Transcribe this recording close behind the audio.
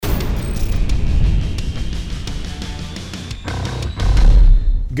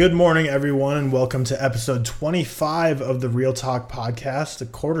Good morning, everyone, and welcome to episode 25 of the ReelTok podcast. A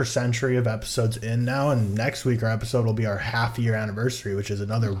quarter century of episodes in now, and next week our episode will be our half-year anniversary, which is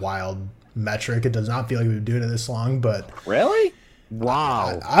another wild metric. It does not feel like we've been doing it this long, but... Really?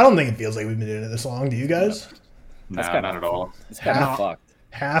 Wow. I don't think it feels like we've been doing it this long. Do you guys? Nah, not at all. It's kind of fucked.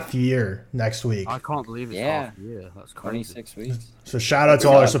 Half year next week. I can't believe it's half a year. That's crazy. 26 weeks. So shout out to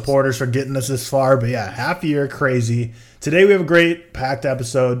all our supporters for getting us this far. But yeah, half year, crazy. Today we have a great packed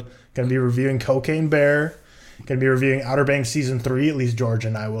episode. Going to be reviewing Cocaine Bear. Going to be reviewing Outer Banks Season 3. At least George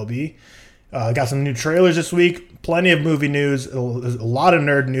and I will be. Got some new trailers this week. Plenty of movie news. A lot of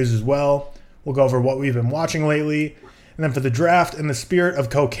nerd news as well. We'll go over what we've been watching lately. And then for the draft, in the spirit of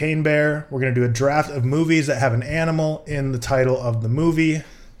Cocaine Bear, we're going to do a draft of movies that have an animal in the title of the movie.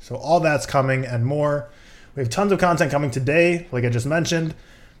 So all that's coming and more. We have tons of content coming today, like I just mentioned.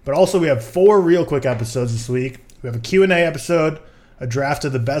 But also we have 4 real quick episodes this week. We have a Q&A episode, a draft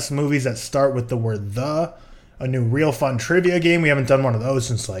of the best movies that start with the word the, a new Real Fun trivia game. We haven't done one of those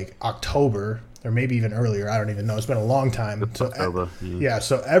since like October, or maybe even earlier. I don't even know. It's been a long time. October.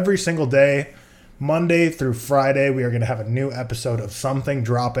 So every single day, Monday through Friday, we are going to have a new episode of something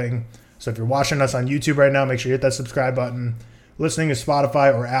dropping. So if you're watching us on YouTube right now, make sure you hit that subscribe button. Listening to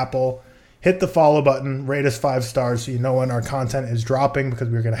Spotify or Apple, hit the follow button, rate us 5 stars so you know when our content is dropping, because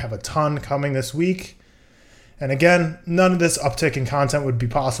we're going to have a ton coming this week. And again, none of this uptick in content would be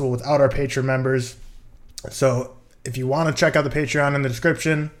possible without our Patreon members. So if you want to check out the Patreon in the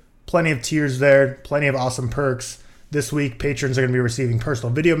description, plenty of tiers there, plenty of awesome perks. This week, patrons are going to be receiving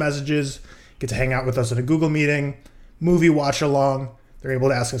personal video messages, get to hang out with us at a Google meeting, movie watch along. They're able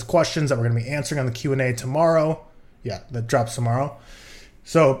to ask us questions that we're going to be answering on the Q&A tomorrow. Yeah, that drops tomorrow.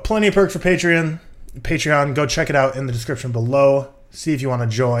 So plenty of perks for Patreon. Go check it out in the description below. See if you want to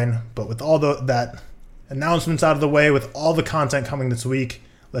join. But with all that announcements out of the way, with all the content coming this week,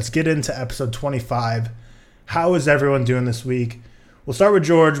 let's get into episode 25. How is everyone doing this week? We'll start with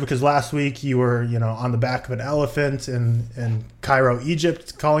George, because last week you were, on the back of an elephant in Cairo,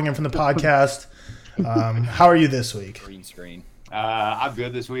 Egypt, calling in from the podcast. How are you this week? Green screen. I'm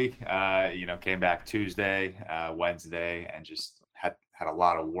good this week. Came back Tuesday, Wednesday, and just had a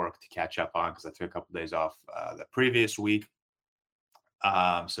lot of work to catch up on because I took a couple days off the previous week.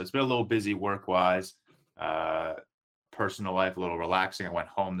 So it's been a little busy work-wise. Personal life, a little relaxing. I went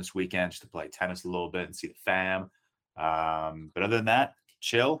home this weekend just to play tennis a little bit and see the fam. But other than that,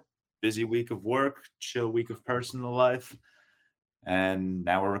 chill. Busy week of work, chill week of personal life. And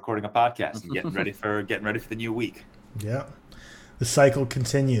now we're recording a podcast and getting ready for the new week. Yeah. The cycle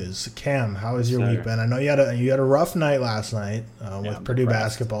continues. Cam, how has your week been? I know you had a rough night last night with Purdue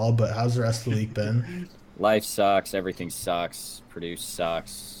basketball, but how's the rest of the week been? Life sucks. Everything sucks. Purdue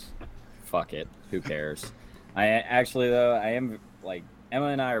sucks. Fuck it. Who cares? I am like, Emma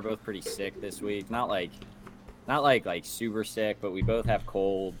and I are both pretty sick this week. Not like super sick, but we both have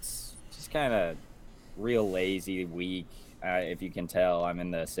colds. Just kind of real lazy week. If you can tell, I'm in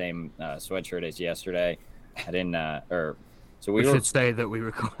the same sweatshirt as yesterday. I didn't So we should say that we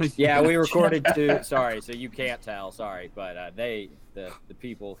recorded. Yeah, we recorded too. Sorry, so you can't tell. Sorry, but the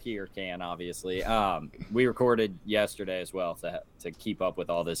people here can, obviously. We recorded yesterday as well to keep up with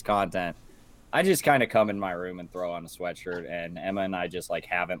all this content. I just kind of come in my room and throw on a sweatshirt, and Emma and I just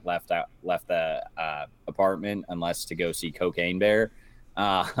haven't left the apartment unless to go see Cocaine Bear.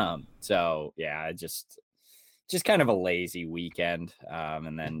 So yeah, just kind of a lazy weekend.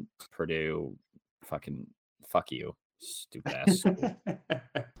 And then Purdue, fuck you. Stupid ass school.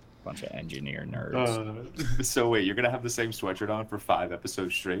 Bunch of engineer nerds. So wait, you're gonna have the same sweatshirt on for 5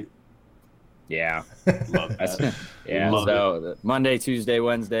 episodes straight? Yeah. Love that. Yeah. So Monday, Tuesday,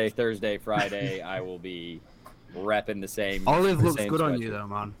 Wednesday, Thursday, Friday, I will be repping the same. Olive looks good sweatshirt on you though,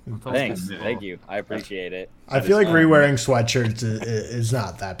 man. Thanks. Thank you. I appreciate it. I feel like re-wearing sweatshirts is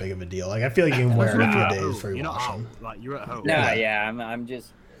not that big of a deal. Like, I feel like you can wear it a few days before you wash them. Like, you're at home. I'm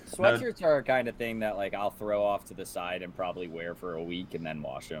just. Sweatshirts are a kind of thing that I'll throw off to the side and probably wear for a week and then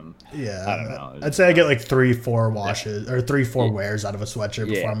wash them. Yeah, I don't know. I'd say I get like 3-4 washes or 3-4 wears out of a sweatshirt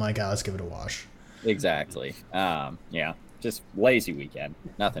before I'm like, let's give it a wash. Exactly. Yeah, just lazy weekend.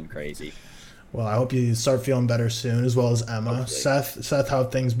 Nothing crazy. Well, I hope you start feeling better soon, as well as Emma. Hopefully. Seth, how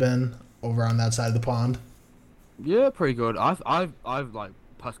have things been over on that side of the pond? Yeah, pretty good. I've like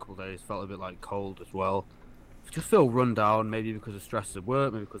past couple of days felt a bit cold as well. Just feel run down, maybe because of stress at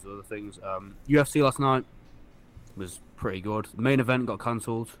work, maybe because of other things. UFC last night was pretty good. The main event got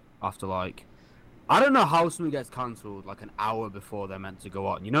cancelled after I don't know how something gets cancelled an hour before they're meant to go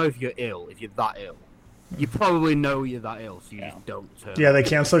on. If you're that ill, you probably know you're that ill, so you just don't turn. Yeah, they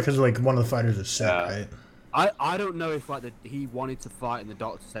cancel it because one of the fighters is sick, right? I don't know if like he wanted to fight and the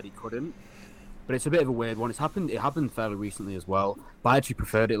doctor said he couldn't, but it's a bit of a weird one. It happened fairly recently as well. But I actually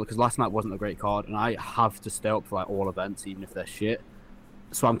preferred it because last night wasn't a great card, and I have to stay up for like all events, even if they're shit.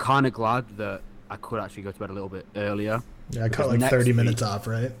 So I'm kind of glad that I could actually go to bed a little bit earlier. Yeah, I cut like 30 minutes off,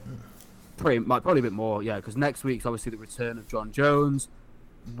 right? Probably a bit more, yeah. Because next week's obviously the return of John Jones,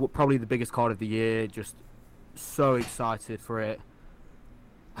 probably the biggest card of the year. Just so excited for it.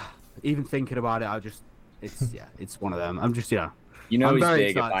 Even thinking about it, it's one of them. I'm just You know, I'm he's very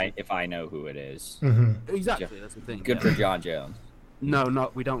big excited. if I know who it is. Mm-hmm. Exactly, that's the thing. Good for John Jones.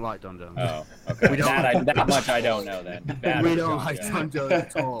 No, we don't like John Jones. Oh, okay. We don't- that much I don't know then. Bad We for don't John like Jones. John Jones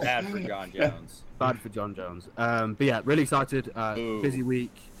at all. Bad for John Jones. Bad for John Jones. But yeah, really excited. Ooh. Busy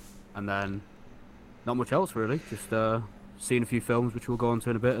week, and then not much else really. Just seeing a few films, which we'll go on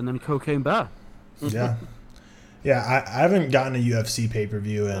to in a bit, and then Cocaine Bear. Yeah. Yeah, I haven't gotten a UFC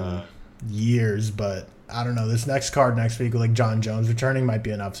pay-per-view in years, but I don't know. This next card next week with like John Jones returning might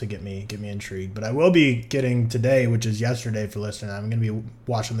be enough to get me intrigued. But I will be getting today, which is yesterday for listening. I'm going to be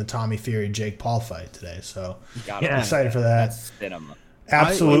watching the Tommy Fury Jake Paul fight today, so I'm excited for that. That's cinema.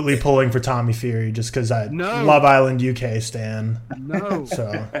 Absolutely pulling for Tommy Fury just because I Love Island UK stan. No.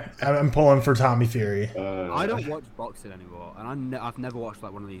 So I'm pulling for Tommy Fury. I don't watch boxing anymore, and I've never watched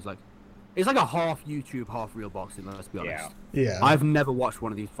like one of these like. It's like a half YouTube, half real boxing. Let's be honest. Yeah. I've never watched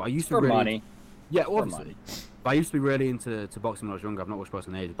one of these. I used to For really, money. Yeah, For obviously. money. But I used to be really into boxing when I was younger. I've not watched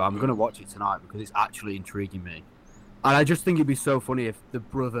boxing in ages, but I'm gonna watch it tonight because it's actually intriguing me. And I just think it'd be so funny if the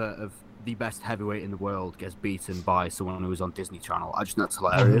brother of the best heavyweight in the world gets beaten by someone who was on Disney Channel. I just think that's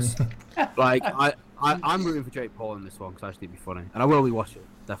hilarious. Like I'm rooting for Jake Paul in this one because I just think it'd be funny, and I will be watching it.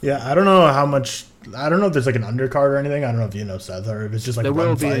 Definitely. Yeah, I don't know how much. I don't know if there's like an undercard or anything. I don't know if you know, Seth, or if it's just like There one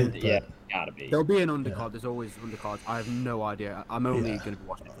will be, fight. But... Yeah, gotta be. There'll be an undercard. There's always undercards. I have no idea. I'm only Yeah. going to be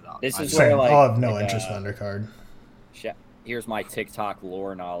watching it for that. This is Same. where like I'll have no like, interest in undercard. Here's my TikTok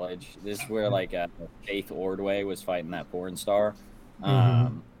lore knowledge. This is where like Faith Ordway was fighting that porn star.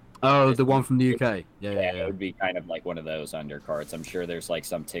 Oh, the one from the UK. Yeah. It would be kind of like one of those undercards. I'm sure there's like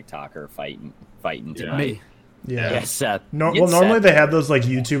some TikToker fighting tonight. Me. Yeah. Yes, Seth. Well, Get normally Seth. they have those like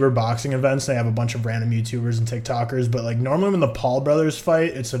YouTuber boxing events. They have a bunch of random YouTubers and TikTokers, but like normally when the Paul brothers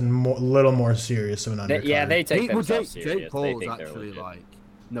fight, it's a little more serious of an undercard. They take themselves Jake serious. Paul They is think they're actually legit. like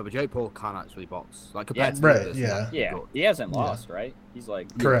no, but Jake Paul can actually box. Like compared to right, this, yeah. Yeah, good. he hasn't lost, right? He's like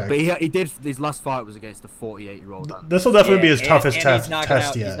Correct. But he did. His last fight was against a 48-year-old. This will definitely be his and- toughest and test he's knocking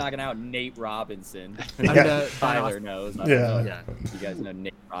out, yet. He's knocking out Nate Robinson. Yeah. Tyler knows. I Yeah. don't know Yeah. if you guys know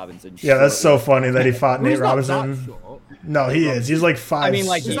Nate Robinson. Yeah, that's so funny that he fought Nate He's not that Robinson. short. No, he is. He's like 5'. I mean,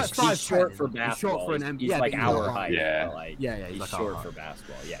 like He's he's, like he's 5'10", short for isn't he? He's basketball. short for an He's NBA, like but he's our not height. Yeah. but, like, Yeah, he's he's like short our for height.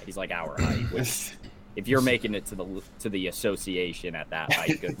 basketball. Yeah, he's like our height. Which, if you're making it to the association at that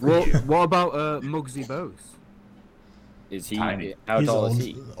height, good for Well, you. what about Muggsy Bogues? Is he? Tiny. How He's tall old, is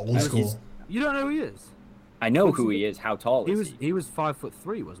he? old school. You don't know who he is? I know who he is. How tall He is was he was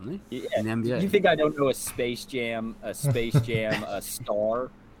 5'3", wasn't he? Yeah. In the NBA. You think I don't know a Space Jam, a star?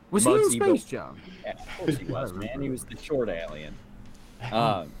 Was he in Muggsy Space Bogues? Jam? Yeah, of course he was, man. He was the short alien.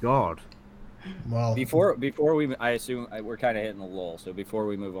 God. Well, Before we, I assume we're kind of hitting the lull. So before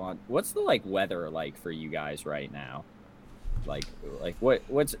we move on, what's the like weather like for you guys right now? Like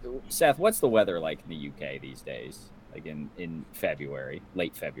what's Seth? What's the weather like in the UK these days? Like in February,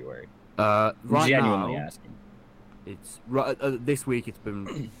 late February. Right Genuinely now, asking. it's this week. It's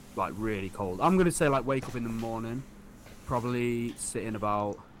been like really cold. I'm gonna say like wake up in the morning, probably sitting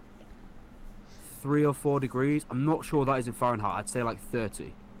about 3 or 4 degrees. I'm not sure that is in Fahrenheit. I'd say like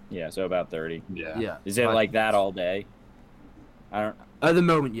 30. Yeah, so about 30. Yeah. Is it like that all day? At the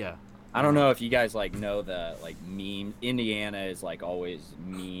moment, yeah. I don't know if you guys like know the like meme. Indiana is like always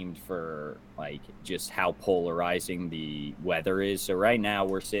memed for like just how polarizing the weather is. So right now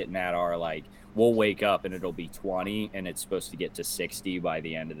we're sitting at our like we'll wake up and it'll be 20 and it's supposed to get to 60 by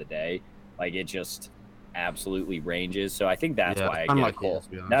the end of the day. Like it just absolutely ranges. So I think that's why I get a cold.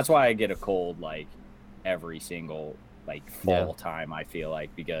 That's why I get a cold like every single like fall time. I feel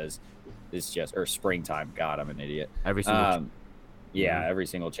like because it's just or springtime. God, I'm an idiot. Every single. Yeah, every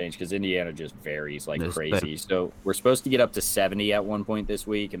single change because Indiana just varies like crazy. So we're supposed to get up to 70 at one point this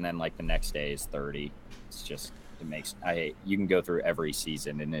week, and then like the next day is 30. It's just you can go through every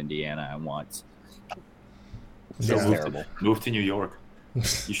season in Indiana at once. So It's terrible. Move to New York. You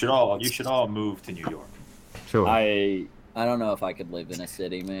should all move to New York. Sure. I don't know if I could live in a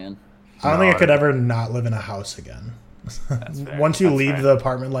city, man. I don't think I could ever not live in a house again. Fair. Once you That's leave fair. the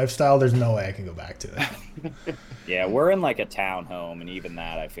apartment lifestyle, there's no way I can go back to it. Yeah, we're in like a townhome, and even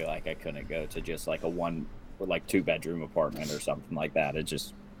that, I feel like I couldn't go to just like a 2-bedroom apartment or something like that.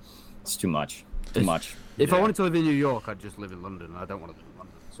 It's too much. too much. If I wanted to live in New York, I'd just live in London. I don't want to live in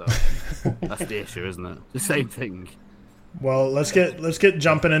London, so that's the issue, isn't it? The same thing. Well, let's get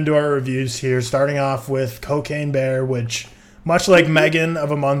jumping into our reviews here. Starting off with Cocaine Bear, which, much like Megan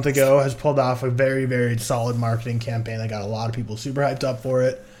of a month ago, has pulled off a very, very solid marketing campaign that got a lot of people super hyped up for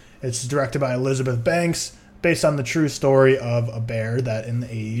it. It's directed by Elizabeth Banks, based on the true story of a bear that in the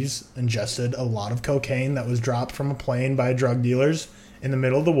 80s ingested a lot of cocaine that was dropped from a plane by drug dealers in the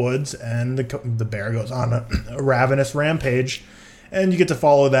middle of the woods, and the bear goes on a ravenous rampage, and you get to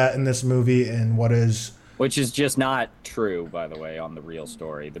follow that in this movie in what is... Which is just not true, by the way, on the real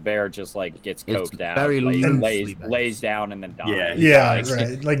story. The bear just like gets coked out, very lays down, and then dies. Yeah,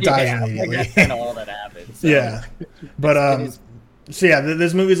 right. Like dies immediately. Like that's kind of all that happens. So. Yeah, but so yeah,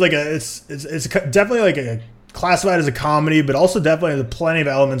 this movie's like it's definitely like a classified as a comedy, but also definitely plenty of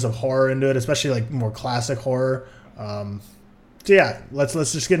elements of horror into it, especially like more classic horror. So yeah, let's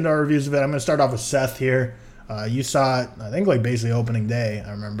just get into our reviews of it. I'm gonna start off with Seth here. You saw it, I think, like basically opening day. I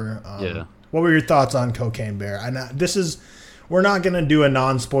remember. Yeah. What were your thoughts on Cocaine Bear? We're not going to do a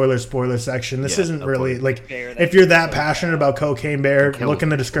non-spoiler spoiler section. This isn't really, like, if you're that passionate about Cocaine Bear, look in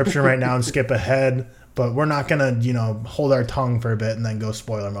the description right now and skip ahead. But we're not going to, hold our tongue for a bit and then go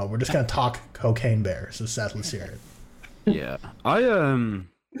spoiler mode. We're just going to talk Cocaine Bear. So, Seth, let's hear it. Yeah. I don't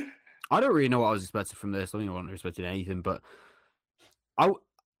really know what I was expecting from this. I don't think I wasn't expecting anything. But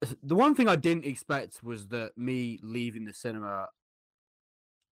the one thing I didn't expect was that me leaving the cinema,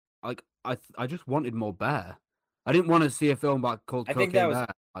 like, I just wanted more Bear. I didn't want to see a film called Cocaine Bear.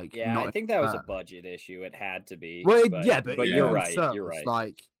 Like, I think that was a budget issue. It had to be. Well, but you're right. So, you're right.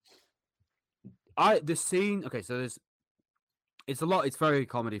 Like, the scene. Okay, so it's a lot. It's very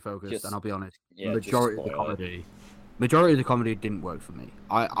comedy focused, and I'll be honest. Majority of the comedy didn't work for me.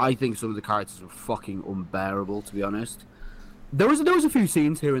 I think some of the characters were fucking unbearable, to be honest. There was a few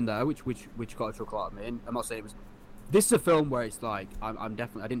scenes here and there which got a chuckle out of me. And I'm not saying it was. This is a film where it's like I'm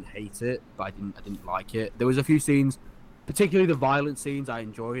definitely, I didn't hate it, but I didn't like it. There was a few scenes, particularly the violent scenes, I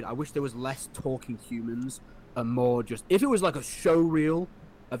enjoyed. I wish there was less talking humans and more just, if it was like a show reel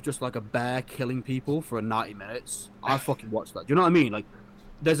of just like a bear killing people for 90 minutes, I'd fucking watch that. Do you know what I mean? Like,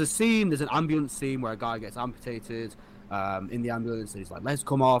 there's an ambulance scene where a guy gets amputated in the ambulance, and he's like, let's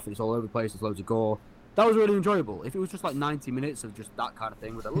come off, and it's all over the place, there's loads of gore. That was really enjoyable. If it was just like 90 minutes of just that kind of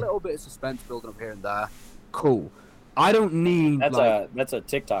thing with a little bit of suspense building up here and there, cool. I don't need. That's a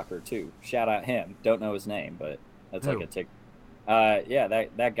TikToker too. Shout out him. Don't know his name, but that's like a tick. Yeah,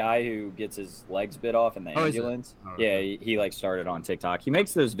 that guy who gets his legs bit off in the ambulance. Yeah, he like started on TikTok. He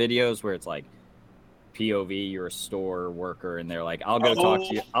makes those videos where it's like POV, you're a store worker, and they're like, I'll go talk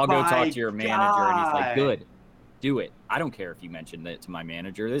to you. I'll go talk to your manager, and he's like, good, do it. I don't care if you mentioned it to my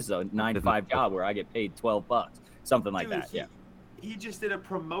manager. This is a 9-to-5 job where I get paid $12, something like that. Yeah. He just did a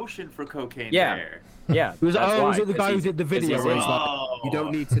promotion for Cocaine Bear. Yeah. Was it the guy who did the video where it's like, you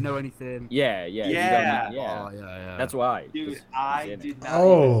don't need to know anything? Yeah. That's why. Dude, I did not.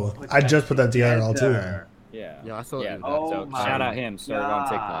 Oh, I just put that together all too. Yeah, I saw it. So shout out him. Started on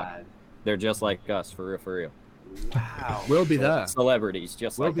TikTok. They're just like us, for real. Wow. We'll be there. Celebrities,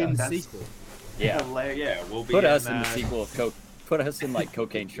 just like us. We'll be in the sequel. Yeah. We'll be Put us in the sequel of Put us in like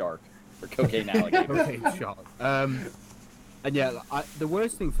Cocaine Shark or Cocaine Alligator. Cocaine Shark. And yeah, the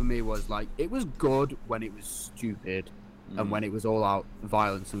worst thing for me was, like, it was good when it was stupid and when it was all out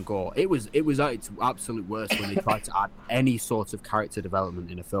violence and gore. It was at its absolute worst when they tried to add any sort of character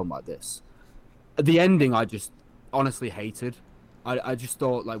development in a film like this. The ending, I just honestly hated. I just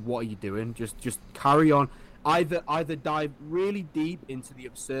thought, like, what are you doing? Just carry on. Either dive really deep into the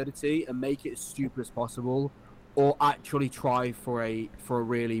absurdity and make it as stupid as possible, or actually try for a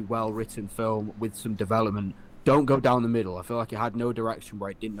really well written film with some development. Don't go down the middle. I feel like it had no direction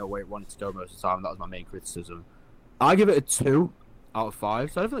where it didn't know where it wanted to go most of the time. That was my main criticism. I give it a 2 out of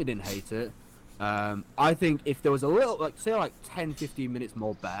 5, so I definitely didn't hate it. I think if there was a little, like, say, like 10, 15 minutes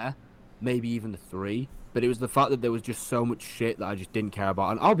more Bear, maybe even a 3, but it was the fact that there was just so much shit that I just didn't care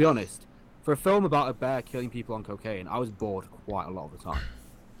about. And I'll be honest, for a film about a bear killing people on cocaine, I was bored quite a lot of the time.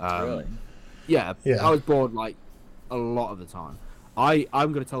 Really? Yeah, I was bored, like, a lot of the time. I'm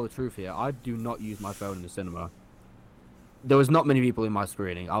going to tell the truth here. I do not use my phone in the cinema. There was not many people in my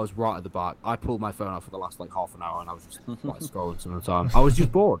screening. I was right at the back. I pulled my phone out for the last, like, half an hour, and I was just like scrolling some of the time. I was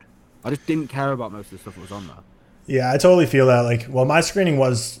just bored. I just didn't care about most of the stuff that was on there. Yeah, I totally feel that. Like, well, my screening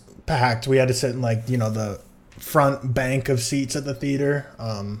was packed. We had to sit in, like, the front bank of seats at the theater,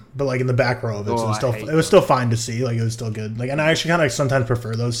 but like in the back row of it, so it was still fine to see. Like, it was still good. Like, and I actually kind of sometimes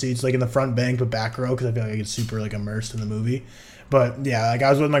prefer those seats, like in the front bank but back row, because I feel like I get super like immersed in the movie. But yeah, like I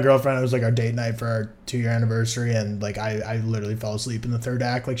was with my girlfriend. It was like our date night for our 2-year anniversary, and like I literally fell asleep in the third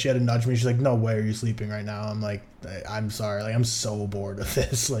act. Like she had to nudge me. She's like, "No way, are you sleeping right now?" I'm like, "I'm sorry. Like I'm so bored of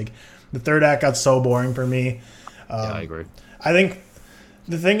this." Like the third act got so boring for me. Yeah, I agree. I think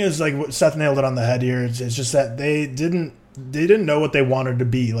the thing is like what Seth nailed it on the head here. It's just that they didn't know what they wanted to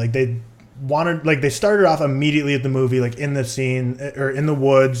be. Like they started off immediately at the movie, like in the scene or in the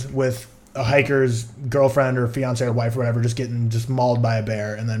woods with a hiker's girlfriend or fiance or wife or whatever just getting just mauled by a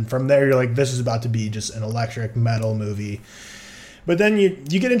bear, and then from there you're like, this is about to be just an electric metal movie. But then you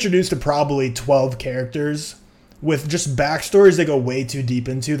get introduced to probably 12 characters with just backstories they go way too deep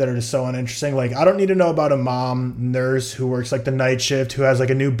into that are just so uninteresting. Like I don't need to know about a mom nurse who works like the night shift who has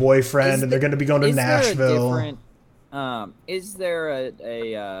like a new boyfriend and they're going to be going to Nashville. Is there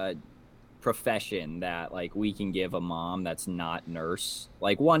a profession that like we can give a mom that's not nurse?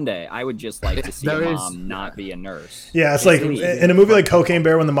 Like one day I would just like to see a mom not be a nurse. Yeah, it's like in a movie like Cocaine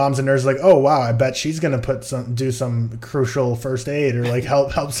Bear when the mom's a nurse, like, oh wow, I bet she's gonna do some crucial first aid or like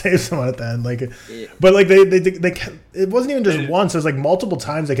help save someone at the end. Like but like they it wasn't even just once, it was like multiple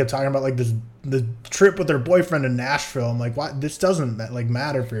times they kept talking about like the trip with their boyfriend in Nashville. I'm like, why this doesn't like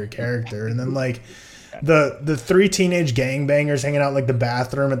matter for your character. And then like the 3 teenage gangbangers hanging out in, like the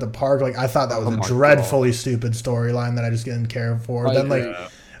bathroom at the park, like I thought that was a dreadfully stupid storyline that I just didn't care for. Then like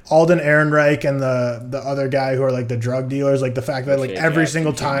Alden Ehrenreich and the other guy who are like the drug dealers, like the fact that like every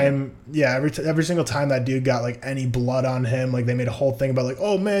single time every single time that dude got like any blood on him, like they made a whole thing about like,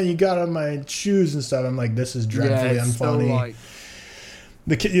 oh man, you got on my shoes and stuff. I'm like, this is dreadfully unfunny.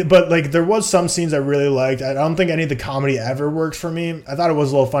 But like there was some scenes I really liked. I don't think any of the comedy ever worked for me. I thought it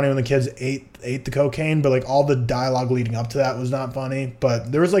was a little funny when the kids ate the cocaine, but like all the dialogue leading up to that was not funny.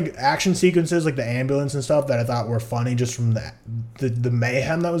 But there was like action sequences, like the ambulance and stuff, that I thought were funny just from the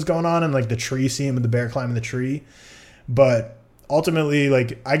mayhem that was going on, and like the tree scene with the bear climbing the tree. But ultimately,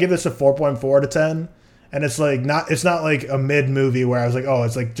 like I give this a 4.4 to 10. And it's not like a mid movie where I was like, oh,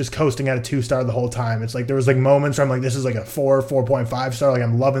 it's like just coasting at a 2-star the whole time. It's like there was like moments where I'm like, this is like a 4.5 star. Like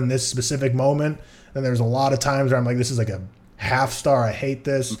I'm loving this specific moment. And there's a lot of times where I'm like, this is like a half star. I hate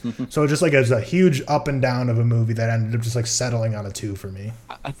this. So just like it's a huge up and down of a movie that ended up just like settling on a 2 for me.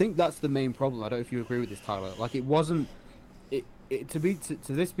 I think that's the main problem. I don't know if you agree with this, Tyler. Like it wasn't to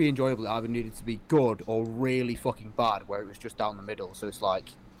this be enjoyable. It either needed to be good or really fucking bad, where it was just down the middle. So it's like,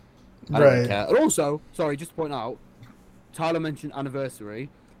 I don't really care. And also, sorry, just to point out, Tyler mentioned anniversary.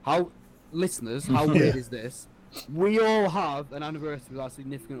 How weird is this? We all have an anniversary with our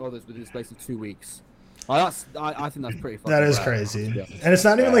significant others within the space of 2 weeks. I think that's pretty funny. That is crazy. Yeah. And it's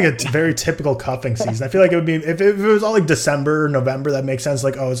not even like a very typical cuffing season. I feel like it would be, if it was all like December or November, that makes sense.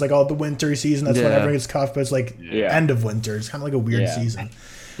 Like, oh, it's like all the wintry season. That's when everyone gets cuffed. But it's like end of winter. It's kind of like a weird season.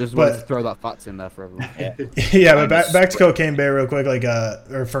 Just wanted to throw that facts in there for everyone. But back to Cocaine Bear real quick, like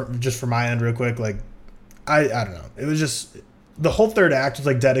for my end real quick, like I don't know. It was just the whole third act was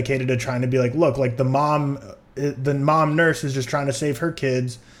like dedicated to trying to be like, look, like the mom nurse is just trying to save her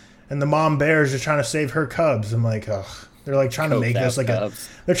kids, and the mom bear is just trying to save her cubs. I'm like, ugh. They're like trying to make this like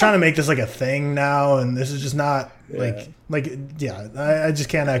they're trying to make this like a thing now, and this is just not I just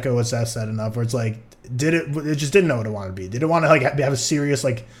can't echo what Seth said enough. Where it's like, it just didn't know what it wanted to be. Did it want to like have a serious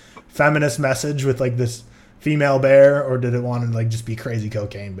like feminist message with like this female bear, or did it want to like just be crazy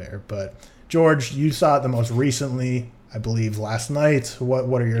Cocaine Bear? But George, you saw it the most recently, I believe, last night.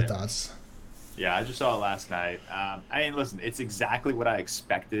 What are your thoughts? Yeah, I just saw it last night. I mean, listen, it's exactly what I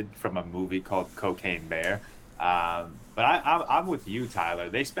expected from a movie called Cocaine Bear. But I'm with you, Tyler.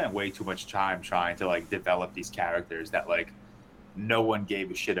 They spent way too much time trying to like develop these characters that like no one gave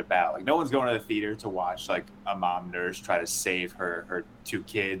a shit about. Like no one's going to the theater to watch like a mom nurse try to save her 2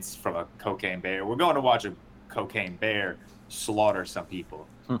 kids from a cocaine bear. We're going to watch a cocaine bear slaughter some people.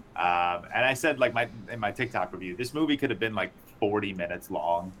 And I said like in my TikTok review, this movie could have been like 40 minutes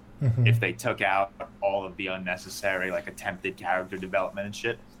long if they took out all of the unnecessary like attempted character development and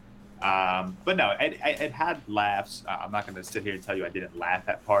shit. But no, it had laughs. I'm not going to sit here and tell you I didn't laugh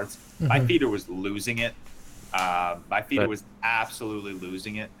at parts. My theater was losing it. My theater was absolutely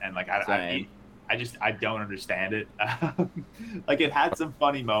losing it, and like I don't understand it. Like it had some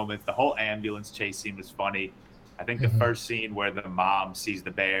funny moments. The whole ambulance chase scene was funny. I think the first scene where the mom sees the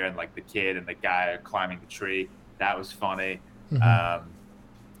bear and like the kid and the guy are climbing the tree, that was funny.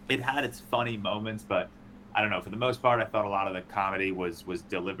 It had its funny moments, but I don't know. For the most part, I thought a lot of the comedy was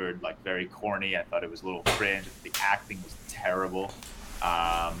delivered like very corny. I thought it was a little cringe. The acting was terrible.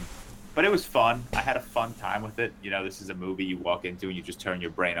 But it was fun. I had a fun time with it. You know, this is a movie you walk into and you just turn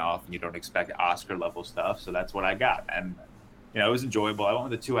your brain off and you don't expect Oscar level stuff. So that's what I got. And, you know, it was enjoyable. I went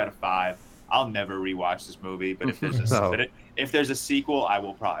with a 2 out of 5. I'll never rewatch this movie, but if there's a No. if there's a sequel, I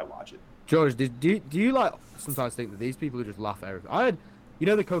will probably watch it. George, do you like sometimes think that these people who just laugh at everything? I had, you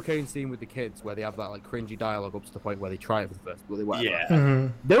know, the cocaine scene with the kids where they have that like cringy dialogue up to the point where they try it for the first, well, they whatever. Yeah.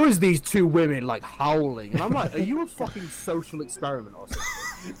 Mhm. There was these two women like howling, and I'm like, are you a fucking social experiment or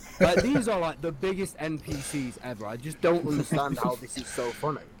something? Like, these are like the biggest NPCs ever. I just don't understand how this is so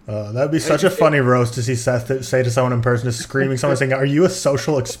funny. That'd be such a funny roast to see Seth say to someone in person, just screaming, someone saying, "Are you a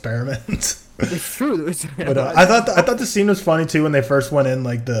social experiment?" It's true. But I thought the scene was funny too when they first went in.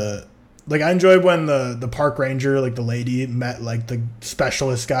 Like I enjoyed when the park ranger, like the lady, met like the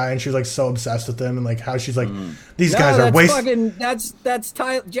specialist guy, and she was like so obsessed with him, and like how she's like, these guys are wasting. That's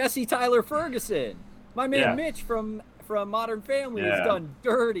Jesse Tyler Ferguson, my man Mitch from Modern Family is done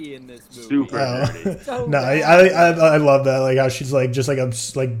dirty in this movie. Super dirty. So No, bad. I love that. Like how she's like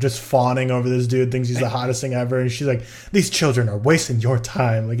just fawning over this dude, thinks he's the hottest thing ever, and she's like, these children are wasting your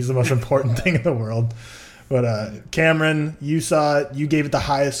time. Like he's the most important thing in the world. But Cameron, you saw it. You gave it the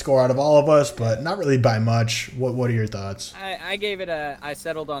highest score out of all of us, but not really by much. What are your thoughts? I gave it I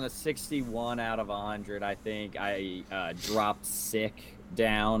settled on a 61 out of 100. I think I dropped Sick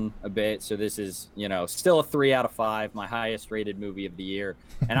down a bit, so this is, you know, still a 3 out of 5, my highest rated movie of the year.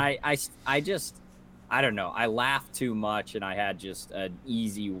 And I just I don't know, I laughed too much, and I had just an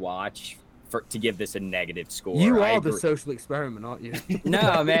easy watch to give this a negative score. You are the social experiment, aren't you?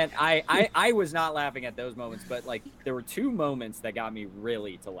 No, man, I was not laughing at those moments, but like there were 2 moments that got me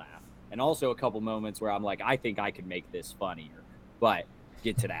really to laugh, and also a couple moments where I'm like, I think I could make this funnier, but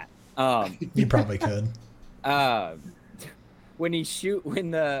get to that. You probably could. When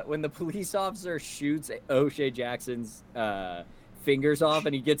the police officer shoots O'Shea Jackson's fingers off,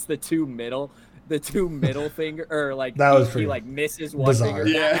 and he gets the two middle finger, or like that was he like misses one bizarre.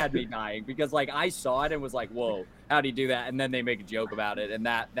 finger. That had me dying, because like I saw it and was like, whoa, how'd he do that? And then they make a joke about it, and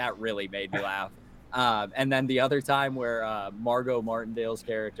that really made me laugh. And then the other time where Margot Martindale's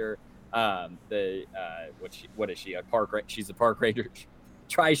character, what is she? She's a park ranger.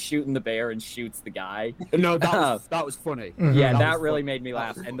 Tries shooting the bear and shoots the guy. No, that was funny. Yeah, that really made me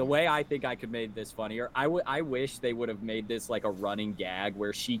laugh. And the way I think I could make this funnier, I wish they would have made this like a running gag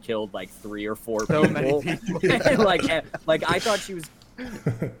where she killed like 3 or 4 So people. many people. like I thought she was.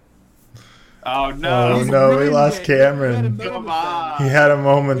 Oh no! Oh no, we lost Cameron. Come on. He had a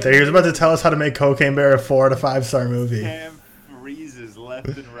moment there. He was about to tell us how to make Cocaine Bear a 4 out of 5 star movie. Cam freezes left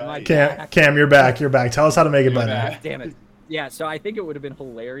and right. Cam, you're back. Tell us how to make it better. Damn it. Yeah, so I think it would have been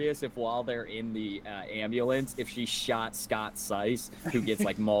hilarious if while they're in the ambulance, if she shot Scott Seiss, who gets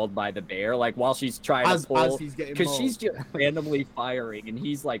like mauled by the bear, like while she's trying to pull, because she's just randomly firing, and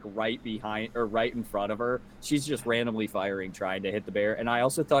he's like right behind or right in front of her. She's just randomly firing, trying to hit the bear. And I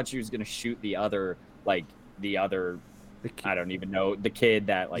also thought she was gonna shoot the other, I don't even know, the kid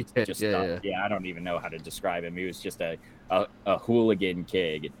that like just I don't even know how to describe him. He was just a hooligan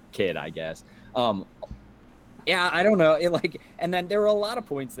kid, I guess. Yeah, I don't know. And then there were a lot of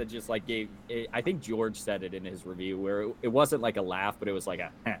points that just like gave. I think George said it in his review, where it wasn't like a laugh, but it was like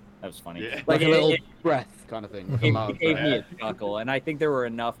that was funny, like a little breath kind of thing. It gave me a chuckle, and I think there were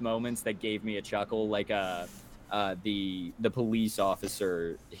enough moments that gave me a chuckle, like the police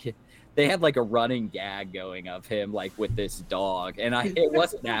officer. They had like a running gag going of him like with this dog, and it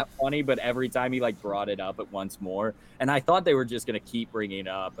wasn't that funny, but every time he like brought it up once more, and I thought they were just gonna keep bringing it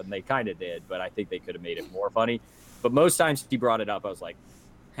up, and they kind of did, but I think they could have made it more funny. But most times he brought it up, I was like,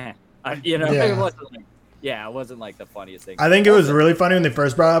 it wasn't like the funniest thing. I think it was really funny when they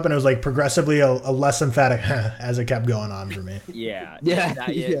first brought it up, and it was like progressively a less emphatic as it kept going on for me.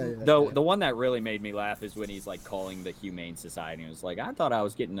 The one that really made me laugh is when he's like calling the Humane Society, and it was like, I thought I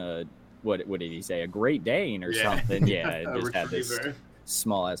was getting a what did he say, a Great Dane or something? Yeah, it just had this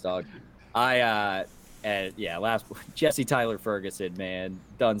small ass dog. Last Jesse Tyler Ferguson, man,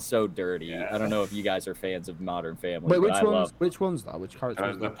 done so dirty. Yeah. I don't know if you guys are fans of Modern Family. Wait, which one's that? Which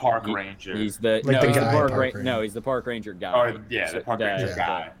character? The park ranger. He's the park ranger guy. Oh yeah, the park ranger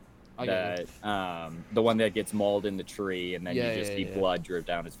guy. The one that gets mauled in the tree, and then you just see blood drip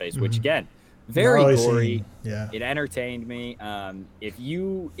down his face, which again, very gory. Yeah, it entertained me. If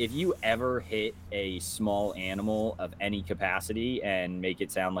you ever hit a small animal of any capacity and make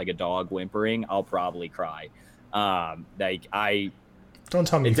it sound like a dog whimpering, I'll probably cry. Don't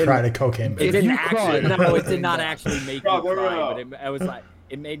tell me you cried at Cocaine Bear. It didn't actually. No, it did not actually make me cry. But it was like,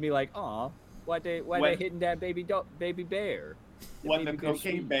 it made me like, aw, why they hitting that baby bear? When the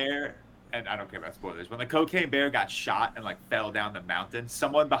Cocaine Bear and I don't care about spoilers, when the cocaine bear got shot and like fell down the mountain,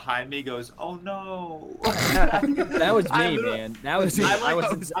 someone behind me goes, "Oh no!" That was me, man. That was me. I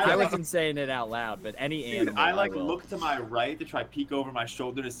I wasn't saying it out loud, but any animal. I like will. look to my right to try peek over my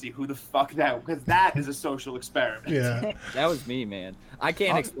shoulder to see who the fuck that, because that is a social experiment. Yeah. That was me, man. I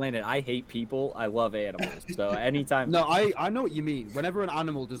can't explain it. I hate people. I love animals. So anytime. No, I know what you mean. Whenever an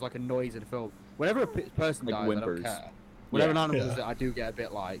animal does like a noise in a film, whenever a person Like dies, whimpers. I don't care. Whenever an animal Yeah. does it, I do get a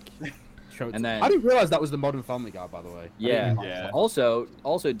bit like. And then I didn't realize that was the Modern Family guy, by the way. Yeah. Also,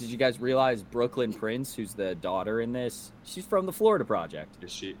 did you guys realize Brooklyn Prince, who's the daughter in this? She's from the Florida Project.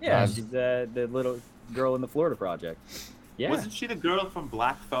 Is she? Yeah, she's the little girl in the Florida Project. Yeah. Wasn't she the girl from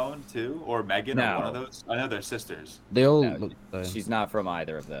Black Phone too, or Megan, or one of No. those? I know they're sisters. They all No, look the same. She's not from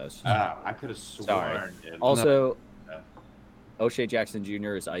either of those. Oh, I could have Sorry. sworn. Also, No. O'Shea Jackson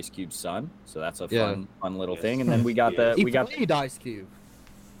Jr. is Ice Cube's son, so that's a Yeah. fun little Yes. thing. And then we got He we got played Ice Cube.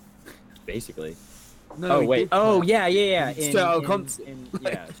 basically. No, Oh he wait. did Oh play. yeah. Straight out of Compton.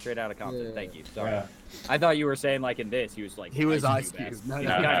 Yeah, straight out of Compton. Yeah. Thank you. Sorry. Yeah. I thought you were saying like in this, he was like He was Ice Cube-esque. Cube. No, He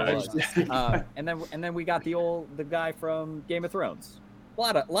no, kinda no, was. And then we got the guy from Game of Thrones. A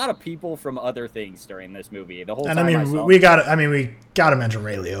lot of people from other things during this movie. The whole And time I mean, saw we got to mention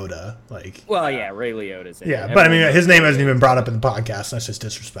Ray Liotta. Like, Well, yeah, Ray Liotta's in yeah, it. but I mean, his name hasn't even brought up in the podcast. That's just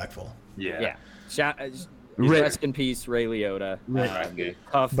disrespectful. Yeah. Rest in peace, Ray Liotta. R.I.P.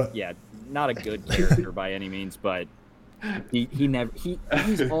 Tough, But- yeah, not a good character by any means, but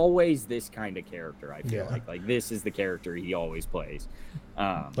he's always this kind of character. I feel Yeah. like this is the character he always plays.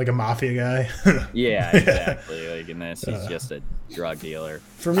 Like a mafia guy. Yeah, exactly. Like in this, he's just a drug dealer.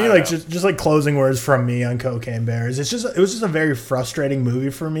 For me, like just like closing words from me on Cocaine Bears, it was just a very frustrating movie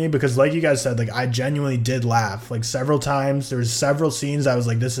for me because, like you guys said, like I genuinely did laugh like several times. There was several scenes I was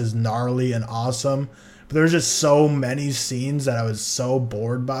like, this is gnarly and awesome, but there was just so many scenes that I was so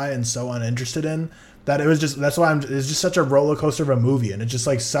bored by and so uninterested in that that's why it's just such a roller coaster of a movie, and it just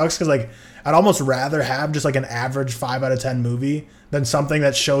like sucks because like I'd almost rather have just like an average 5 out of 10 movie than something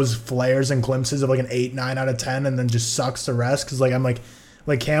that shows flares and glimpses of like an 8, 9 out of 10 and then just sucks the rest. Because like I'm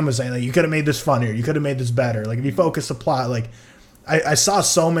like Cam was saying, like you could have made this funnier, you could have made this better. Like if you focus the plot, like I saw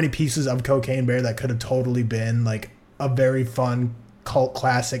so many pieces of Cocaine Bear that could have totally been like a very fun cult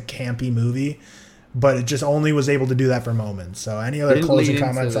classic campy movie, but it just only was able to do that for moments. So any other Didn't closing lean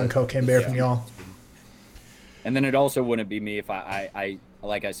comments into on Cocaine Bear from y'all? And then it also wouldn't be me if I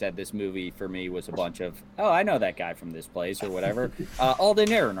like I said, this movie for me was a bunch of, I know that guy from this place or whatever. Alden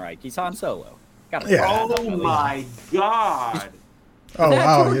Ehrenreich, he's Han Solo. Yeah. Oh my god, Oh that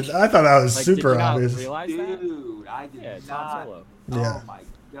wow, George? I thought that was Like, super did you not obvious. realize that? dude! I did Yeah, it's not. Han Solo. Yeah. Oh my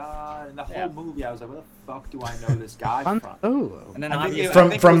god! And the whole Yeah. movie, I was like, "Where the fuck do I know this guy Han from?" Solo. And then I think obviously, I From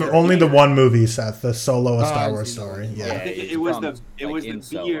think it from was the only the beard. one movie, Seth, the Solo a Oh, Star I've Wars seen story. that. Yeah. I Yeah, think he's it was from, the like, was in the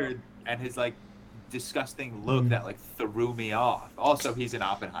Solo. beard and his like disgusting look that like threw me off. Also, he's in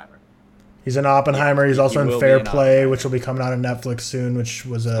Oppenheimer. He's in Oppenheimer. He's also he in will Fair be in Play, Oppenheimer. which will be coming out on Netflix soon, which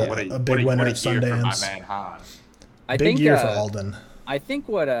was a big winner at year for my Sundance. man Han. I Big think year for Alden. I think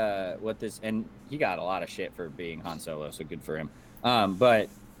what this, and he got a lot of shit for being Han Solo, so good for him. But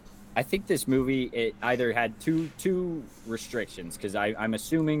I think this movie, it either had two restrictions, because I'm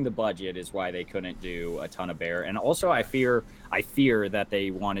assuming the budget is why they couldn't do a ton of bear, and also I fear that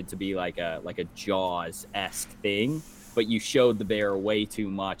they wanted to be like a Jaws-esque thing, but you showed the bear way too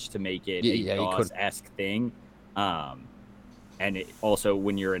much to make it a Jaws-esque thing. And it, also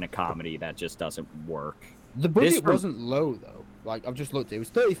when you're in a comedy, that just doesn't work. The budget wasn't low though. Like I've just looked, it was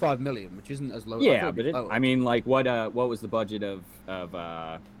 35 million, which isn't as low. Yeah, but I mean, like, what was the budget of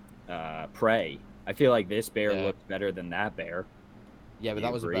Prey? I feel like this bear looked better than that bear. Yeah, but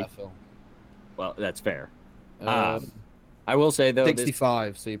that was agree? a better film. Well, that's fair. I will say though,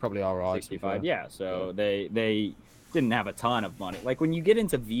 65, so you probably are right. 65. Yeah, so they didn't have a ton of money. Like when you get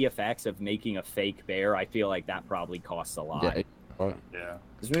into VFX of making a fake bear, I feel like that probably costs a lot. Yeah, right. Yeah.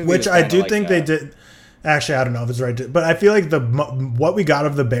 This movie Which was I kinda do like think they did. Actually, I don't know if it's right, but I feel like what we got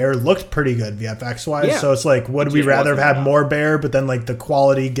of the bear looked pretty good VFX wise. Yeah. So it's like, would It we just rather have wasn't had enough. more bear, but then like the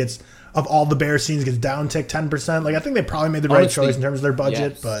quality of all the bear scenes gets downticked 10%? Like I think they probably made the right Honestly, choice in terms of their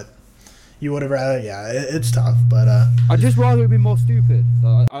budget, yes. but you would have rather. Yeah, it's tough, but I'd just rather it be more stupid.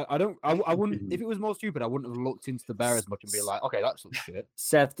 I wouldn't. If it was more stupid, I wouldn't have looked into the bear as much and be like, okay, that's some shit.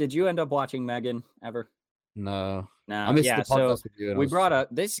 Seth, did you end up watching Megan ever? No, No. I missed the so podcast with you. and I we was- brought up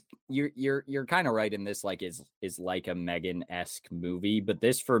this. You're kind of right in this. Like is like a Megan-esque movie, but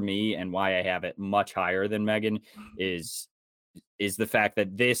this for me and why I have it much higher than Megan is the fact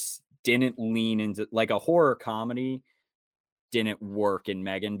that this didn't lean into like a horror comedy. didn't work in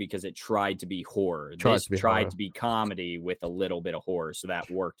Megan because it tried to be horror. Tried to be comedy with a little bit of horror, so that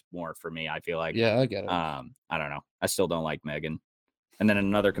worked more for me. I feel like. Yeah, I get it. I don't know. I still don't like Megan. And then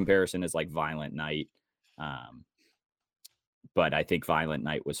another comparison is like Violent Night. But I think Violent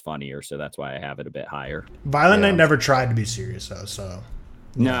Night was funnier, so that's why I have it a bit higher. Violent Night never tried to be serious though, so.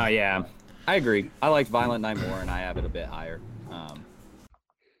 No, yeah, I agree. I liked Violent Night more, and I have it a bit higher.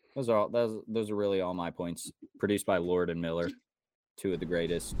 Those are really all my points. Produced by Lord and Miller, two of the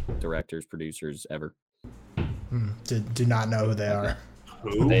greatest directors, producers ever. Do not know who they are.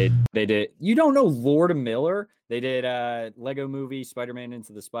 Who? They did. You don't know Lord and Miller? They did Lego Movie, Spider-Man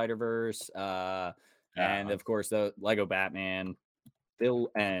Into the Spider-Verse, and of course the Lego Batman, Bill,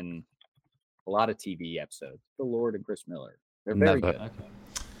 and a lot of TV episodes. The Lord and Chris Miller. They're very good. Okay.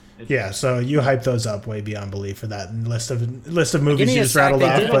 Yeah, so you hype those up way beyond belief for that list of movies you just rattled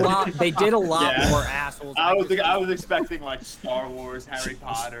off. They did a lot more assholes. I was expecting like Star Wars, Harry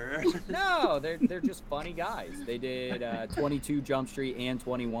Potter. No, they're just funny guys. They did 22 Jump Street and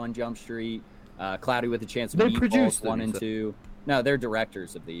 21 Jump Street. Cloudy with a Chance of Meatballs 1 and 2. No, they're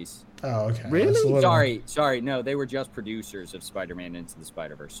directors of these. Oh, okay. Really? Sorry. No, they were just producers of Spider-Man Into the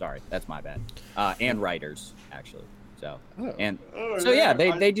Spider-Verse. Sorry, that's my bad. And writers actually. So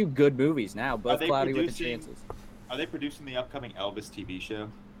they do good movies now. Both Cloudy with the Chances. Are they producing the upcoming Elvis TV show,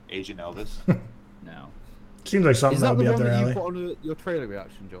 Agent Elvis? No. Seems like something that would be up their alley. You put on your trailer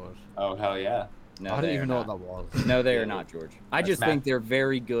reaction, George? Oh hell yeah! No, I didn't even know what that was. No, they are not, George. I just think they're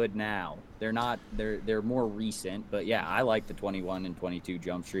very good now. They're not. They're more recent, but yeah, I like the 21 and 22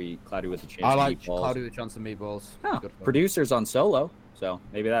 Jump Street, Cloudy with a Chance. I like Meatballs. Cloudy with a Chance of Meatballs. Oh, producers on Solo, so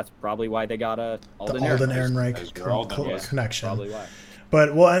maybe that's probably why they got a Alden Ehrenreich connection. Probably why.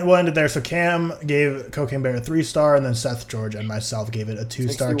 But we'll end it there. So Cam gave Cocaine Bear a 3-star, and then Seth, George, and myself gave it a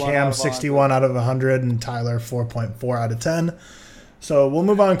 2-star. Cam 61 out of 100, and Tyler 4.4 out of 10. So we'll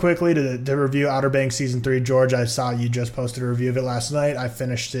move on quickly to review Outer Banks Season 3. George, I saw you just posted a review of it last night. I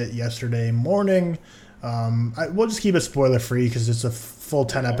finished it yesterday morning. We'll just keep it spoiler-free because it's a full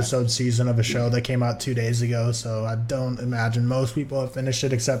 10-episode season of a show that came out 2 days ago. So I don't imagine most people have finished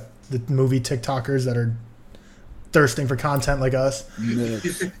it except the movie TikTokers that are thirsting for content like us.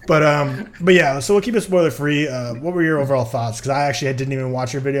 But yeah, so we'll keep it spoiler free. What were your overall thoughts? Because I actually didn't even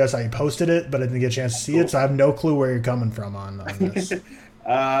watch your video. I saw you posted it, but I didn't get a chance to see it, so I have no clue where you're coming from on this.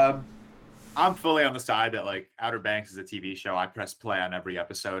 I'm fully on the side that like Outer Banks is a TV show. I press play on every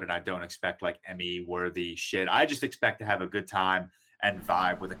episode, and I don't expect like Emmy worthy shit. I just expect to have a good time and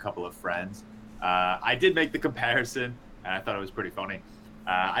vibe with a couple of friends. I did make the comparison, and I thought it was pretty funny.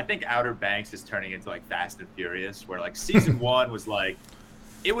 I think Outer Banks is turning into like Fast and Furious, where like season 1 was like,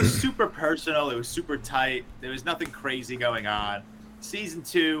 it was super personal, it was super tight, there was nothing crazy going on. Season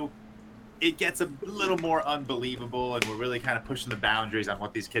 2, it gets a little more unbelievable, and we're really kind of pushing the boundaries on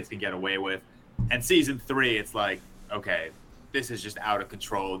what these kids can get away with. And season 3, it's like, okay, this is just out of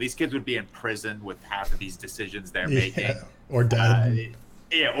control. These kids would be in prison with half of these decisions they're making. Or dead.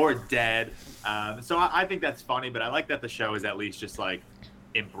 Or dead. So I think that's funny, but I like that the show is at least just like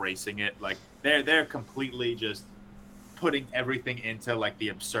embracing it. Like they're completely just putting everything into like the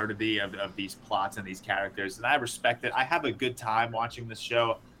absurdity of these plots and these characters, and I respect it. I have a good time watching this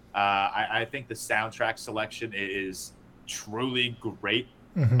show. I think the soundtrack selection is truly great.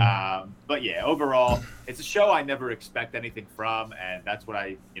 But yeah, overall, it's a show I never expect anything from, and that's what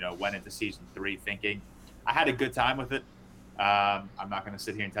I went into season 3 thinking. I had a good time with it. I'm not going to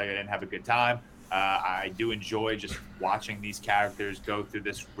sit here and tell you I didn't have a good time. I do enjoy just watching these characters go through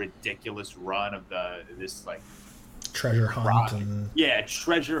this ridiculous run of this like treasure hunt.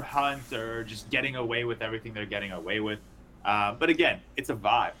 Treasure hunt, or just getting away with everything they're getting away with. But again, it's a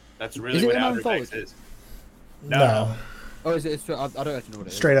vibe. That's really what Outer Banks is. No. Oh, is it? I don't actually know what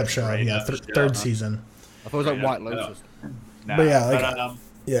it is. Straight up show. Third season. I thought it was like White Lotus. No. But yeah,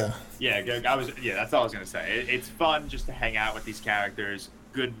 that's all I was gonna say. It's fun just to hang out with these characters,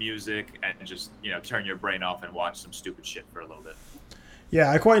 good music, and just turn your brain off and watch some stupid shit for a little bit.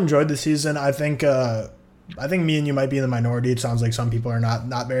 Yeah, I quite enjoyed the season. I think me and you might be in the minority. It sounds like some people are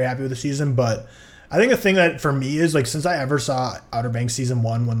not very happy with the season, but I think the thing that for me is like, since I ever saw Outer Banks season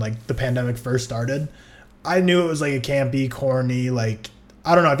 1 when like the pandemic first started, I knew it was like a campy, corny, like,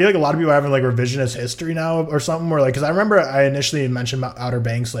 I don't know. I feel like a lot of people are having like revisionist history now or something, where like, because I remember I initially mentioned Outer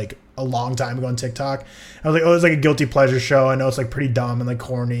Banks like a long time ago on TikTok. I was like, oh, it's like a guilty pleasure show. I know it's like pretty dumb and like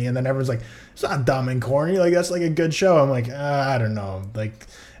corny, and then everyone's like, it's not dumb and corny. Like that's like a good show. I'm like, I don't know. Like,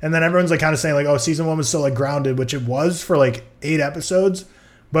 and then everyone's like kind of saying like, oh, season 1 was so like grounded, which it was for like 8 episodes.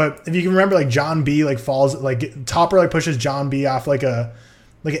 But if you can remember, like John B like falls, like Topper like pushes John B off like an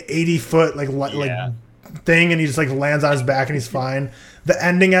 80-foot like thing and he just like lands on his back and he's fine. The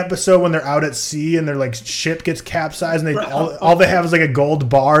ending episode when they're out at sea and their like ship gets capsized and they all they have is like a gold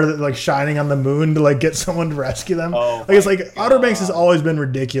bar that like shining on the moon to like get someone to rescue them. Like it's like Outer Banks has always been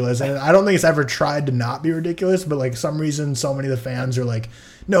ridiculous, and I don't think it's ever tried to not be ridiculous, but like some reason so many of the fans are like,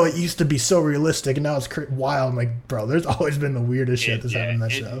 no, it used to be so realistic and now it's wild. I'm like, bro, there's always been the weirdest shit that's happened in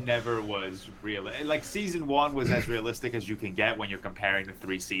that show. It never was real. Like season 1 was as realistic as you can get when you're comparing the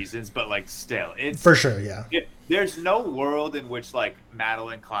 3 seasons, but like still, it's for sure, yeah. There's no world in which like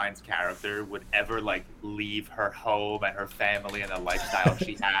Madeline Klein's character would ever like leave her home and her family and the lifestyle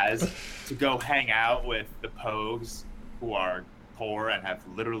she has to go hang out with the Pogues who are poor and have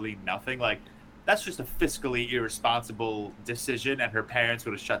literally nothing. Like that's just a fiscally irresponsible decision, and her parents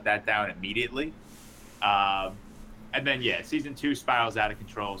would have shut that down immediately. And then season 2 spirals out of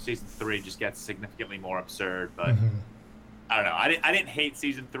control. Season 3 just gets significantly more absurd, but I don't know. I didn't hate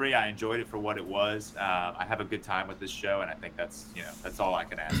season 3. I enjoyed it for what it was. I have a good time with this show, and I think that's all I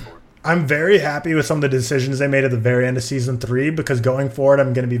can ask for. I'm very happy with some of the decisions they made at the very end of season 3, because going forward,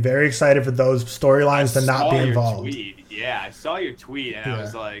 I'm going to be very excited for those storylines to not be involved. Yeah, I saw your tweet, and I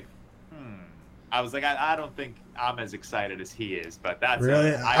was like, I don't think I'm as excited as he is, but that's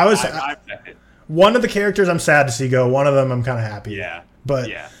really. One of the characters I'm sad to see go. One of them I'm kind of happy. Yeah,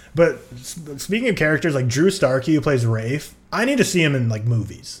 But speaking of characters like Drew Starkey, who plays Rafe, I need to see him in like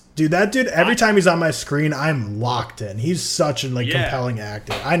movies. Dude, that dude, every time he's on my screen, I'm locked in. He's such a compelling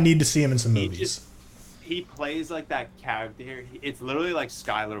actor. I need to see him in some movies. He plays like that character. It's literally like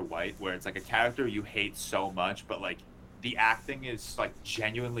Skylar White, where it's like a character you hate so much, but like the acting is like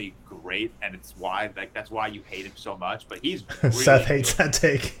genuinely great, and it's why that's why you hate him so much. But he's really Seth hates that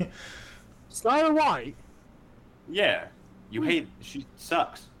take. Skylar White? Yeah. You hate she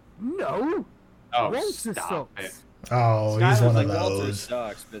sucks. No. Oh, Walter stop sucks. it. Oh, he's Skylar's one like of Walter those.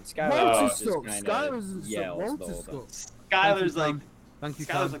 sucks, but Walter Skylar sucks. just kind of yells the whole time. Skylar's like Thank you,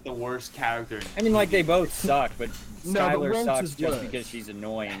 Skylar's like the worst character. I mean, like they both suck, but No, but Skylar Walter's sucks just worse. because she's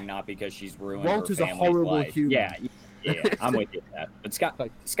annoying, not because she's ruined Walter's her a family's horrible life. human. Yeah, I'm with you on that.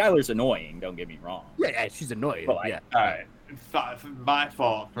 But Skylar's annoying. Don't get me wrong. Yeah, she's annoying. But, yeah. All right, my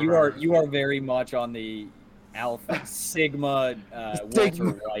fault. You are very much on the Alpha Sigma Walter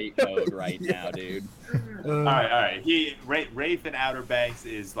White mode right now, dude. All right. Rafe in Outer Banks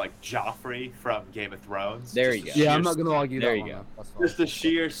is like Joffrey from Game of Thrones. There you go. Yeah, I'm not going to argue there that you one. go. That's fine. Just a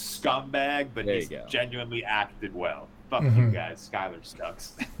sheer scumbag, but There he's you go. genuinely acted well. Fuck you guys. Skylar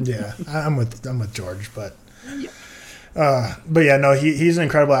sucks. Yeah, I'm with George, but yeah, no, he's an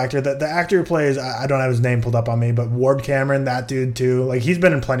incredible actor. The actor who plays, I don't have his name pulled up on me, but Ward Cameron, that dude too. Like he's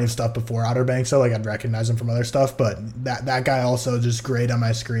been in plenty of stuff before Outer Banks, so like I'd recognize him from other stuff. But that guy also just great on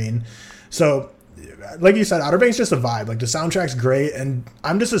my screen. So, like you said, Outer Banks just a vibe. Like the soundtrack's great, and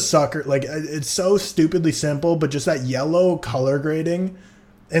I'm just a sucker. Like it's so stupidly simple, but just that yellow color grading.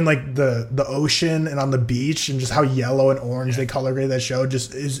 And like the ocean and on the beach and just how yellow and orange they color grade that show it's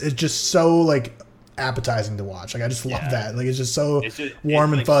just so like appetizing to watch. Like I just love that. Like it's just so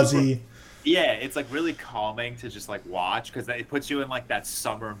warm and like fuzzy. It's like really calming to just like watch because it puts you in like that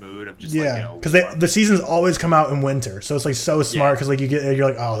summer mood of just because the seasons always come out in winter, so it's like so smart because like you're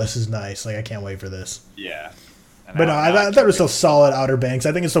like, oh, this is nice. Like I can't wait for this. Yeah. But no, I thought it was still solid. Outer Banks.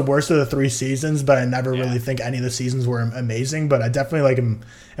 I think it's the worst of the 3 seasons, but I never really think any of the seasons were amazing. But I definitely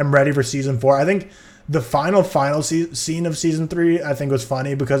am ready for season 4. I think the final scene of season 3 I think was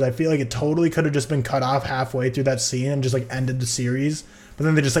funny because I feel like it totally could have just been cut off halfway through that scene and just like ended the series. But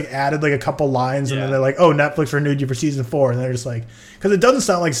then they just like added like a couple lines and then they're like, oh, Netflix renewed you for season 4, and they're just like, because it doesn't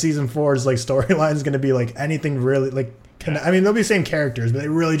sound like season 4's like storyline is going to be like anything really like. I mean, they'll be the same characters, but they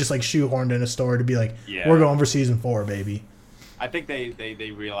really just like shoehorned in a story to be like, we're going for season 4, baby. I think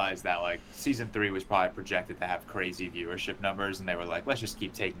they realized that like season 3 was probably projected to have crazy viewership numbers, and they were like, let's just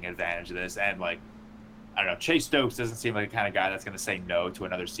keep taking advantage of this. And like, I don't know, Chase Stokes doesn't seem like the kind of guy that's going to say no to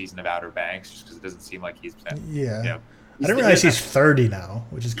another season of Outer Banks just because it doesn't seem like he's I didn't realize he's 30 now,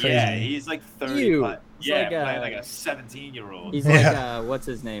 which is crazy. Yeah, he's like 30. Ew. But, He's playing like like a 17-year-old. He's like what's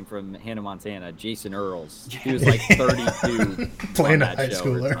his name from Hannah Montana, Jason Earls. He was like 32 playing a on that high show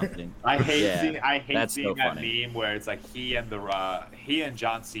schooler. or something. I hate that's seeing so that funny. meme where it's like he and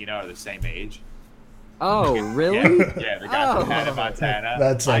John Cena are the same age. Oh, really? Yeah, the guy from Hannah Montana.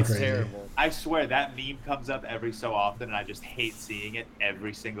 That's so That's crazy. terrible. I swear that meme comes up every so often, and I just hate seeing it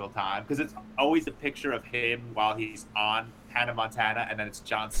every single time because it's always a picture of him while he's on Hannah Montana, and then it's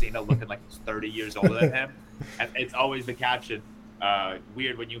John Cena looking like he's 30 years older than him, and it's always the caption.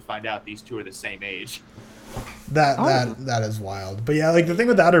 Weird when you find out these two are the same age. That is wild. But yeah, like the thing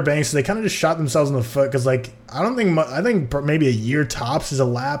with the Outer Banks is they kind of just shot themselves in the foot because like I think maybe a year tops has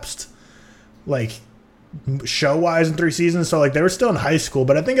elapsed like show wise in 3 seasons. So like they were still in high school,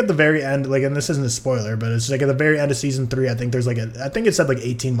 but I think at the very end, like, and this isn't a spoiler, but it's like at the very end of season 3, I think there's like I think it said like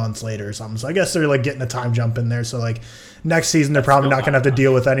 18 months later or something. So I guess they're like getting a time jump in there. So like next season, they're probably not going to have to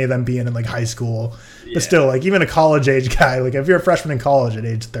deal with any of them being in like high school. Yeah. But still, like even a college age guy, like if you're a freshman in college at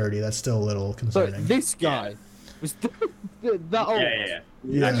age 30, that's still a little concerning. But this guy was that old.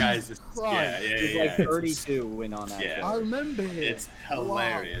 That guy's just, He's like 32 when on that. I remember him. It's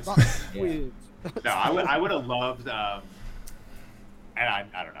hilarious. Wow, that's weird. No, I would have loved, and I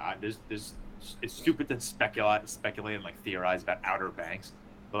don't know. There's it's stupid to speculate and like theorize about Outer Banks,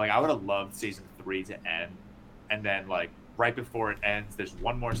 but like I would have loved season 3 to end, and then like right before it ends, there's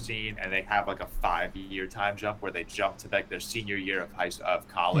one more scene, and they have like a 5-year time jump where they jump to like their senior year of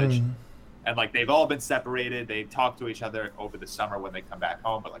college. And like they've all been separated. They talk to each other over the summer when they come back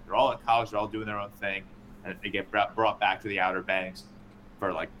home, but like they're all at college, they're all doing their own thing, and they get brought back to the Outer Banks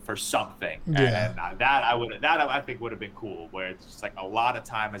for something. Yeah. And that I think would have been cool, where it's just like a lot of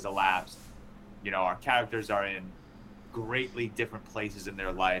time has elapsed. You know, our characters are in greatly different places in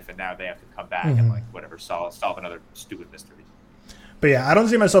their life, and now they have to come back and like whatever solve another stupid mystery. But yeah, I don't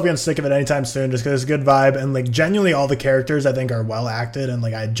see myself getting sick of it anytime soon, just because it's a good vibe, and like genuinely all the characters I think are well acted, and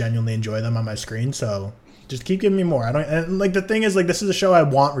like I genuinely enjoy them on my screen. So just keep giving me more. And like the thing is, like this is a show I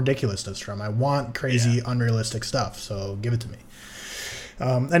want ridiculousness from. I want crazy, unrealistic stuff. So give it to me.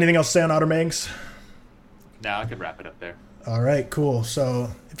 Anything else to say on Outer Banks? No, I could wrap it up there. All right, cool. So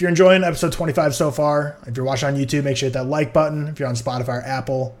if you're enjoying episode 25 so far, if you're watching on YouTube, make sure you hit that like button. If you're on Spotify or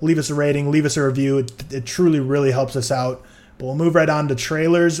Apple, leave us a rating, leave us a review. It truly, really helps us out. But we'll move right on to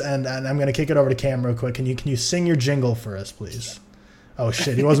trailers, and I'm going to kick it over to Cam real quick. Can you sing your jingle for us, please? Oh,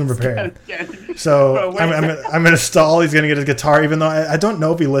 shit, he wasn't prepared. So I'm going to stall. He's going to get his guitar, even though I don't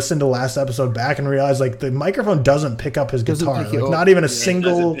know if he listened to last episode back and realized, like, the microphone doesn't pick up his guitar. Like, not even a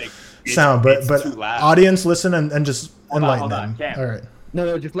single sound. But audience, listen and just enlighten them. Cam. All right.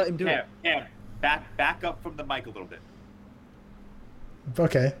 No, just let him do it. Cam, back up from the mic a little bit.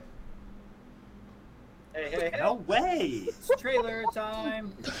 Okay. Hey. No way. It's trailer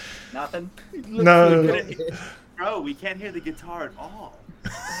time. Nothing. No. Bro, we can't hear the guitar at all.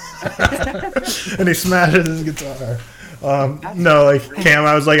 And he smashes his guitar. No, like Cam,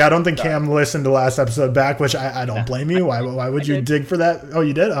 I was like, I don't think Cam listened to last episode back, which I don't blame you. Why would you dig for that? Oh,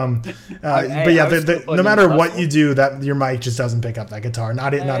 you did. But yeah, no matter what you do, that your mic just doesn't pick up that guitar.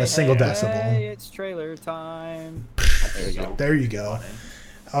 Not a single decibel. Hey, it's trailer time. There you go.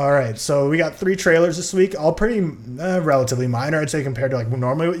 All right, so we got 3 trailers this week, all pretty relatively minor, I'd say, compared to like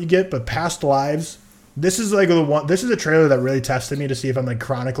normally what you get. But Past Lives, this is like the one. This is a trailer that really tested me to see if I'm like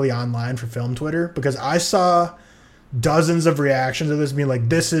chronically online for film Twitter, because I saw dozens of reactions of this being like,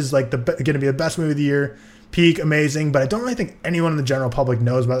 this is like going to be the best movie of the year, peak, amazing. But I don't really think anyone in the general public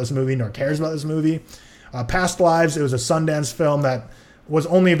knows about this movie nor cares about this movie. Past Lives, it was a Sundance film that was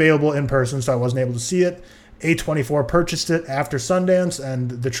only available in person, so I wasn't able to see it. A24 purchased it after Sundance, and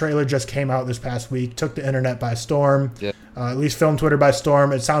the trailer just came out this past week. Took the internet by storm, at least film Twitter by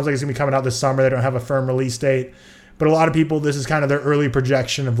storm. It sounds like it's going to be coming out this summer. They don't have a firm release date. But a lot of people, this is kind of their early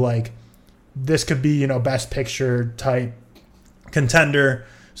projection of like, this could be, best picture type contender.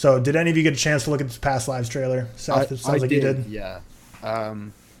 So did any of you get a chance to look at this Past Lives trailer? Seth, it sounds like you did. Yeah. I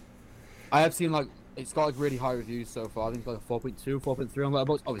have seen like, it's got like really high reviews so far. I think it's like a 4.2, 4.3 on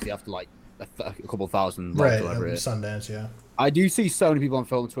Letterboxd. Obviously after like a couple thousand likes, right, Sundance, yeah. I do see so many people on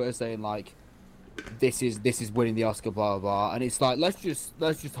film Twitter saying like, this is winning the Oscar, blah blah blah, and it's like let's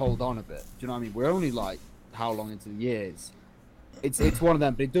just hold on a bit. Do you know what I mean? We're only like how long into the years? It's one of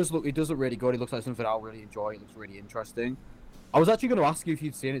them, but it does look really good. It looks like something I'll really enjoy. It looks really interesting. I was actually going to ask you if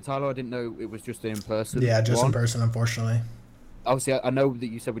you'd seen it, Tyler. I didn't know it was just an in-person. Yeah, just in person, unfortunately. Obviously, I know that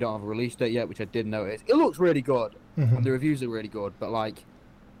you said we don't have a release date yet, which I did notice. It looks really good, and the reviews are really good, but like,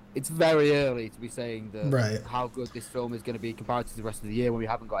 it's very early to be saying how good this film is going to be compared to the rest of the year when we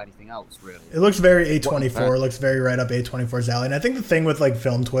haven't got anything else, really. It looks very A24. It looks very right up A24's alley. And I think the thing with, like,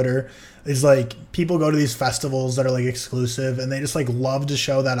 film Twitter is, like, people go to these festivals that are, like, exclusive, and they just, like, love to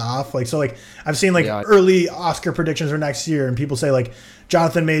show that off. Like, so, like, I've seen, like, early Oscar predictions for next year, and people say, like,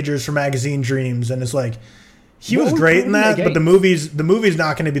 Jonathan Majors for Magazine Dreams, and it's like, he was great in that, but the movie's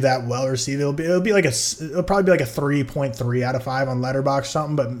not going to be that well received. It'll probably be like a 3.3 out of 5 on Letterboxd or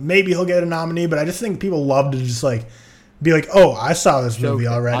something, but maybe he'll get a nominee. But I just think people love to just like be like, oh, I saw this movie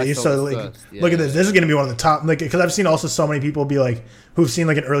already, so like, look at this. This is going to be one of the top, like, because I've seen also so many people be like, who've seen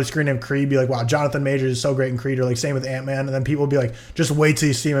like an early screening of Creed, be like, wow, Jonathan Majors is so great in Creed, or like same with Ant-Man, and then people will be like, just wait till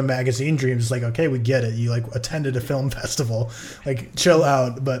you see him in Magazine Dreams. It's like, okay, we get it. You like attended a film festival, like chill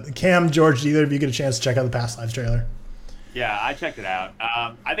out. But Cam, George, do either of you get a chance to check out the Past Lives trailer? Yeah, I checked it out.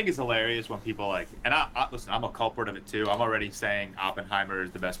 I think it's hilarious when people like, and listen, I'm a culprit of it too. I'm already saying Oppenheimer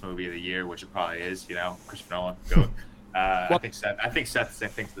is the best movie of the year, which it probably is. You know, Christopher Nolan, go. I think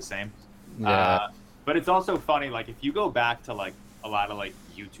Seth thinks the same. Yeah. But it's also funny, like if you go back to like a lot of like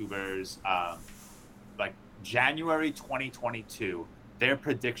YouTubers, like January 2022, their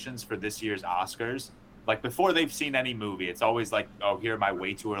predictions for this year's Oscars, like before they've seen any movie, it's always like, oh, here are my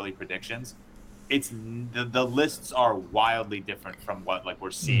way too early predictions. It's the lists are wildly different from what like we're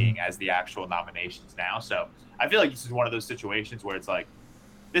seeing as the actual nominations now. So I feel like this is one of those situations where it's like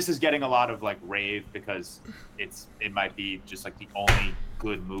this is getting a lot of like rave because it might be just like the only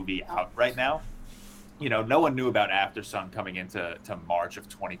good movie out right now. You know, no one knew about After Sun coming into March of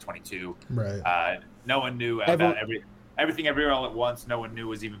 2022. Right. No one knew about everything everywhere all at once. No one knew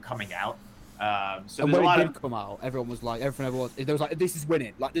was even coming out. So and there's when a lot it did of come out, everyone was like, there was like, this is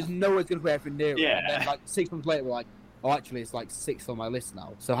winning. Like, there's no one's going to play everything near it. Yeah. And then, like, 6 months later, we're like, oh, actually, it's like 6th on my list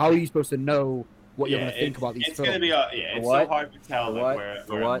now. So how are you supposed to know what you're going to think about these films? It's going to be it's so hard to tell like, where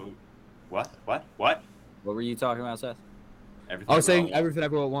what What were you talking about, Seth? I was saying Everything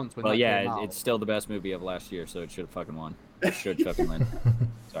Everywhere at Once. Well, yeah, it's still the best movie of last year, so it should have fucking won. It should fucking win.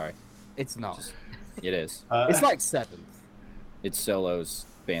 Sorry. It's not. It is. It's like 7th. It's Solo's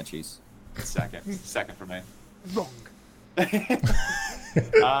Banshees. Second for me. Wrong.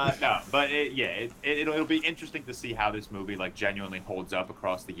 No, but it'll be interesting to see how this movie like genuinely holds up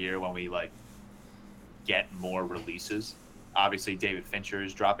across the year when we like get more releases. Obviously, David Fincher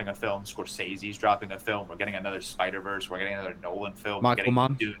is dropping a film. Scorsese's dropping a film. We're getting another Spider-Verse. We're getting another Nolan film. Michael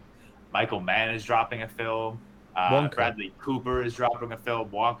Mann is dropping a film. Bradley Cooper is dropping a film.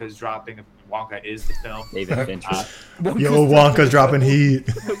 Wonka is the film. David Fincher. Yo, Wonka's dropping heat.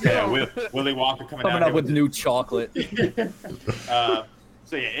 Yeah, Willy Wonka coming up with new chocolate.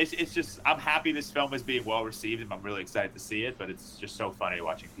 So yeah, it's just I'm happy this film is being well received and I'm really excited to see it. But it's just so funny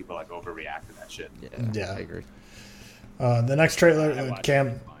watching people like overreact to that shit. Yeah. I agree. The next trailer,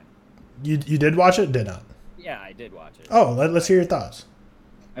 Cam, you did watch it? Did not? Yeah, I did watch it. Oh, let's hear your thoughts.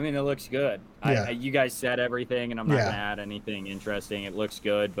 I mean, it looks good. Yeah. You guys said everything, and I'm not going to add anything interesting. It looks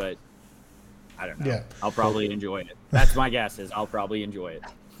good, but I don't know. Yeah. I'll probably enjoy it. That's my guess is I'll probably enjoy it.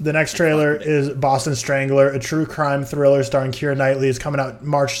 The next trailer is Boston Strangler, a true crime thriller starring Keira Knightley. Is coming out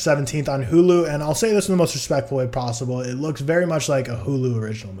March 17th on Hulu, and I'll say this in the most respectful way possible. It looks very much like a Hulu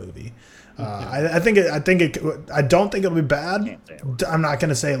original movie. I don't think it'll be bad. I'm not going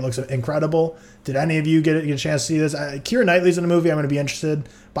to say it looks incredible. Did any of you get a chance to see this? Keira Knightley's in a movie. I'm going to be interested.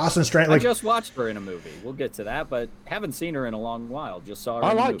 Boston Strangler. I just watched her in a movie. We'll get to that, but haven't seen her in a long while. Just saw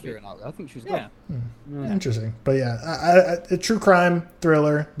her in a movie. Keira Knightley. I think she's good. Yeah. Interesting. But yeah, a true crime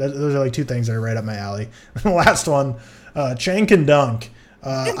thriller. Those are like two things that are right up my alley. The last one, Chang Can Dunk.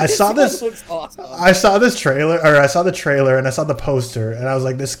 I saw this. Awesome. I saw this trailer, or I saw the trailer, and I saw the poster, and I was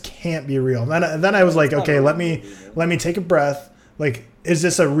like, "This can't be real." And then I was like, "Okay, let me take a breath. Like, is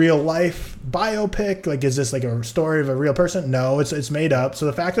this a real life biopic? Like, is this like a story of a real person? No, it's made up. So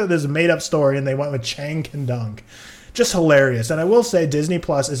the fact that there's a made up story and they went with Chang Can Dunk, just hilarious. And I will say, Disney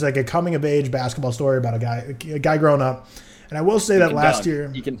Plus is like a coming of age basketball story about a guy growing up. And I will say that last year,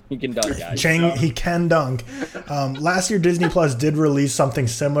 he can dunk, guys. He can dunk. Last year, Disney Plus did release something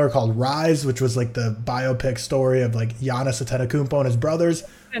similar called Rise, which was like the biopic story of like Giannis Antetokounmpo and his brothers.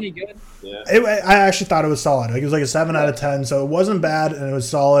 Any good? Yeah. I actually thought it was solid. Like it was like a 7 out of 10, so it wasn't bad and it was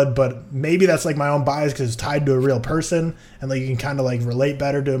solid. But maybe that's like my own bias because it's tied to a real person, and like you can kind of like relate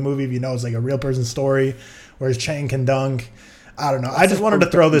better to a movie if you know it's like a real person's story. Whereas Chang Can Dunk, I don't know. I just wanted to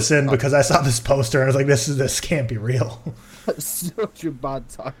throw this in because I saw this poster and I was like, this can't be real. That's such a bad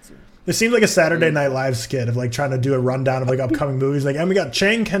title. It seemed like a Saturday Night Live skit of like trying to do a rundown of like upcoming movies. Like, and we got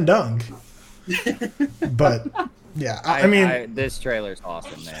Chang Can Dunk. But yeah, I mean, this trailer's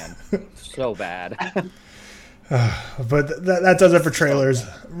awesome, man. So bad. But that does it for trailers.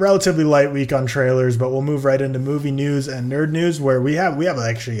 Relatively light week on trailers, but we'll move right into movie news and nerd news, where we have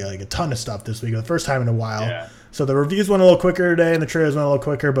actually like a ton of stuff this week, the first time in a while. Yeah. So the reviews went a little quicker today, and the trailers went a little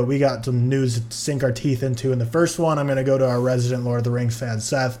quicker, but we got some news to sink our teeth into. And the first one, I'm going to go to our resident Lord of the Rings fan,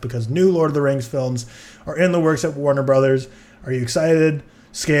 Seth, because new Lord of the Rings films are in the works at Warner Brothers. Are you excited?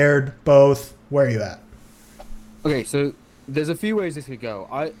 Scared? Both? Where are you at? Okay, so there's a few ways this could go.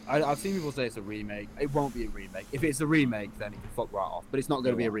 I've seen people say it's a remake. It won't be a remake. If it's a remake, then it can fuck right off. But it's not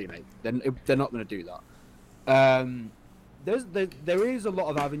going to be a remake. Then they're not going to do that. There is a lot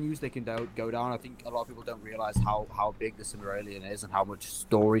of avenues they can go down. I think a lot of people don't realize how big the Silmarillion is and how much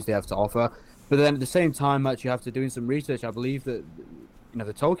stories they have to offer. But then at the same time, actually, after doing some research, I believe that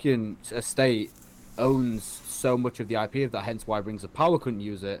the Tolkien estate owns so much of the IP of that. Hence why Rings of Power couldn't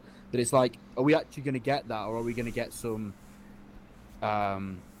use it. That it's like, are we actually going to get that, or are we going to get some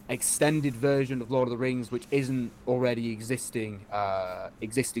extended version of Lord of the Rings which isn't already existing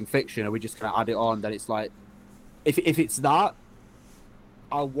fiction? Are we just going to add it on? That it's like, if it's that,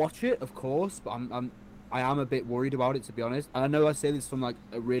 I'll watch it, of course, but I am a bit worried about it, to be honest. And I know I say this from like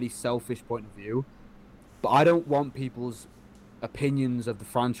a really selfish point of view, but I don't want people's opinions of the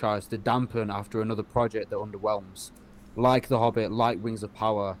franchise to dampen after another project that underwhelms, like The Hobbit, like Rings of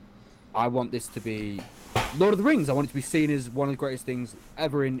Power. I want this to be Lord of the Rings. I want it to be seen as one of the greatest things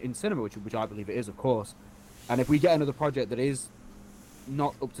ever in cinema, which I believe it is, of course. And if we get another project that is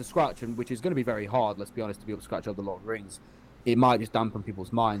not up to scratch, and which is going to be very hard, let's be honest, to be up to scratch of the Lord of the Rings, it might just dampen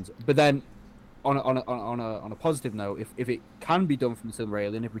people's minds. But then, on a positive note, if it can be done from the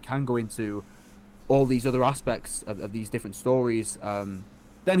Silmarillion, if we can go into all these other aspects of these different stories, then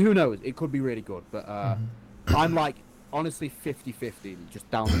who knows? It could be really good. But I'm like, honestly, 50-50,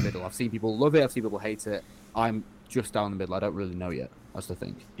 just down the middle. I've seen people love it, I've seen people hate it. I'm just down the middle. I don't really know yet. That's the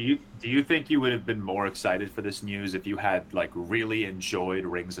thing. Do you think you would have been more excited for this news if you had like really enjoyed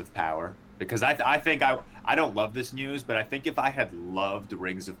Rings of Power? Because I think I don't love this news, but I think if I had loved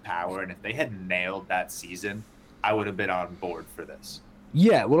Rings of Power and if they had nailed that season, I would have been on board for this.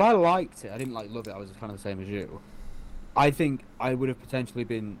 Yeah, well, I liked it. I didn't love it. I was kind of the same as you. I think I would have potentially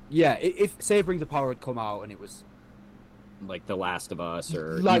been, if say Rings of Power had come out and it was like The Last of Us,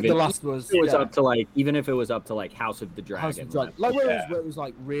 or like The Last of Us, it was up to like, even if it was up to like House of the Dragon, like where it was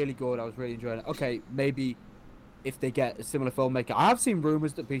like really good. I was really enjoying it. Okay, maybe if they get a similar filmmaker, I have seen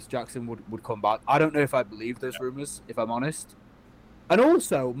rumors that Peter Jackson would come back. I don't know if I believe those rumors, if I'm honest. And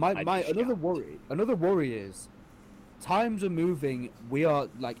also, my another worry is times are moving. We are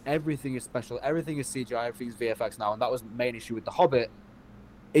like, everything is special, everything is CGI, everything is VFX now, and that was the main issue with The Hobbit.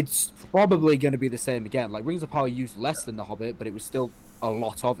 It's probably going to be the same again. Like, Rings of Power used less than The Hobbit, but it was still a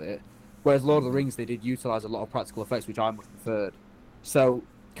lot of it. Whereas Lord of the Rings, they did utilize a lot of practical effects, which I much preferred. So,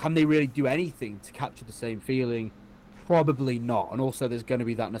 can they really do anything to capture the same feeling? Probably not. And also, there's going to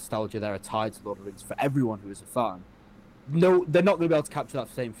be that nostalgia there tied to Lord of the Rings for everyone who is a fan. No, they're not going to be able to capture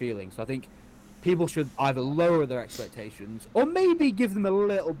that same feeling. So I think people should either lower their expectations or maybe give them a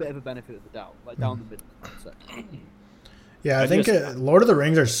little bit of a benefit of the doubt, like down the middle. So. Yeah, I think Lord of the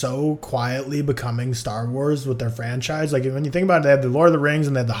Rings are so quietly becoming Star Wars with their franchise. Like, when you think about it, they have the Lord of the Rings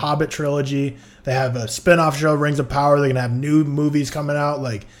and they have the Hobbit trilogy. They have a spin-off show, Rings of Power. They're going to have new movies coming out.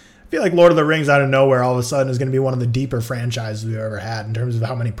 Like, I feel like Lord of the Rings out of nowhere all of a sudden is going to be one of the deeper franchises we've ever had in terms of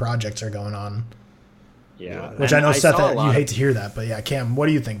how many projects are going on. Yeah. Which I know, Seth, that you hate to hear that. But yeah, Cam, what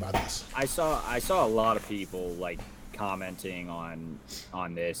do you think about this? I saw a lot of people like commenting on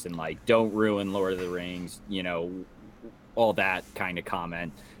this and like, don't ruin Lord of the Rings, all that kind of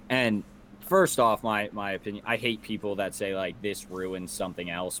comment. And first off, my opinion, I hate people that say like this ruins something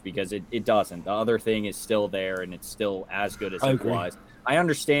else, because it doesn't. The other thing is still there and it's still as good as it was. I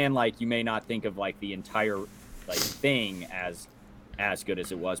understand like you may not think of like the entire like thing as good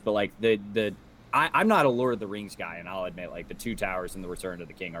as it was, but like I'm not a Lord of the Rings guy, and I'll admit like The Two Towers and The Return of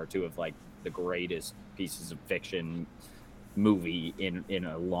the King are two of like the greatest pieces of fiction movie in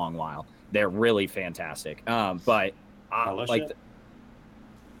a long while. They're really fantastic. But I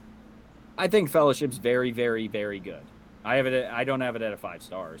think Fellowship's very, very, very good. I don't have it at a 5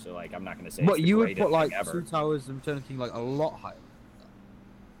 stars, so like I'm not going to say. But it's you the would put like ever. Two Towers and Return of the King like a lot higher.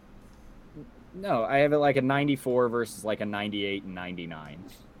 No, I have it like a 94 versus like a 98 and 99.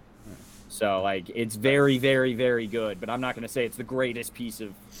 So like it's very, very, very good, but I'm not going to say it's the greatest piece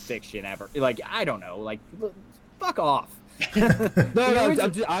of fiction ever. Like, I don't know, like fuck off. No,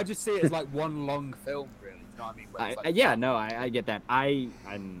 I just see it as like one long film, really. You know what I mean? I get that. I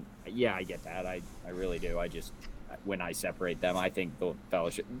get that. I really do. I just, when I separate them, I think the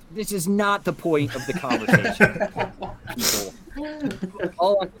Fellowship. This is not the point of the conversation, people.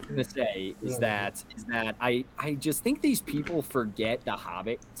 All I'm going to say is that I just think these people forget the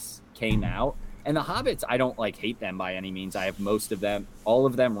Hobbits came out, and the Hobbits, I don't like hate them by any means. I have most of them. All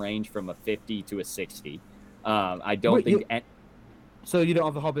of them range from a 50 to a 60. I don't think. So you don't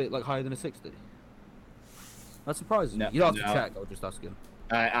have the Hobbit like higher than a 60? That surprises me. You don't have to check. I was just asking.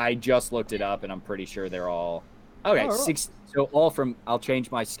 I just looked it up, and I'm pretty sure they're all okay. 60. So all from. I'll change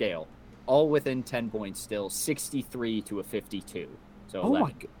my scale. All within 10 points still. 63 to a 52. So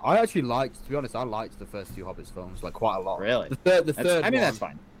my God. I actually liked. To be honest, I liked the first 2 Hobbits films like quite a lot. Really? The third. I mean, that's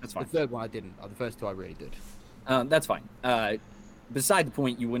fine. That's fine. The third one I didn't. The first 2 I really did. That's fine. Beside the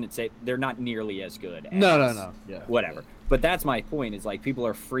point, you wouldn't say they're not nearly as good. No. Yeah. Whatever. Yeah. But that's my point, is like people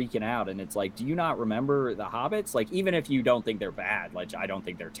are freaking out, and it's like, do you not remember the Hobbits? Like, even if you don't think they're bad, like I don't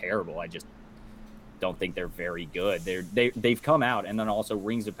think they're terrible. don't think they're very good. They've come out, and then also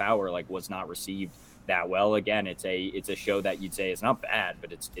Rings of Power like was not received that well. Again, it's a show that you'd say is not bad,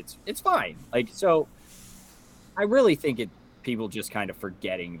 but it's fine. Like, so I really think people just kind of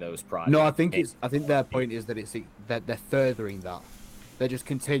forgetting those projects. No, I think their point is that they're furthering that. They're just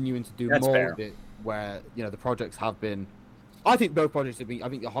continuing to do more fair. of it, where the projects have been. I think both projects have been. I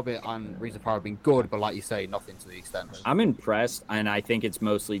think The Hobbit and Rings of Power have been good, but like you say, nothing to the extent. I'm impressed, and I think it's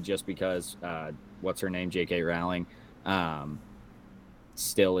mostly just because what's her name, J.K. Rowling,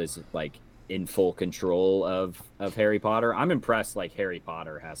 still is like in full control of Harry Potter. I'm impressed. Like, Harry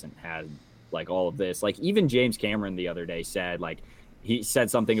Potter hasn't had like all of this. Like, even James Cameron the other day said, like, he said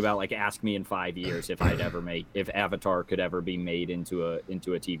something about like, ask me in 5 years if Avatar could ever be made into a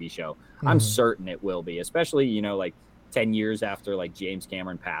TV show. Mm-hmm. I'm certain it will be, especially like 10 years after like James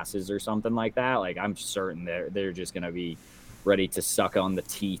Cameron passes or something like that. Like, I'm certain they're just gonna be ready to suck on the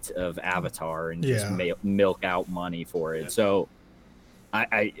teat of Avatar and just milk out money for it. So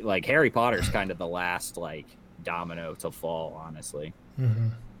I like, Harry Potter's kind of the last like domino to fall, honestly. Mm-hmm.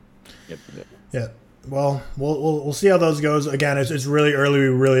 Yep. Yeah. Well, we'll see how those goes. Again, it's really early. We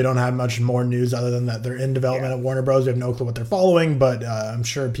really don't have much more news other than that they're in development at Warner Bros. We have no clue what they're following, but I'm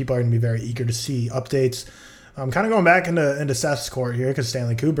sure people are going to be very eager to see updates. I'm kind of going back into Seth's court here because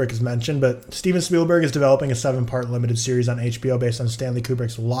Stanley Kubrick is mentioned, but Steven Spielberg is developing a 7-part limited series on HBO based on Stanley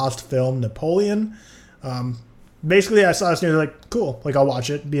Kubrick's lost film, Napoleon. Basically, I saw this news, like, cool. Like, I'll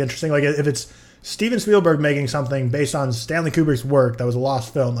watch it. Be interesting. Like, if it's Steven Spielberg making something based on Stanley Kubrick's work that was a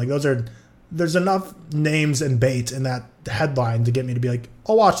lost film, like, there's enough names and bait in that headline to get me to be like,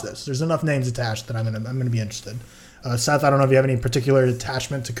 I'll watch this. There's enough names attached that I'm gonna be interested. Seth, I don't know if you have any particular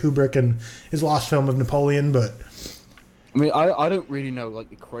attachment to Kubrick and his lost film of Napoleon, but I mean, I don't really know like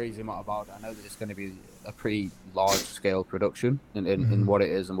the crazy amount about it. I know that it's going to be a pretty large scale production in what it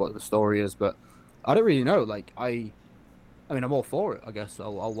is and what the story is, but I don't really know. Like, I mean, I'm all for it. I guess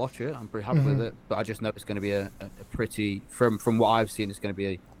I'll watch it. I'm pretty happy with it, but I just know it's going to be a pretty, from what I've seen, it's going to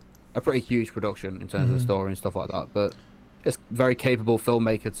be a pretty huge production in terms of the story and stuff like that. But it's very capable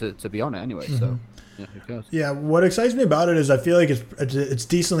filmmaker to be on it anyway. So yeah, who cares? Yeah, what excites me about it is I feel like it's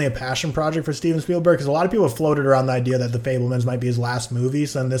decently a passion project for Steven Spielberg, because a lot of people have floated around the idea that The Fabelmans might be his last movie.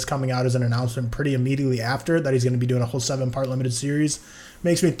 So then this coming out as an announcement pretty immediately after that he's going to be doing a whole 7-part limited series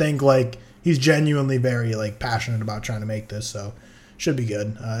makes me think like he's genuinely very like passionate about trying to make this. So should be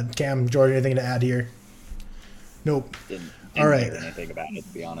good. Cam, George, anything to add here? Nope. Didn't all right. hear anything about it,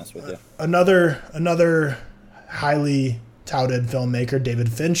 to be honest with you. Another highly touted filmmaker,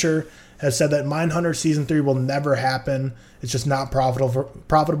 David Fincher, has said that Mindhunter Season 3 will never happen. It's just not profitable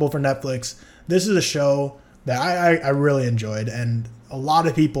for Netflix. This is a show that I really enjoyed, and a lot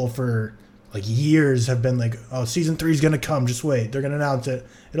of people for like years have been like, oh, Season 3 is going to come. Just wait. They're going to announce it.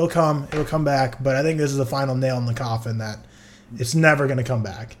 It'll come back. But I think this is the final nail in the coffin that it's never going to come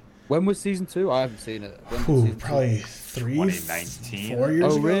back. When was Season 2? I haven't seen it. Probably 2019. 4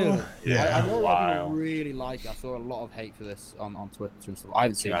 years ago. Really? Yeah, I know a lot of people really like it. I saw a lot of hate for this on Twitter and stuff. I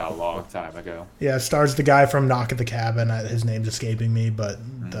haven't seen it. A long time ago. Yeah, it stars the guy from Knock at the Cabin. His name's escaping me, but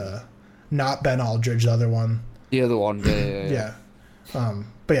not Ben Aldridge, the other one. The other one, yeah.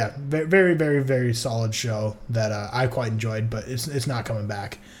 But yeah, very, very, very solid show that I quite enjoyed, but it's not coming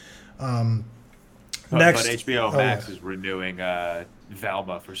back. But HBO Max is renewing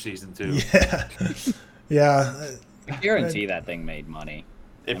Velma for Season 2. Yeah. Yeah. I guarantee that thing made money.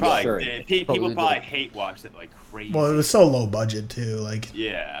 People probably hate watched it like crazy. Well, it was so low budget too. Like,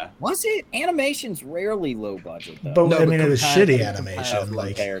 yeah. Was it? Animation's rarely low budget though. But no, I mean, it was shitty animation.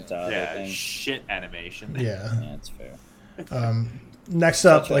 Like, compared to other Yeah, things. shit animation. Yeah. Yeah, that's fair. Next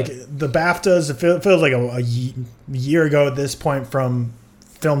up, like the BAFTAs, it feels like a year ago at this point from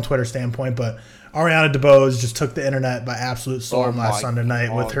film Twitter standpoint, but Ariana DeBose just took the internet by absolute storm last Sunday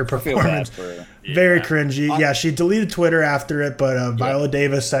night with her performance. Very cringy. Yeah, she deleted Twitter after it, but Viola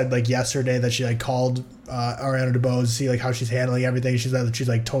Davis said like yesterday that she like called Ariana DeBose to see like how she's handling everything. She's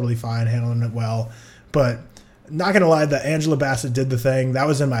like totally fine, handling it well. But not gonna lie, that Angela Bassett did the thing that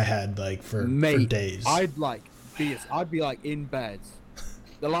was in my head like for days. I'd be like in bed.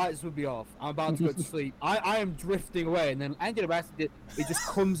 The lights would be off. I'm about to go to sleep. I am drifting away, and then Angela Bassett it just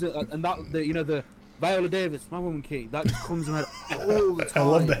comes and that the Viola Davis, my woman key, that just comes in my head all the time. I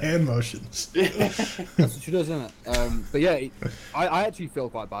love the hand motions. That's what she does, isn't it? But yeah, I actually feel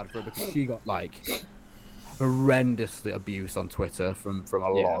quite bad for her because she got like horrendously abused on Twitter from a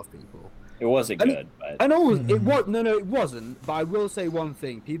lot of people. It wasn't good, but I know it was. No, it wasn't. But I will say one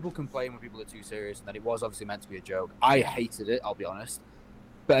thing: people complain when people are too serious, and that it was obviously meant to be a joke. I hated it. I'll be honest.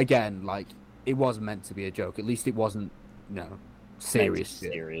 But again, like, it wasn't meant to be a joke. At least it wasn't, serious.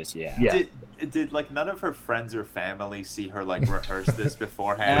 Serious, yeah. Did like none of her friends or family see her like rehearse this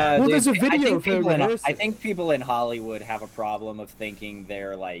beforehand? Well, there's a video of her rehearsing. I think people in Hollywood have a problem of thinking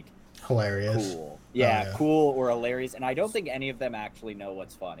they're like hilarious, cool, cool or hilarious, and I don't think any of them actually know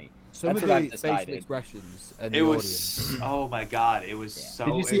what's funny. Some That's of what I've the decided. facial expressions and It the was audience. oh my god, it was so.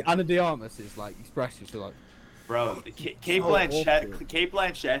 Did you see Anna de Armas's like expressions? Like, bro, Kate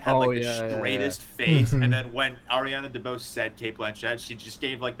Blanchett had like the straightest face, and then when Ariana DeBose said Kate Blanchett, she just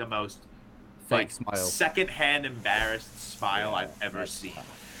gave like the most fake smile, secondhand embarrassed smile I've ever seen.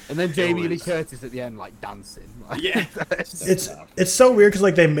 And then Jamie Lee Curtis at the end, like dancing. Like, yeah, it's so weird because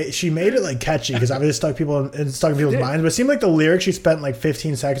like she made it like catchy because obviously stuck in people's minds. But it seemed like the lyrics she spent like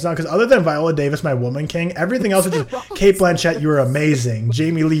 15 seconds on because other than Viola Davis, My Woman King, everything else was just Kate Blanchett, you're amazing.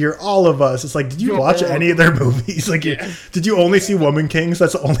 Jamie Lee, you're all of us. It's like, did you watch any of their movies? Like, did you only see Woman King? So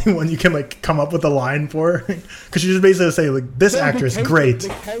that's the only one you can like come up with a line for because she just basically say like this actress great. The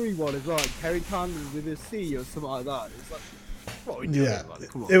Kerry one as well, like Kerry Condon with a C or something like that. It's like. Yeah,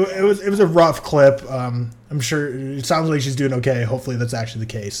 it was a rough clip. I'm sure it sounds like she's doing okay. Hopefully that's actually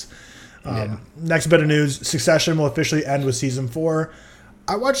the case. Next bit of news: Succession will officially end with season 4.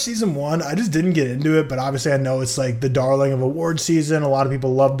 I watched season 1. I just didn't get into it, but obviously I know it's like the darling of award season. A lot of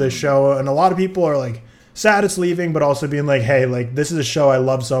people love this show, and a lot of people are like sad it's leaving, but also being like, hey, like this is a show I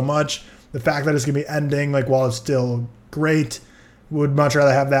love so much. The fact that it's gonna be ending, like while it's still great, would much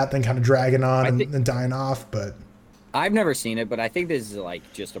rather have that than kind of dragging on and dying off. But I've never seen it, but I think this is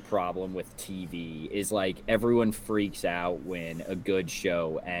like just a problem with TV is like everyone freaks out when a good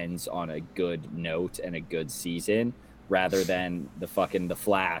show ends on a good note and a good season rather than the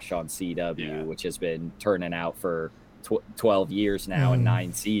Flash on CW, which has been turning out for 12 years now and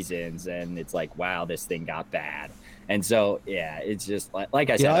 9 seasons. And it's like, wow, this thing got bad. And so, yeah, it's just like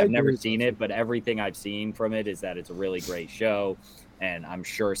I said, I've never seen it, but everything I've seen from it is that it's a really great show. And I'm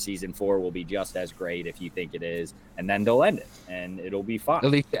sure season 4 will be just as great if you think it is. And then they'll end it, and it'll be fine.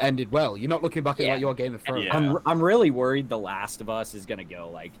 At least it ended well. You're not looking back at like your Game of Thrones. Yeah. I'm really worried The Last of Us is going to go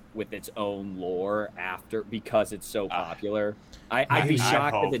like with its own lore after because it's so popular. I'd be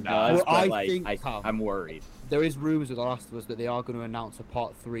shocked if it does, but I'm worried. There is rumors with The Last of Us that they are going to announce a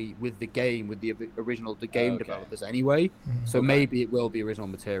part 3 with the game, with the original game developers anyway. So maybe it will be original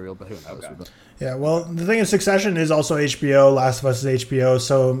material, but who knows? Yeah, well, the thing is, Succession is also HBO. Last of Us is HBO,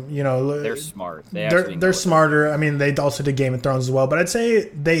 so you know they're smart. They're smarter. I mean, they also did Game of Thrones as well, but I'd say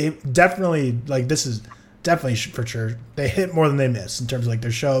they definitely like this is definitely for sure they hit more than they miss in terms of like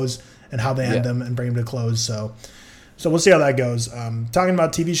their shows and how they end them and bring them to close. So we'll see how that goes. Talking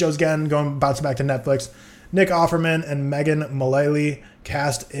about TV shows again, bouncing back to Netflix. Nick Offerman and Megan Mullally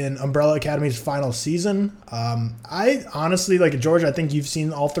cast in Umbrella Academy's final season. I honestly, like George, I think you've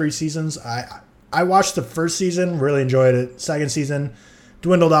seen all 3 seasons. I watched the first season, really enjoyed it. Second season,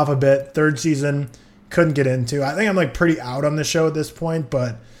 dwindled off a bit. Third season, couldn't get into. I think I'm like pretty out on the show at this point,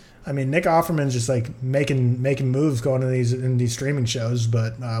 but I mean, Nick Offerman's just like making moves going in these streaming shows.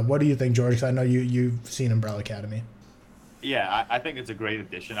 But what do you think, George? 'Cause I know you've seen Umbrella Academy. Yeah, I think it's a great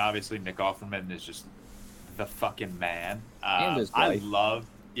addition. Obviously, Nick Offerman is just the fucking man. And his wife. I love.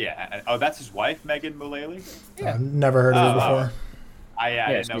 Yeah. Oh, that's his wife, Megan Mullally. Yeah. I've never heard of her before.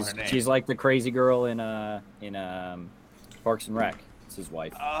 I didn't know her name. She's like the crazy girl in Parks and Rec. It's his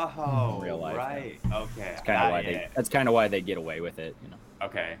wife. Oh, in real life. Right. Okay. That's kind of why they get away with it, you know.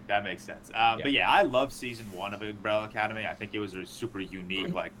 Okay, that makes sense. But yeah, I love season 1 of Umbrella Academy. I think it was a super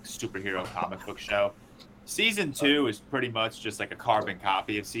unique, like superhero comic book show. Season 2 is pretty much just like a carbon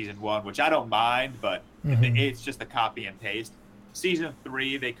copy of season 1, which I don't mind, but it's just a copy and paste. Season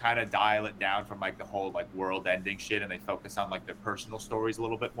 3, they kind of dial it down from like the whole like world ending shit, and they focus on like their personal stories a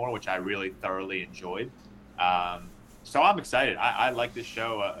little bit more, which I really thoroughly enjoyed. So I'm excited. I like this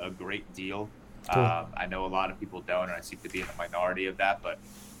show a great deal. Cool. I know a lot of people don't, and I seem to be in the minority of that, but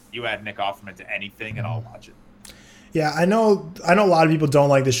you add Nick Offerman to anything and I'll watch it. Yeah, I know a lot of people don't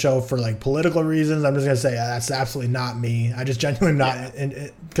like the show for like political reasons. I'm just going to say that's absolutely not me. I just genuinely not,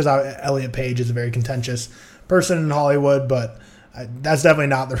 because Elliot Page is a very contentious person in Hollywood, but that's definitely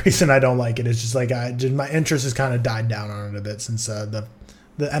not the reason I don't like it. It's just like my interest has kind of died down on it a bit since the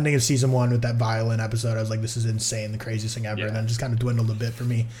ending of season 1 with that violin episode. I was like, this is insane, the craziest thing ever, and then it just kind of dwindled a bit for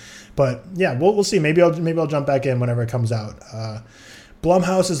me. But yeah, we'll see. Maybe I'll jump back in whenever it comes out.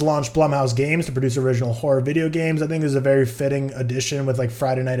 Blumhouse has launched Blumhouse Games to produce original horror video games. I think this is a very fitting addition with like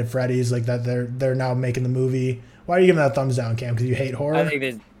Friday Night at Freddy's, like that they're now making the movie. Why are you giving that a thumbs down, Cam? Because you hate horror? I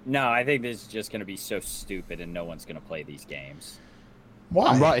think this is just going to be so stupid and no one's going to play these games. Why?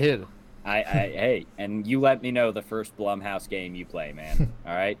 I'm right here. Hey, and you let me know the first Blumhouse game you play, man.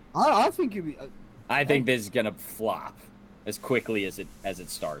 All right? I think I think this is going to flop. as quickly as it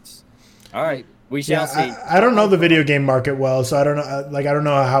starts. All right, we shall see. I don't know the video game market well, so I don't know. I don't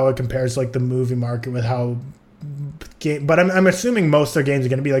know how it compares to like the movie market with how. But I'm assuming most of their games are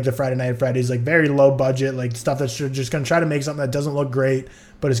going to be like the Friday Night at Freddy's, like very low budget, like stuff that's just going to try to make something that doesn't look great,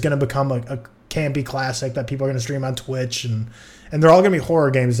 but it's going to become a campy classic that people are going to stream on Twitch, and they're all going to be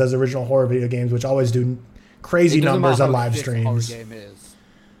horror games as original horror video games, which always do crazy numbers on live streams. Horror game is,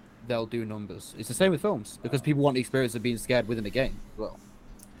 they'll do numbers. It's the same with films because people want the experience of being scared within a game as well.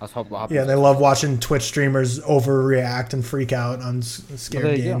 That's what happens. Yeah, they love watching Twitch streamers overreact and freak out on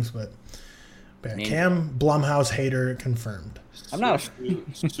scared games, but. Cam Blumhouse hater confirmed. I'm not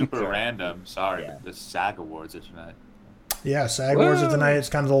super random. Sorry, the SAG Awards are tonight. Yeah, SAG Awards are tonight. It's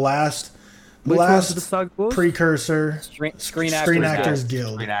kind of the last precursor. Screen Actors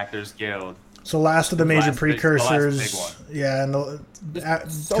Guild. Screen Actors Guild. So last of the major precursors. Yeah, and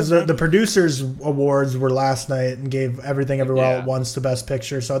because the producers awards were last night and gave Everything Everywhere All at Once to Best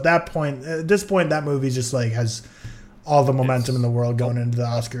Picture. So at this point, that movie just like has all the momentum in the world going into the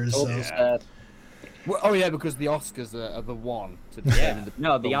Oscars. Oh yeah, because the Oscars are the one to determine the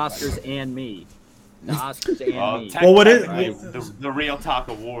Oscars and me. The Oscars and me. Well, what is the ReelTok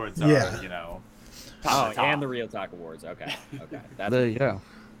Awards? Are, top. And the ReelTok Awards. Okay. That's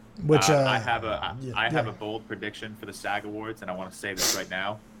Which I have a bold prediction for the SAG Awards, and I want to say this right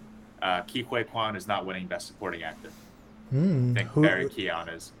now. Ke Huy Quan is not winning Best Supporting Actor. I think Barry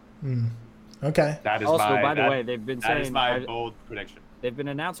Keoghan is. Okay. That is also, by the way, they've been saying that is my bold prediction. They've been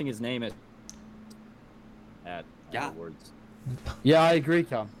announcing his name at awards. Yeah, I agree,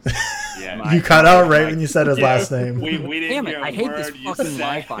 Cam. Yeah, you cut out right when you said his last name. We didn't hear I hate this fucking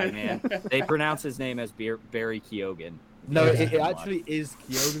Wi-Fi, man. They pronounce his name as Barry Keoghan. No, it actually is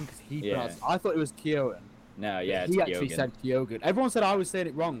Keoghan because he pronounced. I thought it was Keoghan. No, yeah, he it's actually Keoghan. said Keoghan. Everyone said I was saying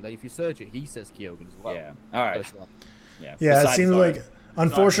it wrong. That if you search it, he says Keoghan as well. Yeah. All right. Yeah, it seems like.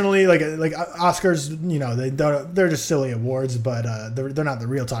 Unfortunately, like Oscars, they're just silly awards, but they're not the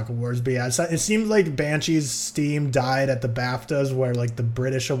ReelTok Awards. But yeah, it seems like Banshee's steam died at the BAFTAs, where like the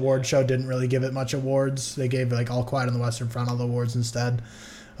British award show didn't really give it much awards. They gave like All Quiet on the Western Front all the awards instead.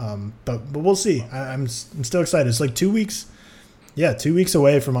 But we'll see. I'm still excited. It's like 2 weeks. Yeah, 2 weeks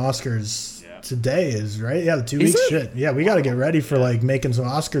away from Oscars. Yeah. Today is right. Yeah, the 2 weeks. Shit. Yeah, we got to get ready for like making some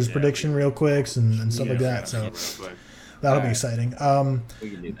Oscars prediction real quick and stuff like that. So. That'll be exciting.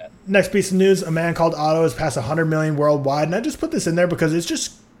 We can do that. Next piece of news: a man called Otto has passed 100 million worldwide, and I just put this in there because it's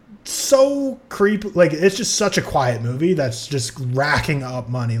just so creepy. Like it's just such a quiet movie that's just racking up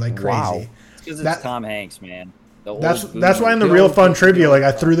money like crazy. Wow. Because it's Tom Hanks, man. That's why in the Real Fun trivia, like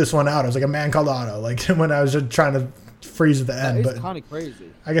I threw this one out. I was like a man called Otto, like when I was just trying to freeze at the end. But kind of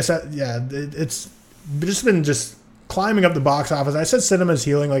crazy. I guess it's just been climbing up the box office. I said cinema's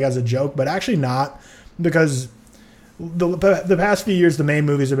healing like as a joke, but actually not, because. The past few years, the main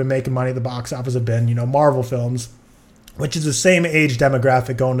movies have been making money at the box office have been, Marvel films, which is the same age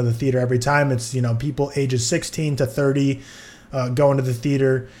demographic going to the theater every time. It's, people ages 16 to 30 going to the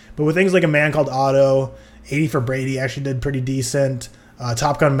theater. But with things like A Man Called Otto, 80 for Brady actually did pretty decent.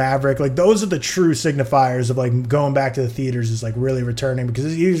 Top Gun Maverick, like those are the true signifiers of like going back to the theaters is like really returning,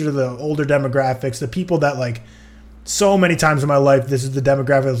 because these are the older demographics, the people that like. So many times in my life, this is the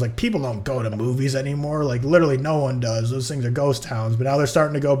demographic that's like, people don't go to movies anymore. Like, literally no one does. Those things are ghost towns. But now they're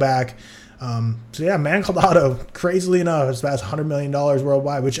starting to go back. So, yeah, Man Called Otto, crazily enough, has passed $100 million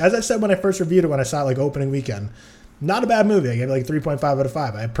worldwide, which, as I said when I first reviewed it, when I saw it, like, opening weekend, not a bad movie. I gave it, like, 3.5 out of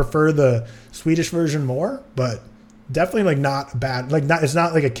 5. I prefer the Swedish version more, but definitely, like, not bad. Like, it's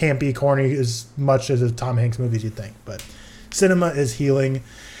not, like, a campy, corny as much as the Tom Hanks movies you'd think. But cinema is healing.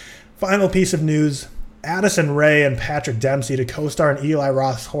 Final piece of news. Addison Rae and Patrick Dempsey to co-star in Eli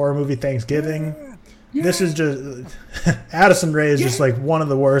Roth's horror movie Thanksgiving. Yeah. This is just Addison Rae is just like one of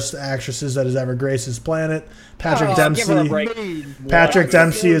the worst actresses that has ever graced this planet. Patrick Dempsey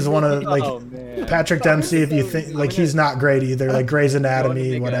is one of like Patrick Dempsey. If you think like he's not great either, like Grey's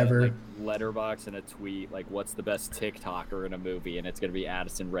Anatomy, whatever. Letterbox and a tweet like, what's the best TikToker in a movie, and it's gonna be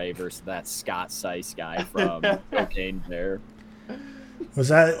Addison Rae versus that Scott Seiss guy from Cocaine Bear. Was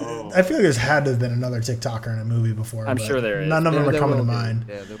that? I feel like there's had to have been another TikToker in a movie before. I'm sure there is. None of them are coming to mind.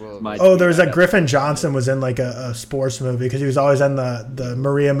 Yeah, there will. There was that Griffin Johnson was in like a sports movie because he was always on the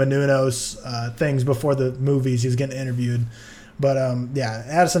Maria Menounos things before the movies. He was getting interviewed. But yeah,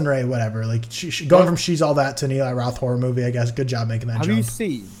 Addison Rae, whatever. Like she going from She's All That to an Eli Roth horror movie. I guess good job making that jump. Have you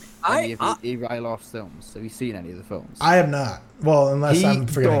seen any of Eli Roth's films? Have you seen any of the films? I have not. Well, unless I'm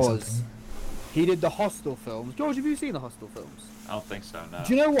forgetting something. He did the Hostel films. George, have you seen the Hostel films? I don't think so, no.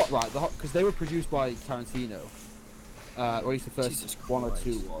 Do you know what, right? Because they were produced by Tarantino. Or at least the first one or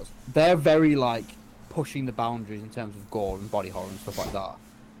two was. They're very, like, pushing the boundaries in terms of gore and body horror and stuff like that.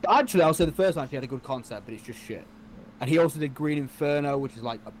 But actually, I'll say the first one actually had a good concept, but it's just shit. And he also did Green Inferno, which is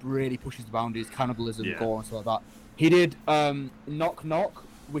like really pushes the boundaries, cannibalism, gore and stuff like that. He did Knock Knock,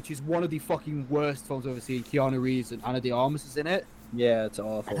 which is one of the fucking worst films I've ever seen. Keanu Reeves and Ana de Armas is in it. Yeah, it's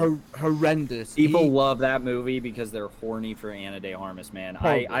awful. Horrendous. People love that movie because they're horny for Ana de Armas, man.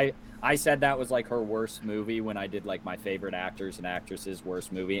 I said that was like her worst movie when I did like my favorite actors and actresses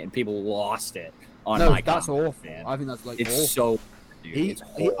worst movie, and people lost it on my that's comment, awful. man. I think that's like it's awful. so. Dude,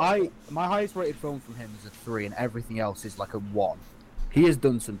 my highest rated film from him is a 3, and everything else is like a 1. He has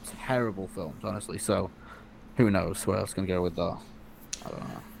done some terrible films, honestly. So, who knows where else can go with that? I don't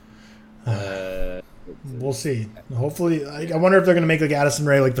know. We'll see. Hopefully, I wonder if they're gonna make like Addison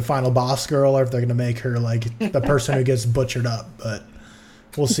Rae like the final boss girl, or if they're gonna make her like the person who gets butchered up. But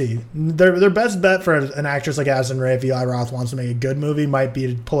we'll see. Their best bet for an actress like Addison Rae, if Eli Roth wants to make a good movie, might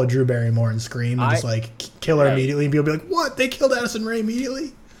be to pull a Drew Barrymore and Scream and just like kill her immediately, and people be like, "What? They killed Addison Rae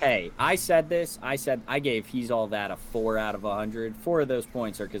immediately?" Hey, I said this. I gave He's All That a 4 out of 100. 4 of those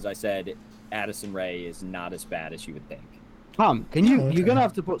points are because I said Addison Rae is not as bad as you would think. Tom, can you? You're gonna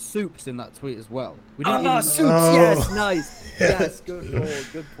have to put Soups in that tweet as well. We didn't even... Soups. Yes, nice. Yes,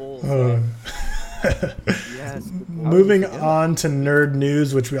 good pull. Yes. Moving on to nerd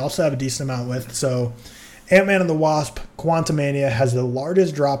news, which we also have a decent amount with. So, Ant-Man and the Wasp: Quantumania has the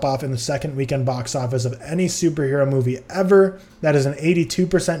largest drop-off in the second weekend box office of any superhero movie ever. That is an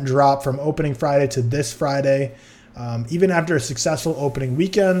 82% drop from opening Friday to this Friday. Even after a successful opening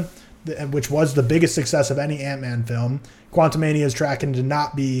weekend, which was the biggest success of any Ant-Man film, Quantumania is tracking to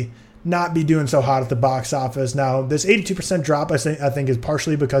not be doing so hot at the box office. Now, this 82% drop, I think is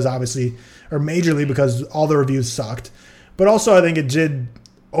partially because majorly because all the reviews sucked, but also I think it did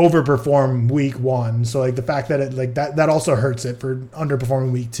overperform week 1. So like the fact that it like that also hurts it for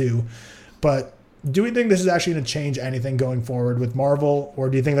underperforming week 2. But do we think this is actually going to change anything going forward with Marvel, or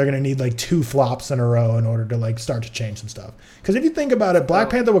do you think they're going to need like 2 flops in a row in order to like start to change some stuff? Because if you think about it, Black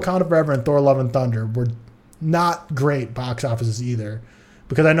Panther: Wakanda Forever and Thor: Love and Thunder were not great box offices either.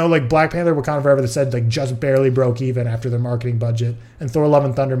 Because I know like Black Panther: Wakanda Forever, they said like just barely broke even after their marketing budget, and Thor: Love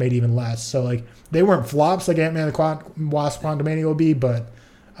and Thunder made even less. So like they weren't flops like Ant-Man and the Wasp: Quantumania will be, but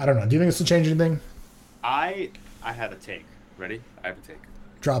I don't know. Do you think this will change anything? I have a take. Ready? I have a take.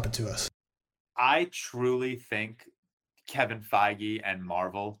 Drop it to us. I truly think Kevin Feige and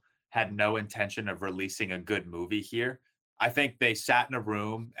Marvel had no intention of releasing a good movie here. I think they sat in a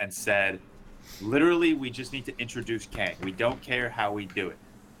room and said, literally, we just need to introduce Kang. We don't care how we do it.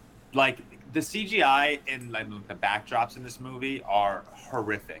 Like, the CGI and like, the backdrops in this movie are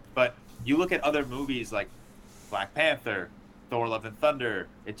horrific. But you look at other movies like Black Panther, Thor: Love and Thunder,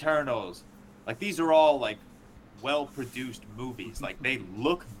 Eternals. Like, these are all, like, well-produced movies. Like, they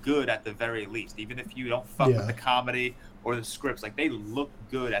look good at the very least. Even if you don't fuck with the comedy or the scripts, like, they look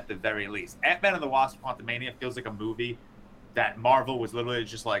good at the very least. Ant-Man and the Wasp: Quantumania feels like a movie that Marvel was literally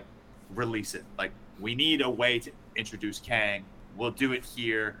just like, release it. Like, we need a way to introduce Kang. We'll do it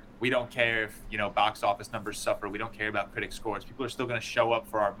here. We don't care if, box office numbers suffer. We don't care about critic scores. People are still going to show up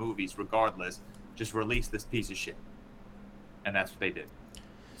for our movies regardless. Just release this piece of shit. And that's what they did.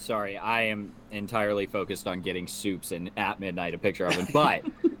 Sorry, I am entirely focused on getting Soups and at midnight a picture of him. But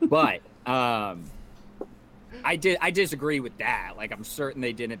I disagree with that. Like, I'm certain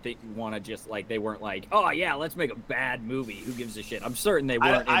they didn't want to just like, they weren't like, oh yeah, let's make a bad movie. Who gives a shit? I'm certain they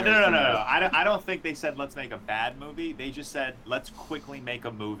weren't. No. I don't think they said let's make a bad movie. They just said let's quickly make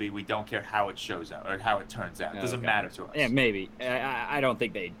a movie. We don't care how it shows out or how it turns out. It doesn't matter to us. Yeah, maybe. I don't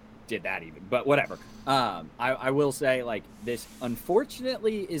think they did that even, but whatever. I will say, like, this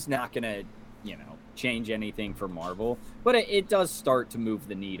unfortunately is not gonna change anything for Marvel, but it does start to move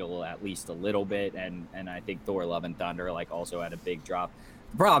the needle at least a little bit, and I think Thor: Love and Thunder like also had a big drop.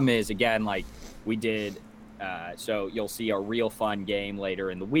 The problem is, again, like we did so you'll see our real fun game later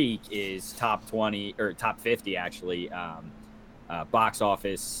in the week is top 20 or top 50 actually, box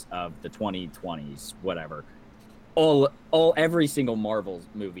office of the 2020s, whatever. Every single Marvel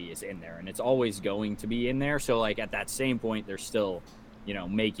movie is in there, and it's always going to be in there. So like at that same point, they're still,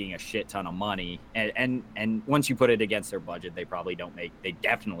 making a shit ton of money. And once you put it against their budget, they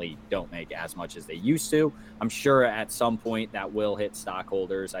definitely don't make as much as they used to. I'm sure at some point that will hit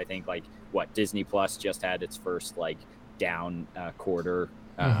stockholders. I think like Disney Plus just had its first like down quarter.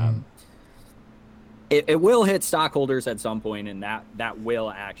 It will hit stockholders at some point, and that will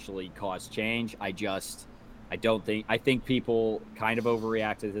actually cause change. I think people kind of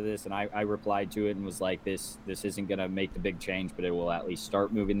overreacted to this, and I replied to it and was like, this isn't going to make the big change, but it will at least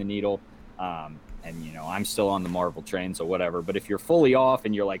start moving the needle. And I'm still on the Marvel train, so whatever. But if you're fully off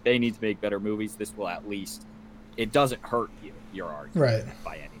and you're like, they need to make better movies, this will at least, it doesn't hurt your argument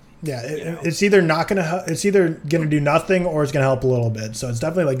by any means. Yeah, it's either it's either gonna do nothing or it's gonna help a little bit. So it's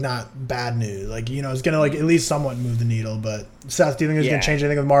definitely like not bad news. Like it's gonna like at least somewhat move the needle. But Seth, do you think it's gonna change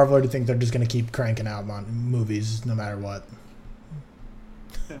anything with Marvel, or do you think they're just gonna keep cranking out movies no matter what?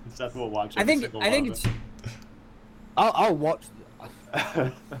 Seth will watch. I think it's. I'll watch.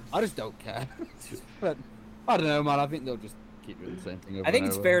 I just don't care. But I don't know, man. I think they'll just keep doing the same thing. I think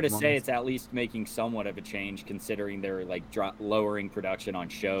it's fair to say it's at least making somewhat of a change, considering they're like lowering production on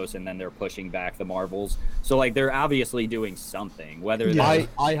shows and then they're pushing back the Marvels. So like they're obviously doing something. Whether I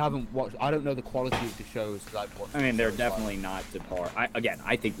haven't watched. I don't know the quality of the shows that I've watched. I mean, they're definitely not to par.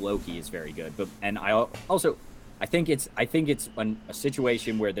 I think Loki is very good, but I think it's a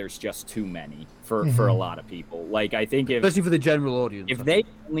situation where there's just too many for a lot of people. Like I think especially for the general audience, if they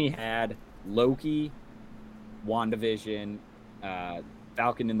only had Loki, WandaVision,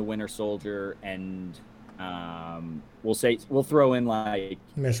 Falcon and the Winter Soldier, and we'll throw in like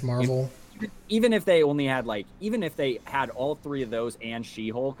Miss Marvel. Even if they had all three of those and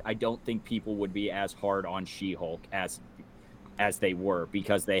She-Hulk, I don't think people would be as hard on She-Hulk as they were,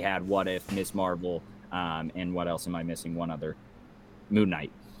 because they had What If, Miss Marvel, and what else am I missing? One other, Moon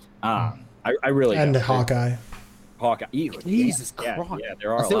Knight. I really and don't. Hawkeye. Jesus Christ. Yeah,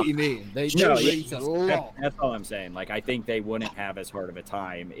 there are. I see what you mean. They do release a lot. That's all I'm saying. Like, I think they wouldn't have as hard of a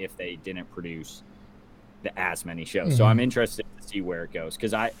time if they didn't produce as many shows. So I'm interested to see where it goes,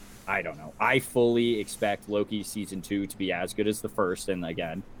 because I don't know. I fully expect Loki season 2 to be as good as the first, and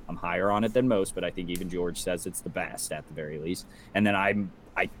again, I'm higher on it than most, but I think even George says it's the best at the very least. And then I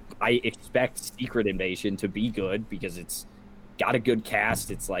expect Secret Invasion to be good because it's got a good cast.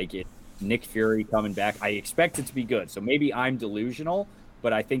 It's like Nick Fury coming back. I expect it to be good. So maybe I'm delusional,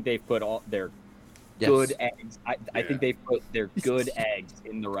 but I think they've put all their good eggs. I think they've put their good eggs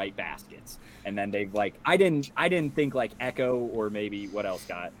in the right baskets. And then they've I didn't think like Echo or maybe what else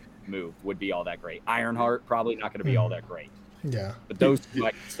got moved would be all that great. Ironheart probably not going to be all that great. Yeah, but those two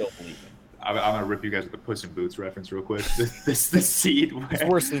I can still believe in. I'm gonna rip you guys with the Puss in Boots reference real quick. The scene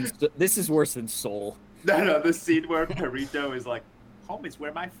where this is worse than Soul. No, the scene where Perito is like, "Home is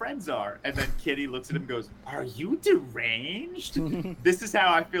where my friends are," and then Kitty looks at him and goes, "Are you deranged?" This is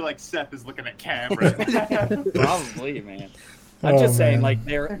how I feel like Seth is looking at camera. Probably, man. I'm just saying, like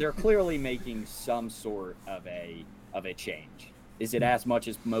they're clearly making some sort of a change. Is it as much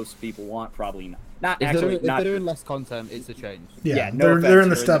as most people want? Probably not. If they're doing less content, it's a change. Yeah, they're in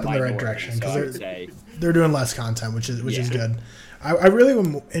the step in the right direction, because they're doing less content, which is good. I really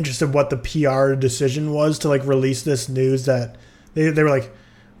am interested what the PR decision was to release this news that they were like,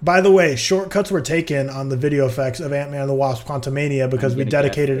 by the way, shortcuts were taken on the video effects of Ant-Man and the Wasp: Quantumania because we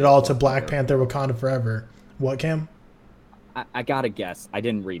dedicated it all to Black Panther: Wakanda Forever. What, Cam? I gotta guess. I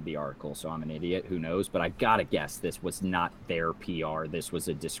didn't read the article, so I'm an idiot. Who knows? But I gotta guess this was not their PR. This was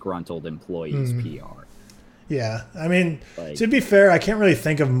a disgruntled employee's PR. Yeah, I mean, to be fair, I can't really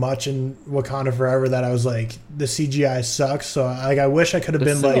think of much in Wakanda Forever that I was like, the CGI sucks. So I wish I could have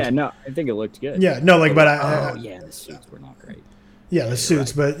been yeah, no, I think it looked good. Yeah, no, but the suits were not great. Yeah, the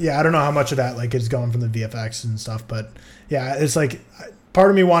suits, right. But yeah, I don't know how much of that is going from the VFX and stuff. But yeah, it's part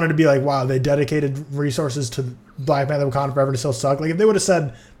of me wanted to be like, wow, they dedicated resources to Black Panther: Wakanda Forever to still suck. Like if they would have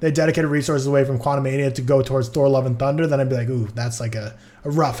said they dedicated resources away from Quantumania to go towards Thor: Love and Thunder, then I'd be like, ooh, that's like a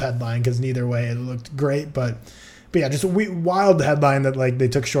rough headline, because neither way it looked great. But yeah, just a wild headline that they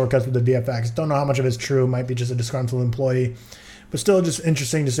took shortcuts with the VFX. Don't know how much of it's true. It might be just a disgruntled employee. But still just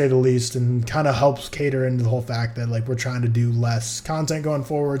interesting to say the least, and kind of helps cater into the whole fact that we're trying to do less content going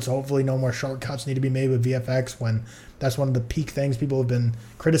forward. So hopefully no more shortcuts need to be made with VFX, when that's one of the peak things people have been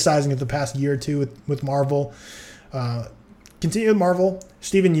criticizing it the past year or two with Marvel. Continue with Marvel.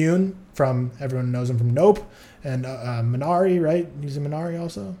 Steven Yeun, everyone knows him from Nope, and Minari, right? He's in Minari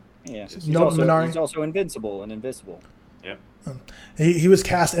also? Yeah. He's also Invincible and Invisible. Yep. He was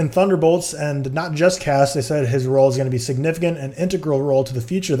cast in Thunderbolts, and not just cast. They said his role is going to be significant and integral role to the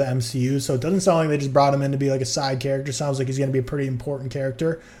future of the MCU. So it doesn't sound like they just brought him in to be a side character. Sounds like he's going to be a pretty important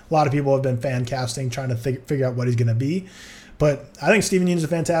character. A lot of people have been fan casting, trying to figure out what he's going to be. But I think Steven Yeun's a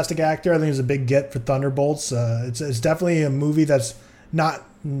fantastic actor. I think he's a big get for Thunderbolts. It's definitely a movie that's not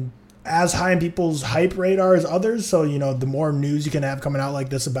as high in people's hype radar as others. So, the more news you can have coming out like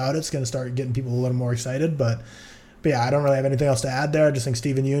this about it's going to start getting people a little more excited. But yeah, I don't really have anything else to add there. I just think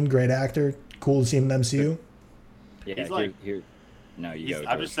Steven Yeun, great actor. Cool to see him in the MCU. Yeah,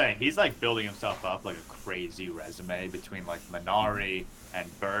 I'm just saying, he's building himself up like a crazy resume between Minari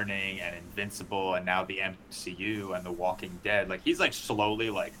and Burning and Invincible and now the MCU and The Walking Dead. He's slowly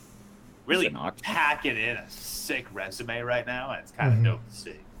really He's an Octo. packing in a sick resume right now, and it's kind of dope to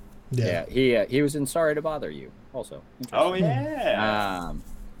see. Yeah, he was in Sorry to Bother You also. Oh yeah.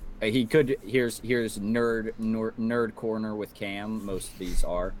 He could here's nerd corner with Cam. Most of these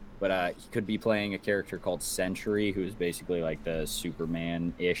are, but he could be playing a character called Sentry, who's basically like the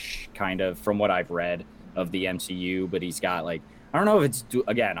Superman-ish kind of, from what I've read of the MCU. But he's got like, I don't know if it's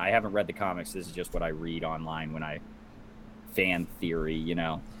again, I haven't read the comics. This is just what I read online when I fan theory. You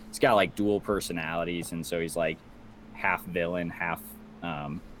know, he's got like dual personalities, and so he's like half villain, half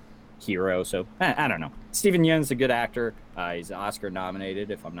hero. So I don't know. Steven Yeun's a good actor. He's Oscar nominated,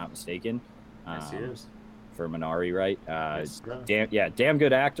 if I'm not mistaken. Yes, he is. For Minari, right? Yes, damn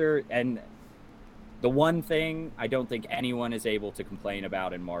good actor. And the one thing I don't think anyone is able to complain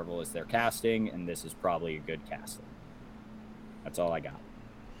about in Marvel is their casting, and this is probably a good casting. That's all I got.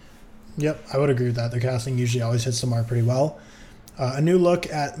 Yep, I would agree with that. The casting usually always hits the mark pretty well. A new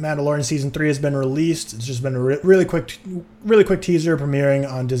look at Mandalorian Season 3 has been released. It's just been a really quick teaser premiering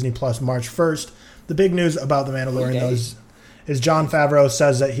on Disney Plus March 1st. The big news about The Mandalorian, though, is Jon Favreau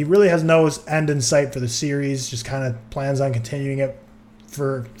says that he really has no end in sight for the series, just kind of plans on continuing it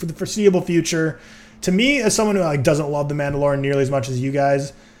for the foreseeable future. To me, as someone who like doesn't love The Mandalorian nearly as much as you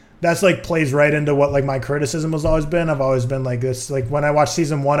guys, that's like plays right into what like my criticism has always been. I've always been like this. Like when I watched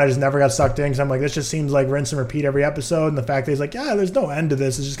season 1, I just never got sucked in because I'm like, this just seems like rinse and repeat every episode. And the fact that he's like, yeah, there's no end to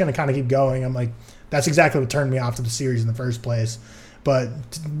this. It's just going to kind of keep going. I'm like, that's exactly what turned me off to the series in the first place. But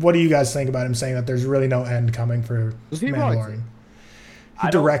what do you guys think about him saying that there's really no end coming for Mandalorian? He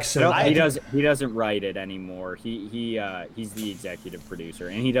directs it. He doesn't write it anymore. He's the executive producer,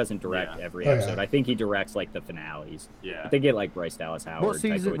 and he doesn't direct every episode. I think he directs like the finales. Yeah, I think it like Bryce Dallas Howard. What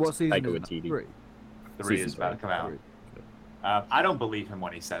season? What season Taika is Waititi. Three is about to come out. I don't believe him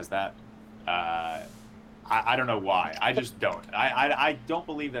when he says that. I don't know why. I just don't. I don't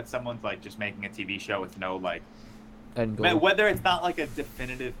believe that someone's like just making a TV show with no like. Whether it's not like a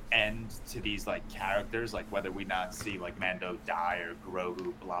definitive end to these like characters, like whether we not see like Mando die or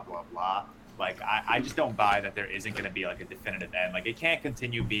Grogu, blah blah blah. Like I just don't buy that there isn't going to be like a definitive end. Like it can't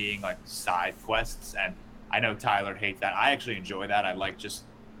continue being like side quests. And I know Tyler hates that. I actually enjoy that. I like just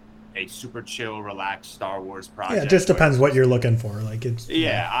a super chill, relaxed Star Wars project. Yeah, it just depends what you're looking for. Like it's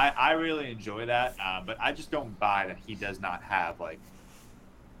I really enjoy that. But I just don't buy that he does not have like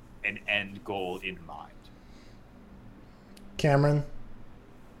an end goal in mind. Cameron,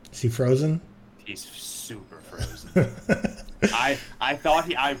 is he frozen? He's super frozen. I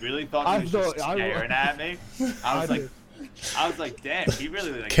really thought he was just staring at me. I was like, damn, he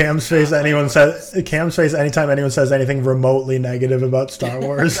really like. Cam's face. Cam's face anytime anyone says anything remotely negative about Star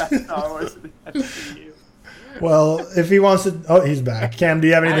Wars. Star Wars. Well, if he wants to, he's back. Cam, do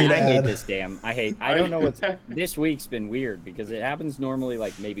you have anything to add? I hate this damn. I don't know what's. This week's been weird because it happens normally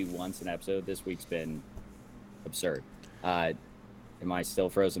like maybe once an episode. This week's been absurd. Am I still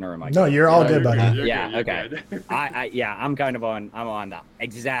frozen or am I? No, you're all good, buddy. Yeah, okay. I'm kind of on the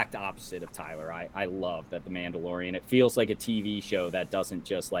exact opposite of Tyler. I love that The Mandalorian. It feels like a TV show that doesn't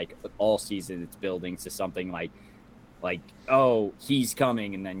just like all season it's building to something like oh, he's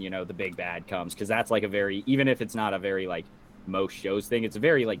coming and then the big bad comes, because that's like a very, even if it's not a very like most shows thing, it's a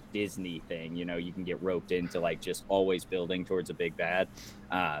very like Disney thing. You can get roped into like just always building towards a big bad.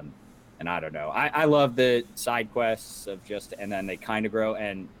 And I don't know. I love the side quests of just, and then they kind of grow.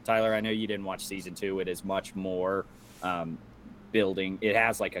 And Tyler, I know you didn't watch season 2. It is much more building. It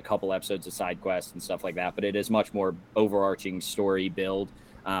has like a couple episodes of side quests and stuff like that, but it is much more overarching story build.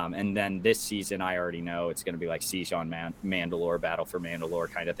 And then this season, I already know it's going to be like Siege on Mandalore, Battle for Mandalore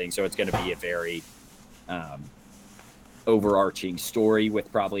kind of thing. So it's going to be a very overarching story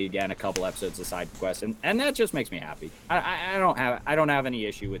with probably again a couple episodes of side quests, and that just makes me happy. I don't have any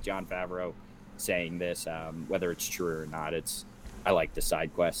issue with Jon Favreau saying this, whether it's true or not. I like the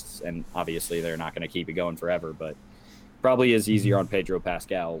side quests, and obviously they're not going to keep it going forever, but probably is easier on Pedro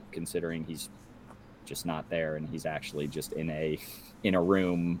Pascal considering he's just not there and he's actually just in a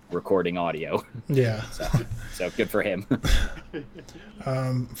room recording audio. Yeah. So good for him.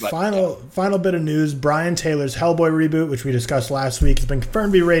 Final bit of news. Brian Taylor's Hellboy reboot, which we discussed last week, has been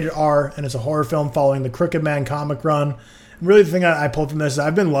confirmed to be rated R, and it's a horror film following the Crooked Man comic run. And really the thing I pulled from this is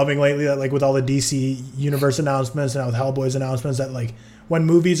I've been loving lately that like with all the DC Universe announcements and now with Hellboy's announcements that like when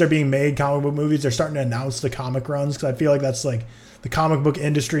movies are being made, comic book movies, they're starting to announce the comic runs, because I feel like that's like the comic book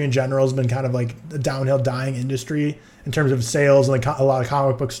industry in general has been kind of like a downhill dying industry in terms of sales, and like a lot of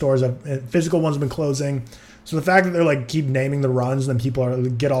comic book stores physical ones have been closing. So the fact that they're like keep naming the runs and then people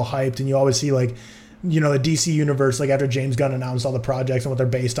get all hyped, and you always see like the DC universe, like after James Gunn announced all the projects and what they're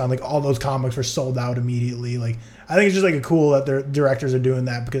based on, like all those comics were sold out immediately. Like I think it's just like a cool that their directors are doing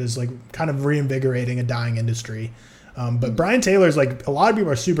that because like kind of reinvigorating a dying industry. But Brian Taylor's like a lot of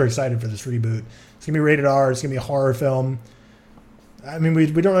people are super excited for this reboot. It's gonna be rated R. It's gonna be a horror film. I mean, we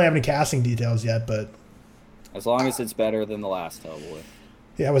don't really have any casting details yet, but as long as it's better than the last Hellboy.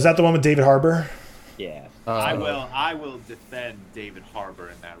 Yeah, was that the one with David Harbour? Yeah. I will defend David Harbour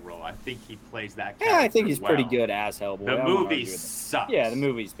in that role. I think he plays that character. Yeah, I think he's well. pretty good as Hellboy. The movie sucks. Yeah, the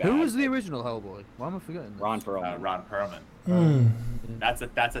movie's bad. Who was the original Hellboy? Why am I forgetting? Ron Perlman. Ron Perlman. That's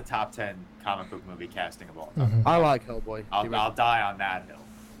a top 10 comic book movie casting of all time. I like Hellboy. I'll die on that hill.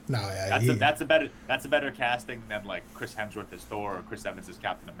 No, yeah, that's a better casting than like Chris Hemsworth as Thor or Chris Evans as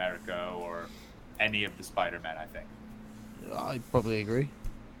Captain America or any of the Spider-Men. I think. I probably agree.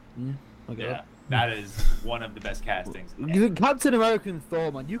 Yeah, yeah. That is one of the best castings. Captain America and Thor,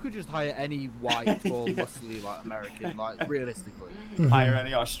 man, you could just hire any white, tall, muscly, like American, like realistically. Hire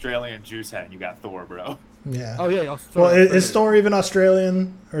any Australian juice head, and you got Thor, bro. Yeah. Oh yeah. Well, is Thor even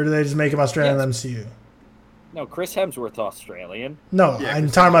Australian, or do they just make him Australian in the MCU? No, Chris Hemsworth's Australian. No,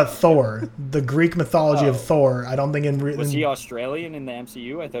 I'm talking about Thor, the Greek mythology of Thor. I don't think was he Australian in the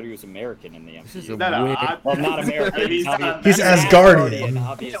MCU? I thought he was American in the MCU. Well, not American. He's Asgardian.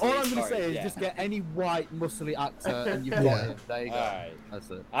 All I'm gonna say is just get any white, muscly actor, and you've got him. There you go. Right. That's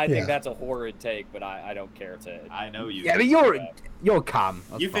it. I think that's a horrid take, but I don't care to. I know you. Yeah, but you're Cam.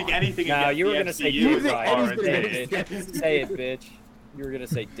 You think anything? No, you were gonna say Dick Rider. Rider. Say it, bitch. You were gonna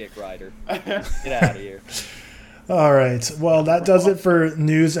say Dick Rider. Get out of here. All right. Well, that does it for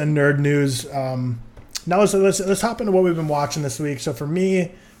news and nerd news. Now let's hop into what we've been watching this week. So for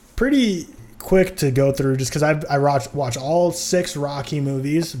me, pretty quick to go through just because I watch all 6 Rocky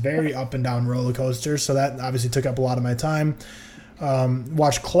movies, very up and down roller coasters. So that obviously took up a lot of my time.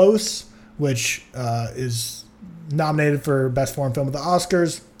 Watched Close, which is nominated for Best Foreign Film at the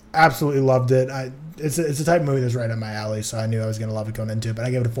Oscars. Absolutely loved it. It's a type of movie that's right up my alley, so I knew I was going to love it going into it, but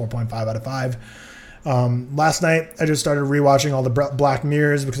I gave it a 4.5 out of 5. Last night I just started rewatching all the Black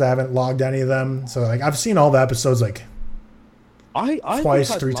Mirrors because I haven't logged any of them. So like I've seen all the episodes like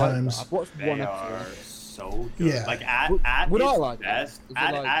twice, 3 times. I've watched they one are episode. so good. Yeah. Like at would I its like best, it?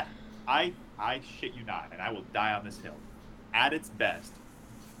 I shit you not, and I will die on this hill. At its best,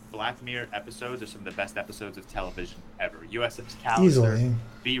 Black Mirror episodes are some of the best episodes of television ever. USS Callister, Easily.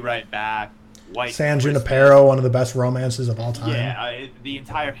 Be Right Back, White San Christmas. Junipero, one of the best romances of all time. Yeah, the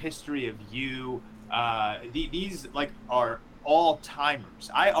entire history of you. These like are all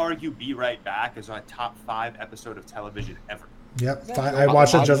timers. I argue Be Right Back is our top 5 episode of television ever. Yep. I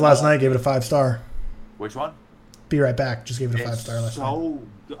watched it just last night. Gave it a 5-star. Which one? Be Right Back. Just gave it a 5-star last night.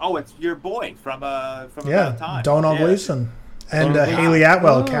 Oh, it's your boy from About Time. Donald Gleason and Haley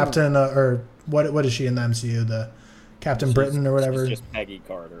Atwell, Captain or what is she in the MCU? The Captain Britain or whatever. She's just Peggy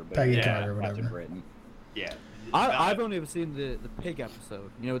Carter. But Peggy Carter, whatever. Captain Britain. Yeah. I've only ever seen the pig episode,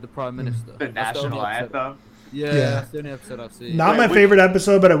 with the Prime Minister. The national anthem. Yeah, that's the only episode I've seen. Not my favorite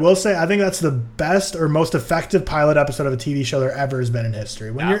episode, but I will say I think that's the best or most effective pilot episode of a TV show there ever has been in history.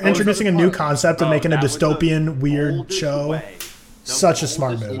 When you're introducing a new concept and making a dystopian, weird show, such a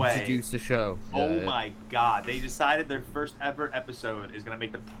smart move. Introduce the show. Oh my God! They decided their first ever episode is going to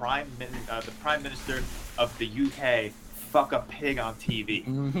make the Prime Minister of the UK fuck a pig on TV,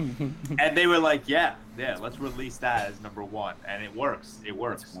 and they were like, "Yeah, let's release that as number 1," and it works. It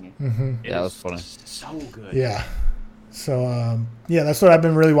works. Mm-hmm. That was funny. So good. Yeah. So that's what I've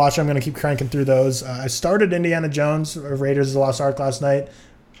been really watching. I'm going to keep cranking through those. I started Indiana Jones or Raiders of the Lost Ark last night.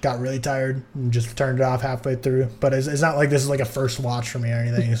 Got really tired and just turned it off halfway through. But it's not like this is like a first watch for me or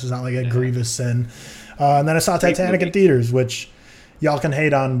anything. This is not like a grievous sin. And then I saw Titanic in theaters, which y'all can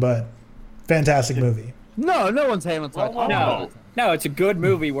hate on, but fantastic movie. No one's hating on Titanic. No, it's a good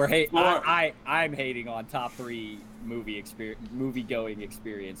movie. I'm hating on top 3 movie going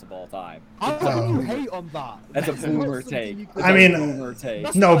experience of all time. How can you hate on that? That's a boomer take. I mean, boomer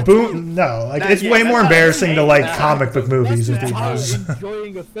take. No, like it's way more embarrassing to like comic book movies in theaters.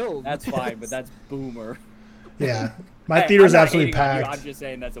 Enjoying a film. That's fine, but that's boomer. Yeah, my theater's absolutely packed. I'm just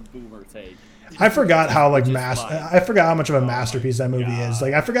saying that's a boomer take. I forgot how I forgot how much of a masterpiece that movie is.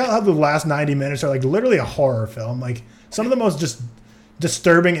 Like I forgot how the last 90 minutes are like literally a horror film. Like some of the most just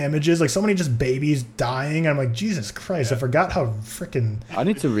disturbing images, like so many just babies dying. I'm like, Jesus Christ, I forgot how freaking. I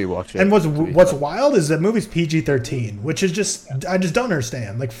need to rewatch it. And what's wild is that movie's PG-13, which is I just don't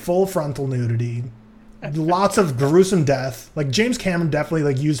understand. Like full frontal nudity, lots of gruesome death. Like James Cameron definitely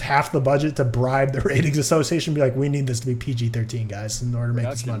like used half the budget to bribe the ratings association, be like, we need this to be PG-13, guys, in order to make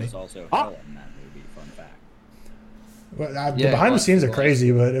this money. Was also hell in that movie. Fun fact. Well, the Yeah, behind the but- scenes are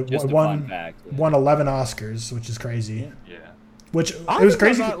crazy, but it Just a fun won fact. Yeah. 11 Oscars, which is crazy. Yeah. Which I it was think I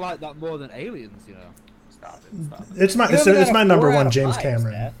crazy. might like that more than Aliens, you know. Stop it. Stop it. It's my You only it's got my a number 4 out one, of James 5,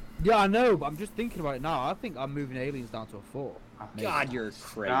 Cameron. Steph. Yeah, I know, but I'm just thinking about it now. I think I'm moving Aliens down to a 4. Maybe. God, you're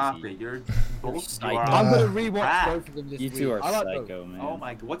Stop crazy. it. You're both. psycho. You are I'm on gonna rewatch crack. both of them this You week. two are I like psycho, man. Oh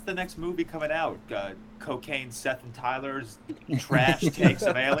my god, what's the next movie coming out? Cocaine Seth and Tyler's trash takes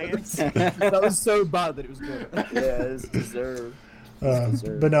of aliens? both. That was so bad that it was good. Yeah, it's deserved.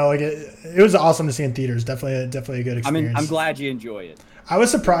 But no, like it was awesome to see in theaters. Definitely a good experience. I'm glad you enjoy it. I was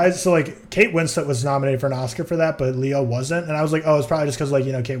surprised. So like Kate Winslet was nominated for an Oscar for that, but Leo wasn't. And I was like, oh, it's probably just because like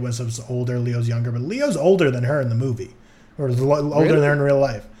Kate Winslet's older, Leo's younger, but Leo's older than her in the movie, or older than her in real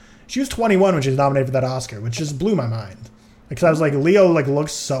life. She was 21 when she was nominated for that Oscar, which just blew my mind. Because I was like, Leo like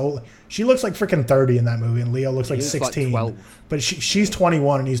looks she looks like freaking 30 in that movie, and Leo looks like He was, like, 16. 12. But she's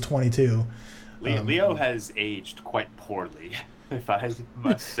 21 and he's 22. Leo has aged quite poorly, if I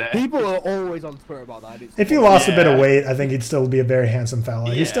must say. People are always on Twitter about that. It's If he lost a bit of Yeah. weight, I think he'd still be a very handsome fella.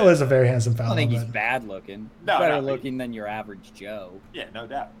 He Yeah. still is a very handsome I fella. don't think he's but, bad looking. No, Better no, looking than your average Joe. Yeah, no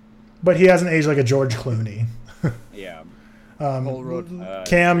doubt. but he hasn't aged like a George Clooney. Yeah. Paul Rudd.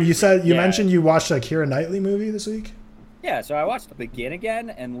 Cam, you Yeah. mentioned you watched a Keira Knightley movie this week. Yeah, so I watched Begin again,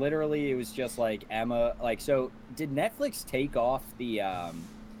 and literally it was just like Emma. Like, so did Netflix take off the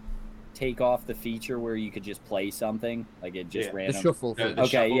feature where you could just play something? Like it just Yeah. The random. shuffle The thing. shuffle.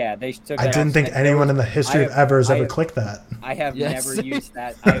 Okay, yeah, they took. I that didn't off, think and there anyone was- in the history I of have- ever has I ever have- clicked that. I have Yes. never used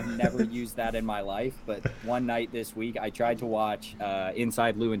that. I have never used that in my life. But one night this week, I tried to watch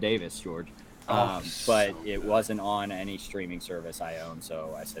Inside Llewyn Davis, George, but so it wasn't on any streaming service I own,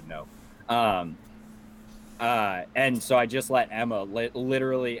 so I said no. And so I just let Emma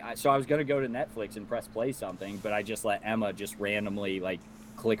literally. So I was gonna go to Netflix and press play something, but I just let Emma just randomly like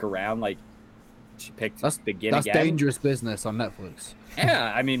click around. Like she picked Begin That's again. dangerous business on Netflix.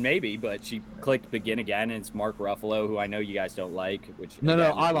 Yeah, I mean maybe, but she clicked Begin again, and it's Mark Ruffalo, who I know you guys don't like. Which No,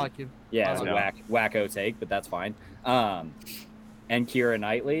 again, I like him. Yeah, it's I a like wacko take, but that's fine. And Keira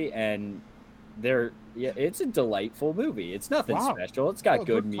Knightley, and it's a delightful movie. It's nothing Wow. special. It's got Oh,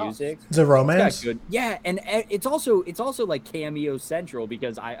 good good cast. music. It's a It's romance. got good, yeah, and it's also like cameo central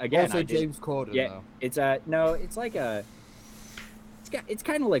because Also, James Corden. yeah, though. it's it's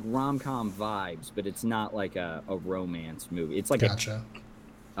kind of like rom-com vibes, but it's not like a romance movie. It's like Gotcha.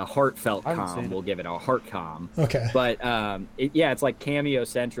 a heartfelt I haven't com. seen it. We'll give it a heart com. Okay. But it's like cameo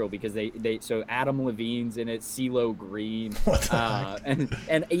central because so Adam Levine's in it, CeeLo Green, What the heck?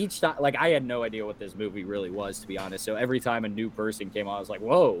 and each time, like I had no idea what this movie really was, to be honest. So every time a new person came on, I was like,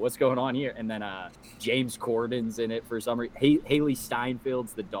 whoa, what's going on here? And then James Corden's in it for some reason. Haley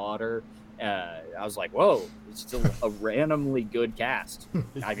Steinfeld's the daughter. I was like, whoa, it's still a randomly good cast.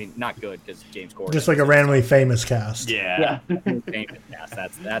 I mean, not good because James Corden. Just like a randomly famous cast. Yeah. Famous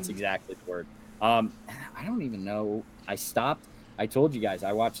cast. That's exactly the word. I don't even know. I told you guys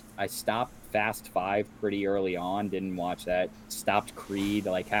I stopped Fast 5 pretty early on. Didn't watch that. Stopped Creed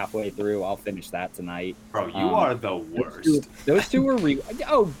like halfway through. I'll finish that tonight. Bro, you are the worst. Those two were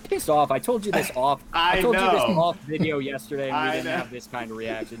piss off. I told you this off. I told you this know. off video yesterday, and we I didn't know. have this kind of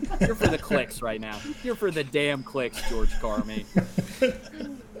reaction. You're for the clicks right now. You're for the damn clicks, George Carmi.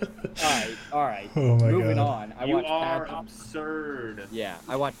 All right. Oh my Moving God. on. I You watched are Paths of- absurd. Yeah,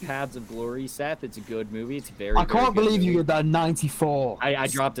 I watched Paths of Glory, Seth. It's a good movie. It's very. I very can't good believe you movie. get that 94. I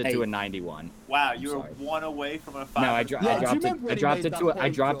dropped it to Hey. a 91. Wow, you were sorry. one away from a 5. No, I Yeah, dropped do you it. remember when I he dropped made it that to a. I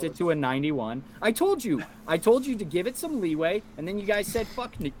point, dropped it George? to a 91. I told you to give it some leeway, and then you guys said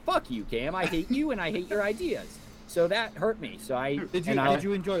fuck you, Cam. I hate you, and I hate your ideas. So that hurt me. So I Did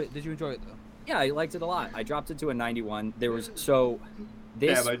you enjoy it? Did you enjoy it though? Yeah, I liked it a lot. I dropped it to a 91. There was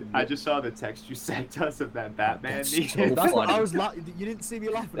this. Damn, I just saw the text you sent us of that Batman That's meme. so That's what funny. I was laughing. You didn't see me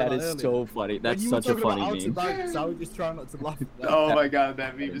laughing That at is earlier. so funny. When That's you were such a talking about funny meme. outer banks, I was just trying not to laugh. At that. Oh my god,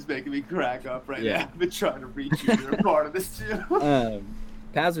 that meme is making me crack up right Yeah. now. I've been trying to reach you. You're a part of this too.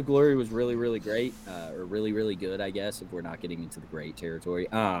 Paths of Glory was really, really great, or really, really good, I guess, if we're not getting into the great territory.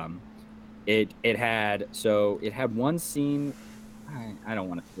 It had one scene. I don't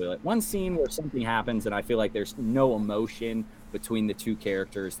want to spoil it. One scene where something happens, and I feel like there's no emotion between the two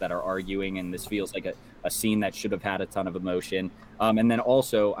characters that are arguing, and this feels like a scene that should have had a ton of emotion. And then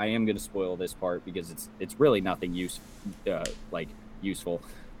also, I am going to spoil this part because it's really nothing useful.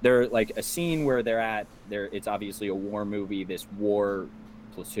 They're like a scene where it's obviously a war movie. This war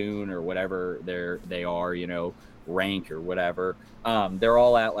platoon or whatever they are, rank or whatever. They're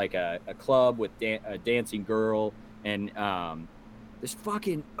all at like a club with a dancing girl, and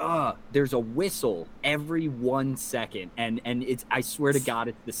there's a whistle every 1 second, and it's, I swear to God,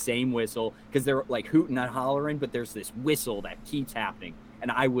 it's the same whistle, because they're like hooting and hollering, but there's this whistle that keeps happening,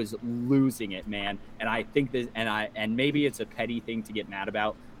 and I was losing it, man. And I think this, and maybe it's a petty thing to get mad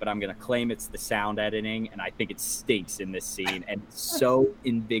about, but I'm gonna claim it's the sound editing, and I think it stinks in this scene, and it's so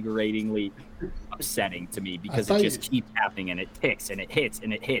invigoratingly upsetting to me, because it just keeps happening, and it ticks, and it hits,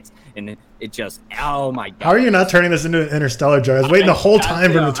 and it hits, and it just, oh my God. How are you not turning this into an Interstellar joke? I was waiting the whole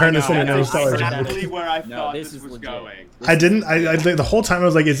time for him to turn this into an Interstellar joke. Exactly where I thought this was going. I didn't. I the whole time I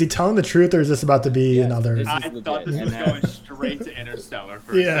was like, is he telling the truth, or is this about to be another? I thought this was going straight to Interstellar.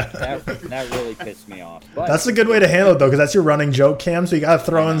 That really pissed me off. But that's a good way to handle it, though, because that's your running joke, Cam. So you got to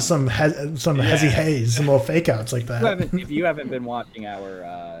throw in some hezzy haze, some little fake outs like that. If you haven't been watching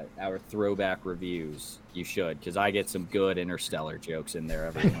our throwback reviews, you should, because I get some good Interstellar jokes in there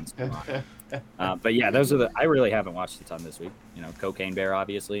every once in a while. But yeah, those are I really haven't watched a ton this week. Cocaine Bear,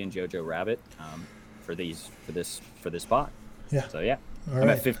 obviously, and Jojo Rabbit for this spot. Yeah. So yeah, All I'm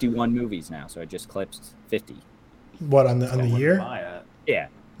right. at 51 movies now, so I just clipped 50. What on the year? Yeah.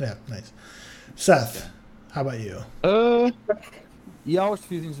 Yeah, nice. Seth, how about you? Yeah, I watched a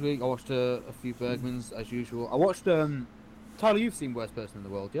few things this week. I watched a few Bergmans as usual. I watched Tyler, you've seen Worst Person in the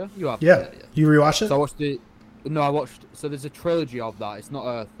World, yeah? You have. Yeah. You rewatched it? So I watched it. No, I watched. So there's a trilogy of that. It's not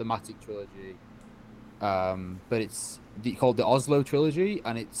a thematic trilogy, but it's called the Oslo trilogy,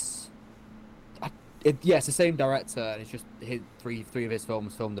 and it's the same director, and it's just three of his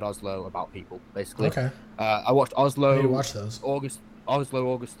films filmed at Oslo about people, basically. Okay. I watched Oslo. I need to watch those. August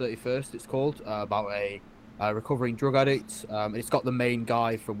 31st. It's called about a recovering drug addict. It's got the main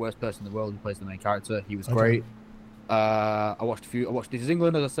guy from Worst Person in the World who plays the main character. He was great. I watched This Is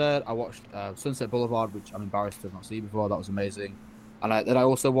England, as I said. I watched Sunset Boulevard, which I'm embarrassed to have not seen before. That was amazing. And then I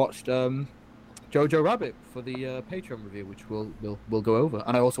also watched Jojo Rabbit for the Patreon review, which we'll go over.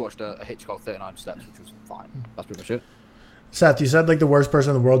 And I also watched a Hitchcock 39 Steps, which was fine. That's pretty much it. Seth, you said like the Worst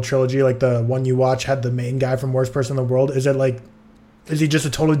Person in the World trilogy, like the one you watch had the main guy from Worst Person in the World. Is he just a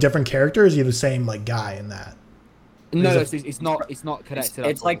totally different character, or is he the same like guy in that? No, it's not connected.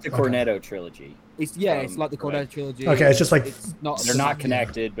 It's like the Cornetto trilogy. It's like the Cornetto trilogy. Okay, it's just like they're not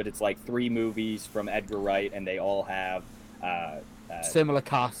connected, but it's like 3 movies from Edgar Wright, and they all have similar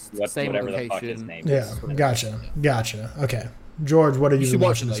cast, same whatever location. the fuck his name is. Gotcha. Okay, George, what did you should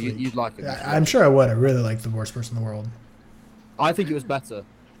watch watch it, this though. week? You'd like it. I'm sure I would. I really like the Worst Person in the World. I think it was better.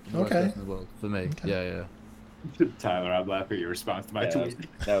 than Worst Okay. Person in the World for me. Okay. Yeah. Tyler, I'm laughing at your response to my tweet.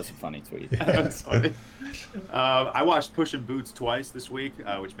 That was a funny tweet. That's funny. I watched Puss in Boots twice this week,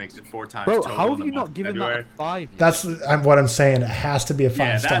 which makes it 4 times. Bro, total how in have the you month not of given February. that a 5 yet? That's what I'm saying. It has to be a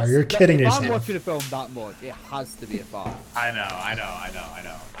 5-star. You're kidding if yourself. I'm watching a film that much, it has to be a 5. I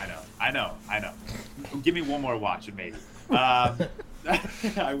know. Give me one more watch and maybe. I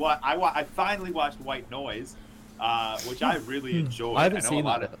finally watched White Noise, which I really enjoyed. I haven't seen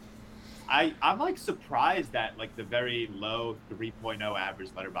that. I'm like surprised at like the very low 3.0 average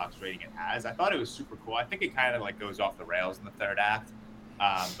letterbox rating it has. I thought it was super cool. I think it kind of like goes off the rails in the 3rd act.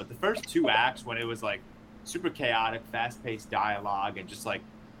 But the first 2 acts, when it was like super chaotic, fast-paced dialogue and just like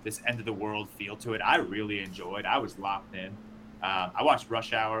this end of the world feel to it, I really enjoyed. I was locked in. I watched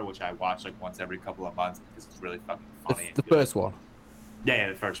Rush Hour, which I watch like once every couple of months because it's really fucking funny. The first one. Yeah,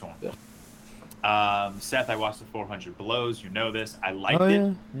 the first one. Yeah. Seth, I watched the 400 Belows. You know this. I liked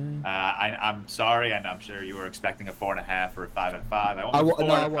it. Yeah. I'm sorry, and I'm sure you were expecting a 4.5 or a 5 out of 5. I went 4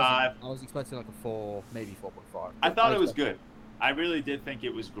 out of 5. I was expecting like a 4, maybe 4.5. I thought it was good. I really did think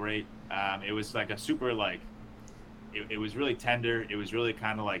it was great. It was like a super like. It was really tender. It was really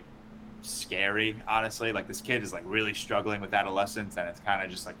kind of like scary, honestly. Like this kid is like really struggling with adolescence, and it's kind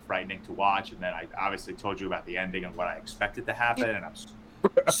of just like frightening to watch. And then I obviously told you about the ending and what I expected to happen, and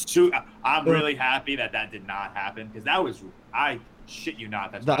I'm really happy that did not happen, because that was, I shit you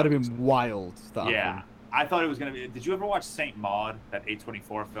not, that would have been wild. Yeah, I thought it was gonna be. Did you ever watch Saint Maud, that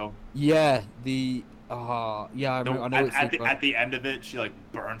A24 film? Yeah, I know. At the end of it, she like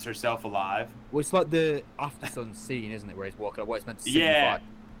burns herself alive. Well, it's like the After Sun scene, isn't it, where he's walking up, what it's meant to signify. Yeah.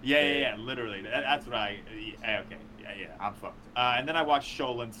 Yeah, literally. That's what okay. Yeah, I'm fucked. And then I watched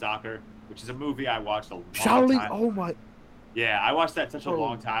Shaolin Soccer, which is a movie I watched a long time. Oh my. Yeah, I watched that such a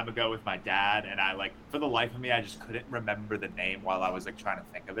long time ago with my dad, and I like, for the life of me, I just couldn't remember the name while I was like trying to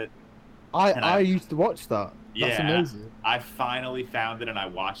think of it. I used to watch that. That's amazing. I finally found it and I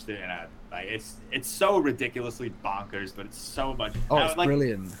watched it, and it's so ridiculously bonkers, but it's so much. Oh, it's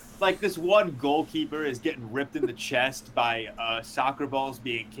brilliant. like this one goalkeeper is getting ripped in the chest by soccer balls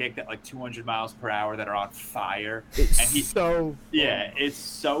being kicked at like 200 miles per hour that are on fire. It's so it's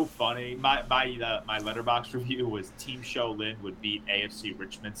so funny. My Letterboxd review was Team Show Lin would beat AFC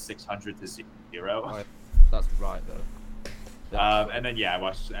Richmond 600-0. Oh, that's right though. And then I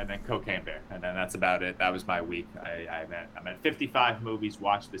watched, and then Cocaine Bear, and then that's about it. That was my week. I'm at 55 movies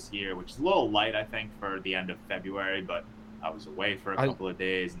watched this year, which is a little light, I think, for the end of February. But I was away for a couple of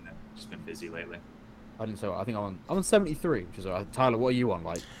days, and then just been busy lately. I didn't say. I think I'm on 73, which is Tyler. What are you on?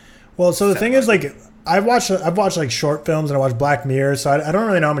 Like, well, so the thing is, like, I've watched like short films and I watched Black Mirror, so I don't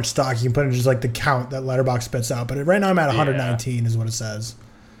really know how much stock you can put in just like the count that Letterboxd spits out. But right now I'm at 119 is what it says.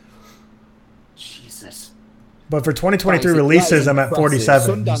 Jesus. But for 2023 releases, I'm at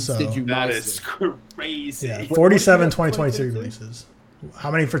 47. Sundance So did you That nicely. is crazy. yeah, 47 2023 releases.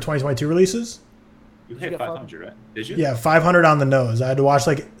 How many for 2022 releases? You hit 500, right? Did you? Yeah, 500 on the nose. I had to watch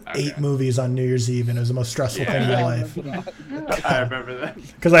like Okay. 8 movies on New Year's Eve, and it was the most stressful thing in my life. I remember that.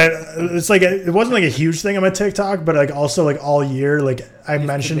 Because it's like it wasn't like a huge thing on my TikTok, but like also like all year, like I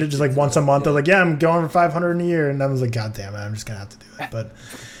mentioned it just like once a month. I was like, yeah, I'm going for 500 in a year, and I was like, God damn it, I'm just gonna have to do it. But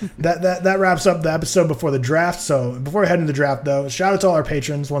that wraps up the episode before the draft. So before we head into the draft, though, shout out to all our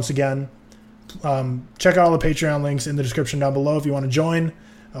patrons once again. Check out all the Patreon links in the description down below if you want to join.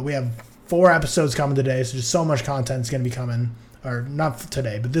 We have 4 episodes coming today, so just so much content is going to be coming. Or not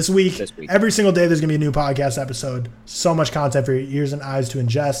today, but this week. Every single day there's going to be a new podcast episode. So much content for your ears and eyes to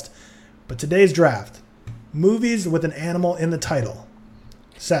ingest. But today's draft, movies with an animal in the title.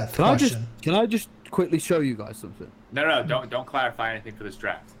 Seth, question. Can I just quickly show you guys something? No, don't clarify anything for this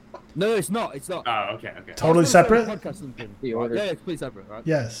draft. No, it's not. It's not. Oh, okay. Totally separate? Podcast something. The order. Yeah, completely separate, right?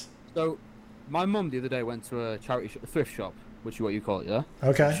 Yes. So, my mum the other day went to a charity a thrift shop, which is what you call it, yeah?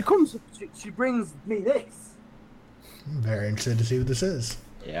 Okay. She brings me this. I'm very interested to see what this is.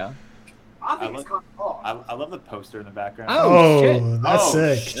 Yeah. I think it's kind of hot. I love the poster in the background. Oh, shit. That's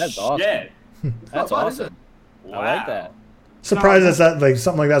sick. That's awesome. Shit. That's awesome. Wow. I like that. Surprised that's that like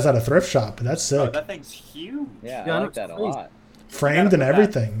something like that's at a thrift shop, but that's Oh, sick. that thing's huge. Yeah, Yeah, I it like looks that a crazy. lot. Framed and Yeah,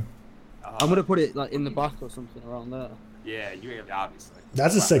 everything. I'm gonna put it like in the back or something around there. Yeah, you obviously.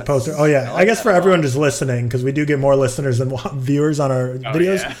 That's a Wow, sick poster. Oh yeah, I like I guess that for a lot. everyone just listening, because we do get more listeners than viewers on our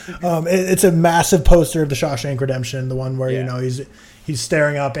videos. Yeah. It's a massive poster of the Shawshank Redemption, the one where Yeah. you know he's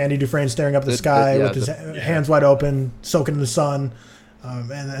staring up, Andy Dufresne staring up the sky yeah, with his hands wide open, soaking in the sun,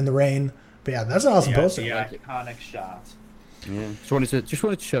 and the rain. But yeah, that's an awesome poster. The iconic shot. Yeah. Just wanted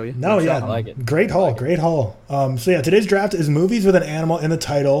to show you. No, yeah, I like it. great haul, great haul. So yeah, today's draft is movies with an animal in the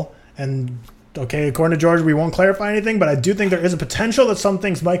title, and okay, according to George, we won't clarify anything, but I do think there is a potential that some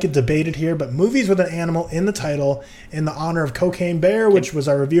things might get debated here. But movies with an animal in the title, in the honor of Cocaine Bear, which was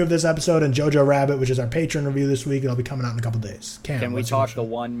our review of this episode, and Jojo Rabbit, which is our patron review this week. It'll be coming out in a couple days. Can we what's your talk the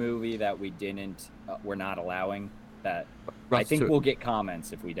motion? one movie that we didn't, we're not allowing? That I think Ratatouille. we'll get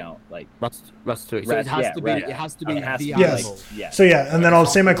comments if we don't. Like, Ratatouille. So it has to be it has the to be animal. like, yeah. So yeah, and then I'll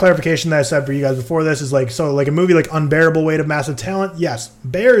say my clarification that I said for you guys before this is like, so like a movie like Unbearable Weight of Massive Talent, yes,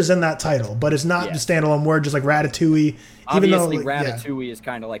 Bear is in that title, but it's not Yeah. the standalone word, just like Ratatouille. Obviously, even though, like, Ratatouille is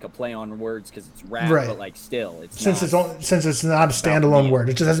kind of like a play on words because it's rat, Right. but like still, it's since not. it's not a standalone meat. word,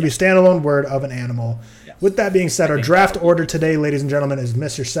 it just has to be a standalone word of an animal. Yes. With that being said, I our think draft that'll be order today, ladies and gentlemen, is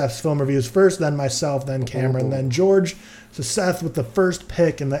Mr. Seth's film reviews first, then myself, then Cameron, then George. So Seth, with the first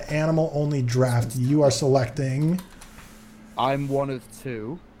pick in the animal only draft, you are selecting. I'm one of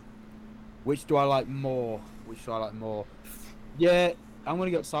two. Which do I like more? Yeah, I'm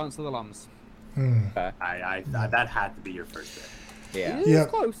gonna go Silence of the Lambs. Okay. That had to be your first pick. Yeah. Yeah.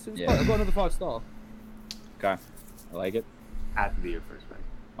 It's close. It's Yeah. close. I've got another 5-star. Okay. I like it. Had to be your first pick.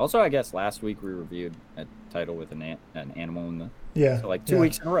 Also, I guess last week we reviewed a title with an animal in the Yeah. so like 2 yeah.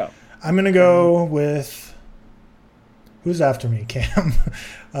 weeks in a row. I'm gonna go with. Who's after me, Cam?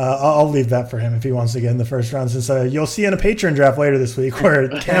 I'll leave that for him if he wants to get in the first round. Since you'll see in a Patreon draft later this week where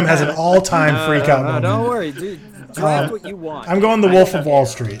Cam has an all-time freak out moment. Don't worry, dude. Draft what you want. I'm going The I Wolf don't of Wall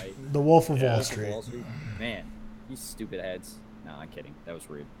care, Street. right? The Wolf of Wall Wolf of Street. Wall Street. Man, you stupid heads. No, I'm kidding. That was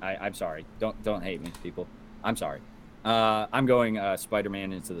rude. I'm sorry. Don't hate me, people. I'm sorry. I'm going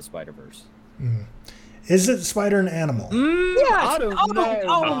Spider-Man Into the Spider-Verse. Is it spider an animal? Yes. I don't know.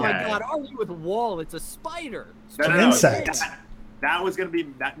 Oh my Okay. God! Argue with a wall. It's a spider. An insect. That was gonna be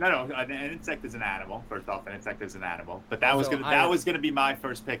no. An insect is an animal. First off, an insect is an animal. But that was So gonna be my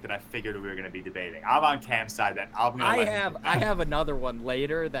first pick that I figured we were gonna be debating. I'm on Cam's side. That I'm gonna. I have another one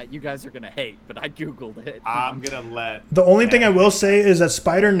later that you guys are gonna hate, but I googled it. I'm gonna let. The only thing I will say is that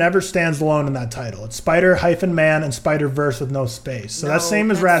spider never stands alone in that title. It's Spider-Man and Spider-Verse with no space. So that's No,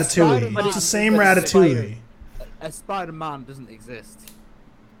 same as that's Ratatouille. Spider-Man It's the same is a Ratatouille. A Spider-Man doesn't exist.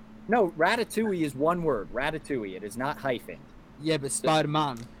 No, Ratatouille is one word. Ratatouille. It is not hyphen. Yeah, but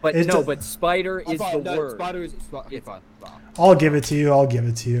Spider-Man. But It's no, a- but spider is the word. Spider is okay, fine. I'll give it to you. I'll give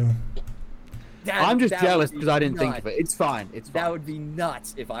it to you. I'm just That jealous would be because I didn't think nuts. of it. It's fine. It's fine. That would be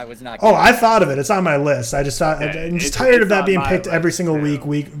nuts if I was not. Oh, getting I it. thought of it. It's on my list. I just thought I'm just it's- tired of it's that on being my picked every list, single too.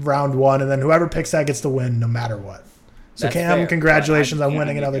 week, round one, and then whoever picks that gets to win no matter what. So That's Cam, fair, congratulations but on I'm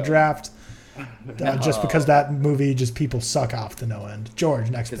winning keeping it another going. draft. Just because No. that movie, just people suck off to no end. George,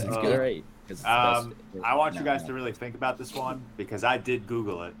 next pick. Because it's great. 'Cause it's the best. I want you No, guys no. to really think about this one because I did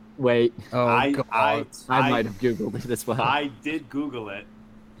Google it. Wait. Oh God. I might have Googled it as well. I did Google it,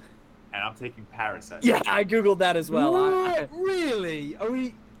 and I'm taking Parasite. Yeah, I Googled that as well. Really? Are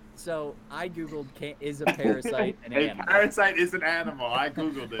we? So I Googled, is a parasite an A animal? parasite is an animal. I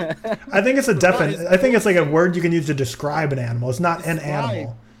Googled it. I think it's a definite. I think it's like a word you can use to describe an animal. It's not an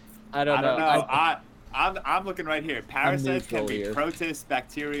animal. I I don't know. don't know. I'm looking right here. Parasites can neutral be here. protists,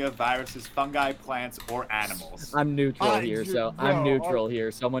 bacteria, viruses, fungi, plants, or animals. I'm neutral I here, do- so bro, I'm neutral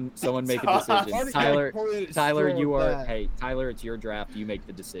here. Someone make a Sorry. decision. Tyler, you are. Hey, Tyler, it's your draft. You make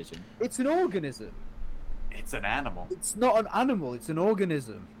the decision. It's an organism. It's an animal. It's not an animal. It's an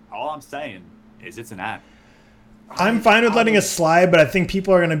organism. All I'm saying is it's an animal. I'm fine with letting it slide, but I think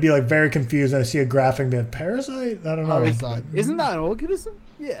people are going to be like very confused when I see a graphic being parasite. I don't know. Parasite. Isn't that an organism?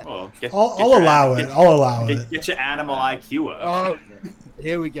 Yeah. Well, I'll allow it. I'll allow it. Get your animal IQ up. Oh,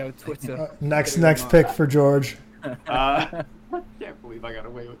 here we go. Twitter. Next pick for George. I can't believe I got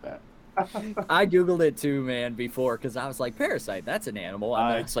away with that. I googled it too, man, before because I was like, parasite. That's an animal.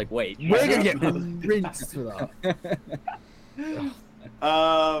 And then it's like, wait. We're gonna get rinsed for that.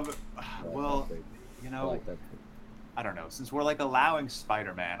 Well, you I know, like that. I don't know. Since we're like allowing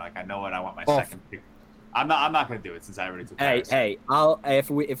Spider-Man, like I know what I want my Oh. second pick. I'm not gonna do it since I already took. Hey, Parasite. hey, I'll if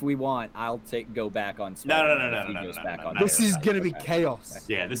we want, I'll go back on. No, Spider-Man if he no, goes no, back no, on no. This is Parasite. gonna be Okay. chaos.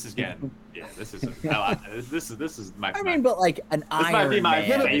 Yeah, this is getting. Yeah, this is. This is my. I mean, but like an might Iron be my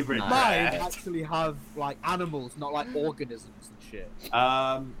Man. favorite is not Mine bad. actually have like animals, not like organisms and shit.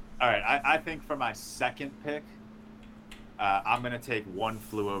 All right. I think for my second pick, I'm gonna take One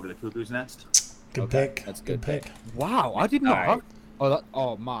Flew Over the Cuckoo's Nest. Good Okay, pick. that's a good good pick. Wow, I did not Alright. have.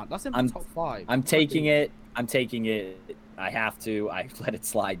 Oh man, that's in my top 5. I'm taking it. I have to. I let it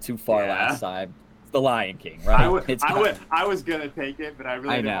slide too far Yeah. last time. It's The Lion King, right? I was gonna take it, but I really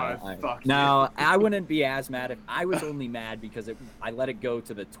I didn't know. want to fuck No, you. I wouldn't be as mad if I was only mad because I let it go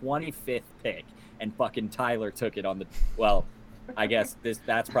to the 25th pick and fucking Tyler took it on the. Well, I guess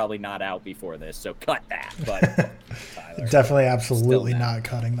that's probably not out before this, so cut that. But Tyler, Definitely, absolutely Still not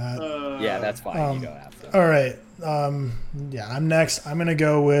cutting that. yeah, that's fine. Um, You go after. All right. Yeah, I'm next. I'm gonna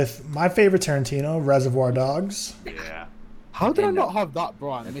go with my favorite Tarantino, Reservoir Dogs. Yeah. How did I And, not have that,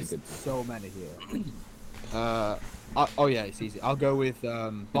 bro? I that's a missed good so many here. Oh yeah, it's easy. I'll go with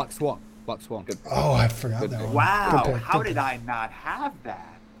Black Swan. Black Swan. Good. Oh, I forgot Good that pick. one. Wow. Good pick, How good did pick. I not have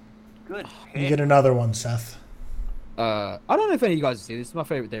that? Good pick. You get another one, Seth. I don't know if any of you guys have seen this. It's my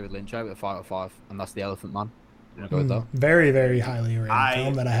favorite David Lynch. I have it at 5 out of 5, and that's The Elephant Man. I'm gonna go with that. Very, very highly rated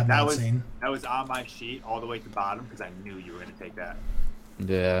film that I have not was, seen. That was on my sheet all the way to the bottom because I knew you were gonna take that.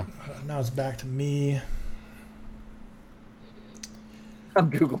 Yeah. Now it's back to me. I'm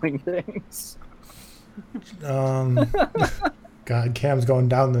googling things. God, Cam's going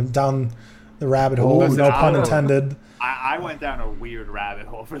down the rabbit hole. Listen, No pun I- intended. I went down a weird rabbit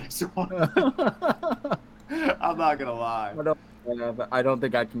hole for this one. I'm not gonna lie. I don't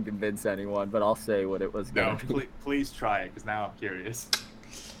think I can convince anyone, but I'll say what it was. No, Gonna be. please try it because now I'm curious.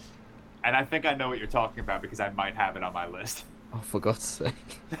 And I think I know what you're talking about because I might have it on my list. Oh, for God's sake.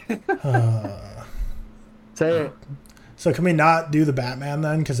 Say it. So can we not do the Batman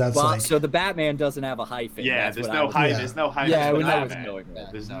then? Because that's Well, like so the Batman doesn't have a hyphen. Yeah, That's there's what I no was- hyphen. Yeah. There's no hyphen. Yeah, in we the know what's Batman. going on.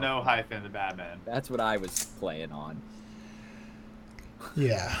 There's No. no hyphen in the Batman. That's what I was playing on.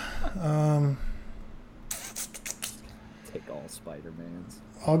 yeah. Take all Spider-Mans.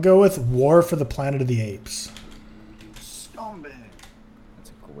 I'll go with War for the Planet of the Apes. Scumbag. That's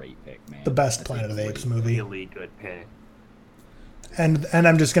a great pick, man. The best That's a Planet of the great Apes movie. Really good pick. And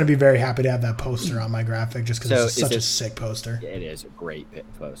I'm just gonna be very happy to have that poster on my graphic just because So it's is such a it- sick poster. It is a great pit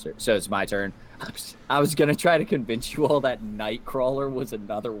poster. So it's my turn. I was gonna try to convince you all that Nightcrawler was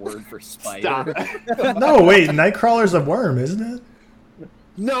another word for spider. Stop. No, wait, Nightcrawler's a worm, isn't it?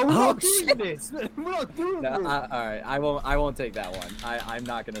 No, we're Oh, not doing shit. this. We're not doing No, this. all right, I won't take that one. I'm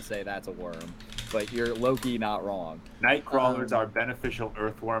not gonna say that's a worm, but you're Loki not wrong. Nightcrawlers are beneficial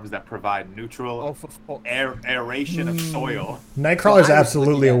earthworms that provide neutral Oh, for fuck's aeration of soil. Nightcrawler's So I was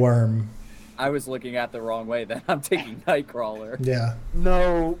absolutely a looking at- worm. I was looking at the wrong way. Then I'm taking Nightcrawler. Yeah.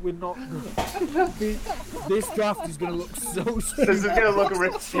 No, we're not. This draft is gonna look so stupid. This is gonna look I'm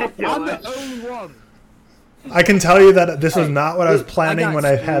ridiculous. the only one. I can tell you that this was not what I was planning when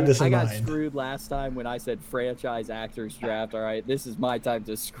I had this in I got mind. screwed last time when I said franchise actors draft. All right, this is my time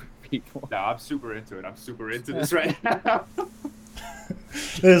to screw people. No, I'm super into it. I'm super into this right now.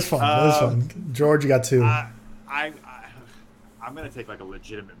 It is fun. It is fun. George, you got two. I'm gonna take like a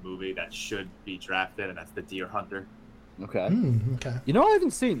legitimate movie that should be drafted, and that's The Deer Hunter. Okay. Okay. You know, I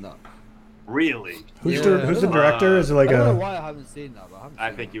haven't seen that. Really? Who's the director? Is it like I don't know a? why I haven't seen that, but I haven't I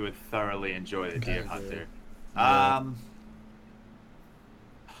seen think it. you would thoroughly enjoy The Deer Hunter. Yeah.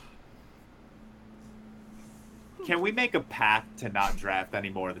 Can we make a pact to not draft any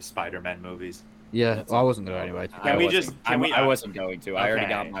more of the Spider-Man movies? Yeah, well, I wasn't going to anyway. I wasn't going to. I already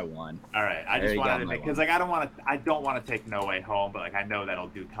got Okay. my one. All right, I just There you wanted go, to my because one. like I don't want to take No Way Home, but like I know that'll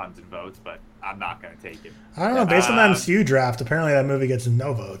do tons of votes, but I'm not gonna take it. I don't know. Based on the MCU draft, apparently that movie gets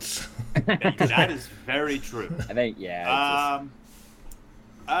no votes. That is very true. I think I'm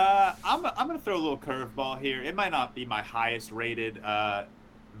gonna throw a little curveball here. It might not be my highest rated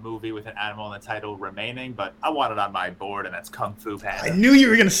movie with an animal in the title remaining, but I want it on my board, and that's Kung Fu Panda. I knew you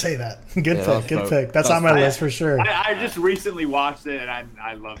were gonna say that. Good Yeah, pick. that's Good dope. pick. That's on my I- list for sure. I just recently watched it, and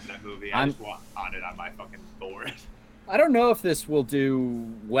I loved that movie. I just want it on my fucking board. I don't know if this will do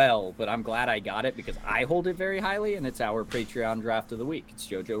well, but I'm glad I got it because I hold it very highly, and it's our Patreon draft of the week. It's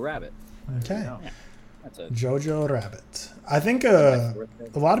Jojo Rabbit. Okay. Yeah, that's a Jojo Rabbit. I think a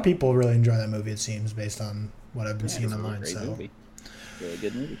lot of people really enjoy that movie. It seems based on what I've been seeing it's a online. great So, movie. Really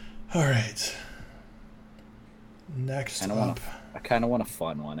good movie. all right. Next up, I kind of want a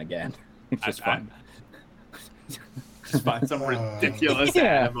fun one again. It's just fun. Just find some ridiculous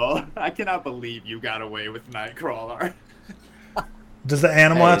Yeah. animal. I cannot believe you got away with Nightcrawler. does the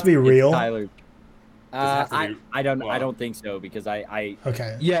animal have to be It's real? Tyler. have to be- I don't well- think so because I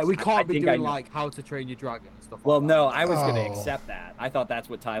Okay. Yeah, we I can't be think I doing know. like How to Train Your Dragon and stuff well like no that. I was gonna Oh. accept that. I thought that's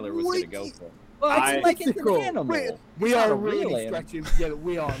what Tyler was gonna go Wait. for. Well, it's like it's Cool. an animal. We It's not are a real really animal. stretching. Yeah,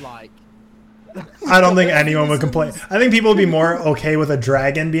 we are like. I don't think anyone would complain. I think people would be more okay with a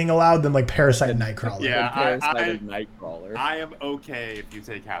dragon being allowed than like Parasite Nightcrawler. Yeah. Parasited Nightcrawler. I am okay if you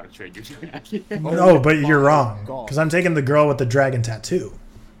take How to Train Your Dragon. No, but you're my wrong. God. Because I'm taking the girl with the dragon tattoo.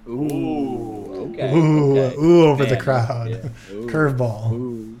 Ooh. Okay. Ooh, okay. ooh, over the Man, crowd. yeah. Ooh. Curveball.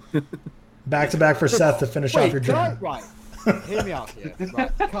 Ooh. Back to back for Seth to finish off Wait, your can I, draft. right. Hear me out here.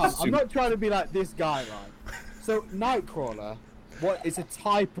 Right. Come, I'm not trying to be like this guy, right? So Nightcrawler, what is a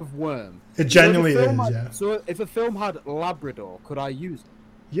type of worm? It genuinely So if a film is, had- yeah. So if a film had Labrador, could I use it?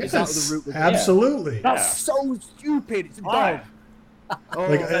 Yes, that the route we're going? absolutely. That's so stupid. It's a Why? dog. Oh,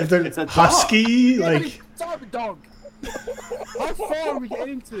 Like if they're It's a dog. husky, yeah, but like it's a type of dog. How far are we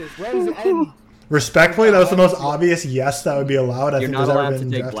getting into this? Where does it end? respectfully, that was the most obvious yes that would be allowed. I You're think not there's ever allowed to been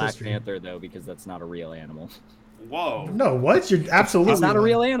in take draft Black history. Panther though because that's not a real animal. Whoa. No, what? You're absolutely It's not a not.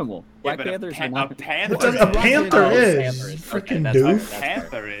 real animal. Yeah, Black but Panthers a are not. panther. What a panther Oh, is. panther is. Okay, Freaking that's doof. fair. That's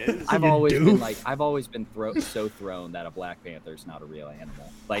Panther is. I've You always been doof. like I've always been so thrown that a Black Panther's not a real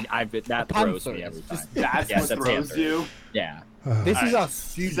animal. Like that A throws panther me is every time. just- That's Yes, what a throws panther. you. Yeah. This is Alright. our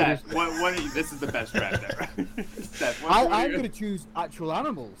stupid. Seth, this is the best draft ever. Seth, I'm gonna choose actual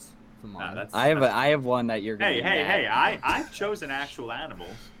animals for mine. that's- I have one that you're gonna. Hey, be hey, mad hey! at. I've chosen actual animals.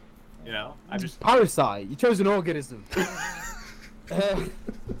 You know, I just Parasite. You chose an organism.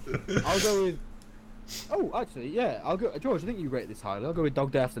 I'll go with. Oh, actually, yeah. I'll go. George, I think you rate this highly. I'll go with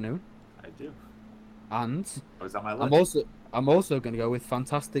Dog Day Afternoon, I do. and That was on my list. I'm also gonna go with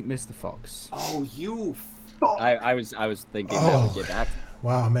Fantastic Mr. Fox. Oh, you. I was thinking that would Oh. get back.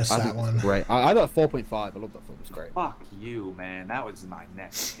 Wow, I missed I that think it's one. great. I got 4.5. I love that film. It's great. Fuck you, man. That was my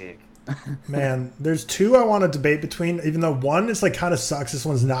next pick. Man, there's two I want to debate between. Even though one is like kind of sucks. This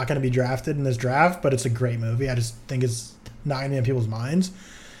one's not going to be drafted in this draft, but it's a great movie. I just think it's not going to be in people's minds.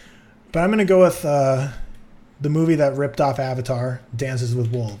 But I'm going to go with the movie that ripped off Avatar, Dances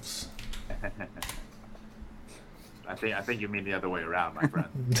with Wolves. I think you mean the other way around, my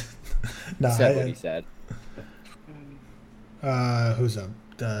friend. No, Said what he said. who's up?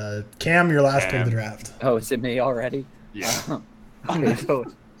 Cam, your last pick of the Cam. draft. Oh, is it me already? Yeah. Okay, so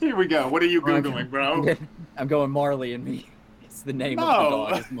Here we go. What are you googling, bro? I'm going Marley and Me. It's the name of No. the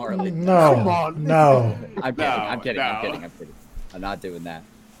dog. Is Marley. Come No, on. no. I'm kidding. No, I'm kidding. I'm no. kidding. I'm kidding. I'm not doing that.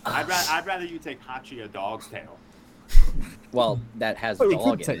 I'd rather you take Hachi, a dog's tail. Well, that has Oh, we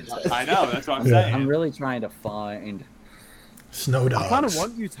dog could in take it. that. I know. That's what I'm Yeah. saying. I'm really trying to find. Snow Dogs. I kind of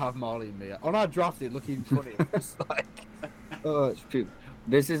want you to have Marley and me. On our draft, it looking funny. It's like, Dude,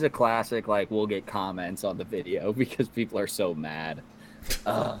 this is a classic. Like, we'll get comments on the video because people are so mad.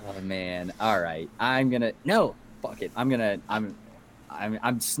 Oh man. All right. No. Fuck it.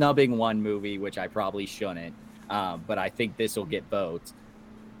 I'm snubbing one movie, which I probably shouldn't. But I think this will get votes,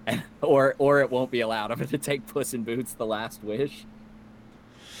 or it won't be allowed. I'm gonna take Puss in Boots: The Last Wish.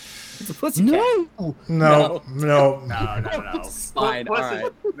 It's a pussycat. No. Fine. All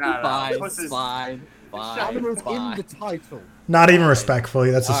right. Fine. Animals in the title. Not even respectfully.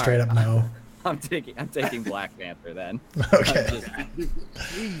 That's a straight up no. I'm taking Black Panther then. Okay.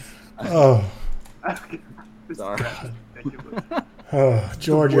 Oh. Sorry. Oh,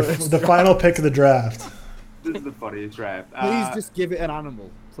 George, the final pick of the draft. This is the funniest draft. Please just give it an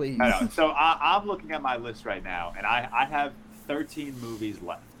animal, please. I know. So I'm looking at my list right now, and I have 13 movies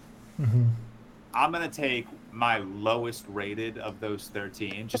left. Mm-hmm. I'm going to take my lowest rated of those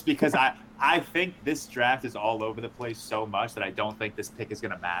 13 just because I think this draft is all over the place so much that I don't think this pick is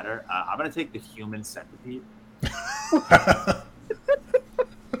going to matter. I'm going to take The Human Centipede.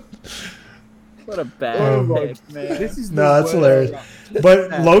 What a bad pick, man. That's hilarious.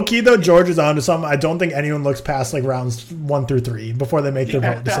 But low-key, though, George is onto something. I don't think anyone looks past like rounds 1 through 3 before they make their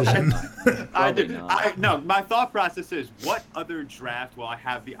vote decision. No, my thought process is, what other draft will I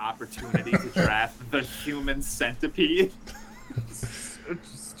have the opportunity to draft The Human Centipede?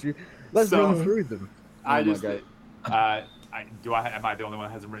 Let's run through them. Am I the only one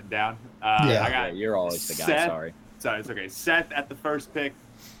that hasn't written down? You're always the guy. Sorry, it's okay. Seth at the first pick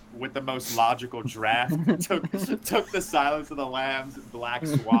with the most logical draft took the Silence of the Lambs, Black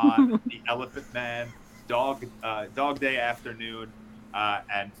Swan, The Elephant Man, Dog Day Afternoon,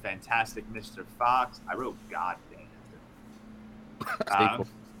 and Fantastic Mr. Fox. I wrote God Day.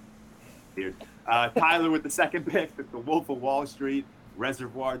 Weird. Tyler with the second pick took The Wolf of Wall Street,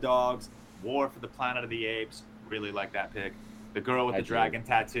 Reservoir Dogs, War for the Planet of the Apes. Really like that pick. The Girl with the Dragon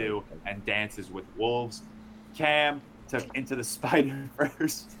Tattoo, and Dances with Wolves. Cam took Into the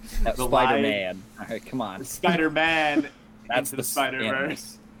Spider-Verse. Spider-Man. All right, come on. Spider-Man. That's Into the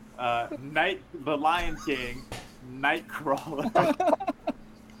Spider-Verse. The Lion King. Nightcrawler.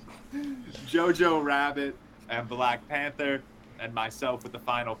 Jojo Rabbit, and Black Panther. And myself with the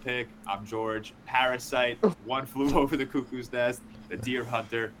final pick. I'm George. Parasite, One Flew Over the Cuckoo's Nest, The Deer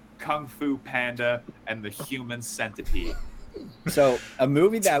Hunter, Kung Fu Panda, and The Human Centipede. So a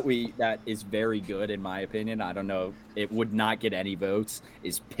movie that is very good in my opinion, I don't know, it would not get any votes,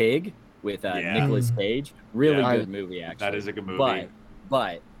 is Pig with Nicolas Cage. Really good movie, actually. That is a good movie.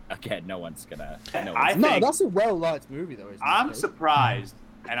 But again, no one's gonna. That's a well-liked movie though. I'm surprised,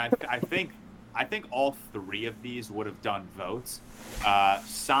 and I think all three of these would have done votes.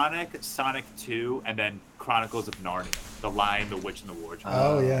 Sonic 2, and then Chronicles of Narnia: The Lion, the Witch, and the Wardrobe.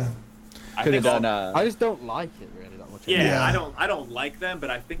 Oh yeah. I just don't like it really that much. Yeah, I don't like them, but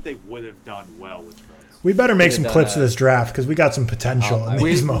I think they would have done well with votes. We better make some clips of this draft because we got some potential in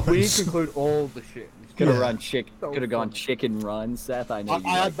these moments. We conclude all the shit. Could have gone Chicken Run, Seth. I know you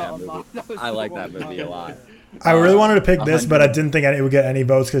like that movie. I like that movie a lot. I really wanted to pick this, but I didn't think it would get any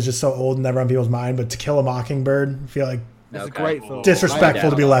votes because it's just so old and never on people's mind. But To Kill a Mockingbird, I feel like it's a great film. Disrespectful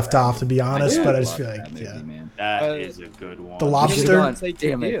to be left off, to be honest. But I just feel like that is a good one. The Lobster.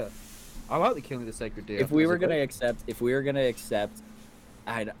 Damn it. I like The Killing of the Sacred Deer. If we were gonna accept,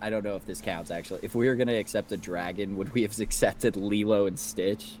 I don't know if this counts actually. If we were gonna accept a dragon, would we have accepted Lilo and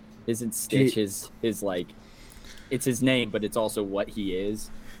Stitch? Isn't Stitch his like, it's his name, but it's also what he is,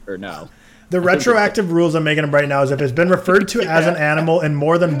 or no? The retroactive rules I'm making up right now is if it's been referred to as an animal in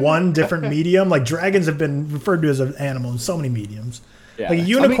more than one different medium, like dragons have been referred to as an animal in so many mediums. Yeah. Like a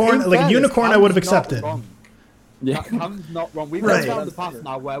unicorn, I would have accepted. Yeah, Cam's not wrong. We've gone down the path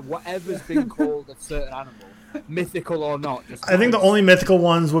now where whatever's been called a certain animal, mythical or not. I think the only mythical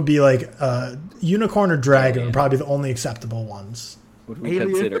ones would be like unicorn or dragon would probably be the only acceptable ones. Would we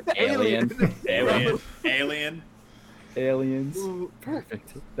consider alien? Aliens. Ooh,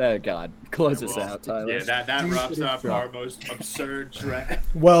 perfect. Oh, God. Close us out, Tyler. Yeah, that wraps up our most absurd draft.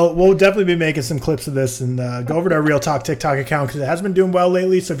 Well, we'll definitely be making some clips of this and go over to our ReelTok TikTok account because it has been doing well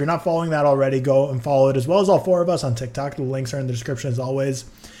lately. So if you're not following that already, go and follow it, as well as all four of us on TikTok. The links are in the description as always.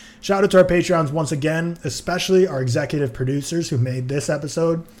 Shout out to our Patreons once again, especially our executive producers who made this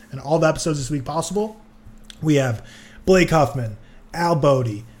episode and all the episodes this week possible. We have Blake Huffman, Al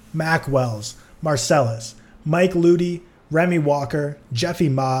Bodie, Mac Wells, Marcellus, Mike Ludi, Remy Walker, Jeffy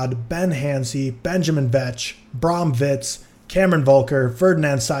Maude, Ben Hansey, Benjamin Vetch, Brom Vitz, Cameron Volker,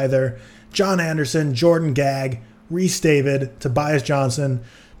 Ferdinand Seither, John Anderson, Jordan Gagg, Reese David, Tobias Johnson,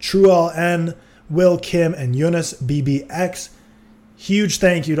 Trual N, Will Kim, and Eunice BBX. Huge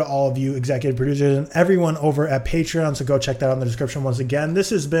thank you to all of you executive producers and everyone over at Patreon, so go check that out in the description once again. This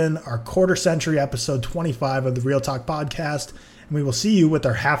has been our quarter century episode 25 of the ReelTok podcast. We will see you with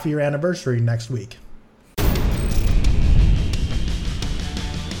our half-year anniversary next week.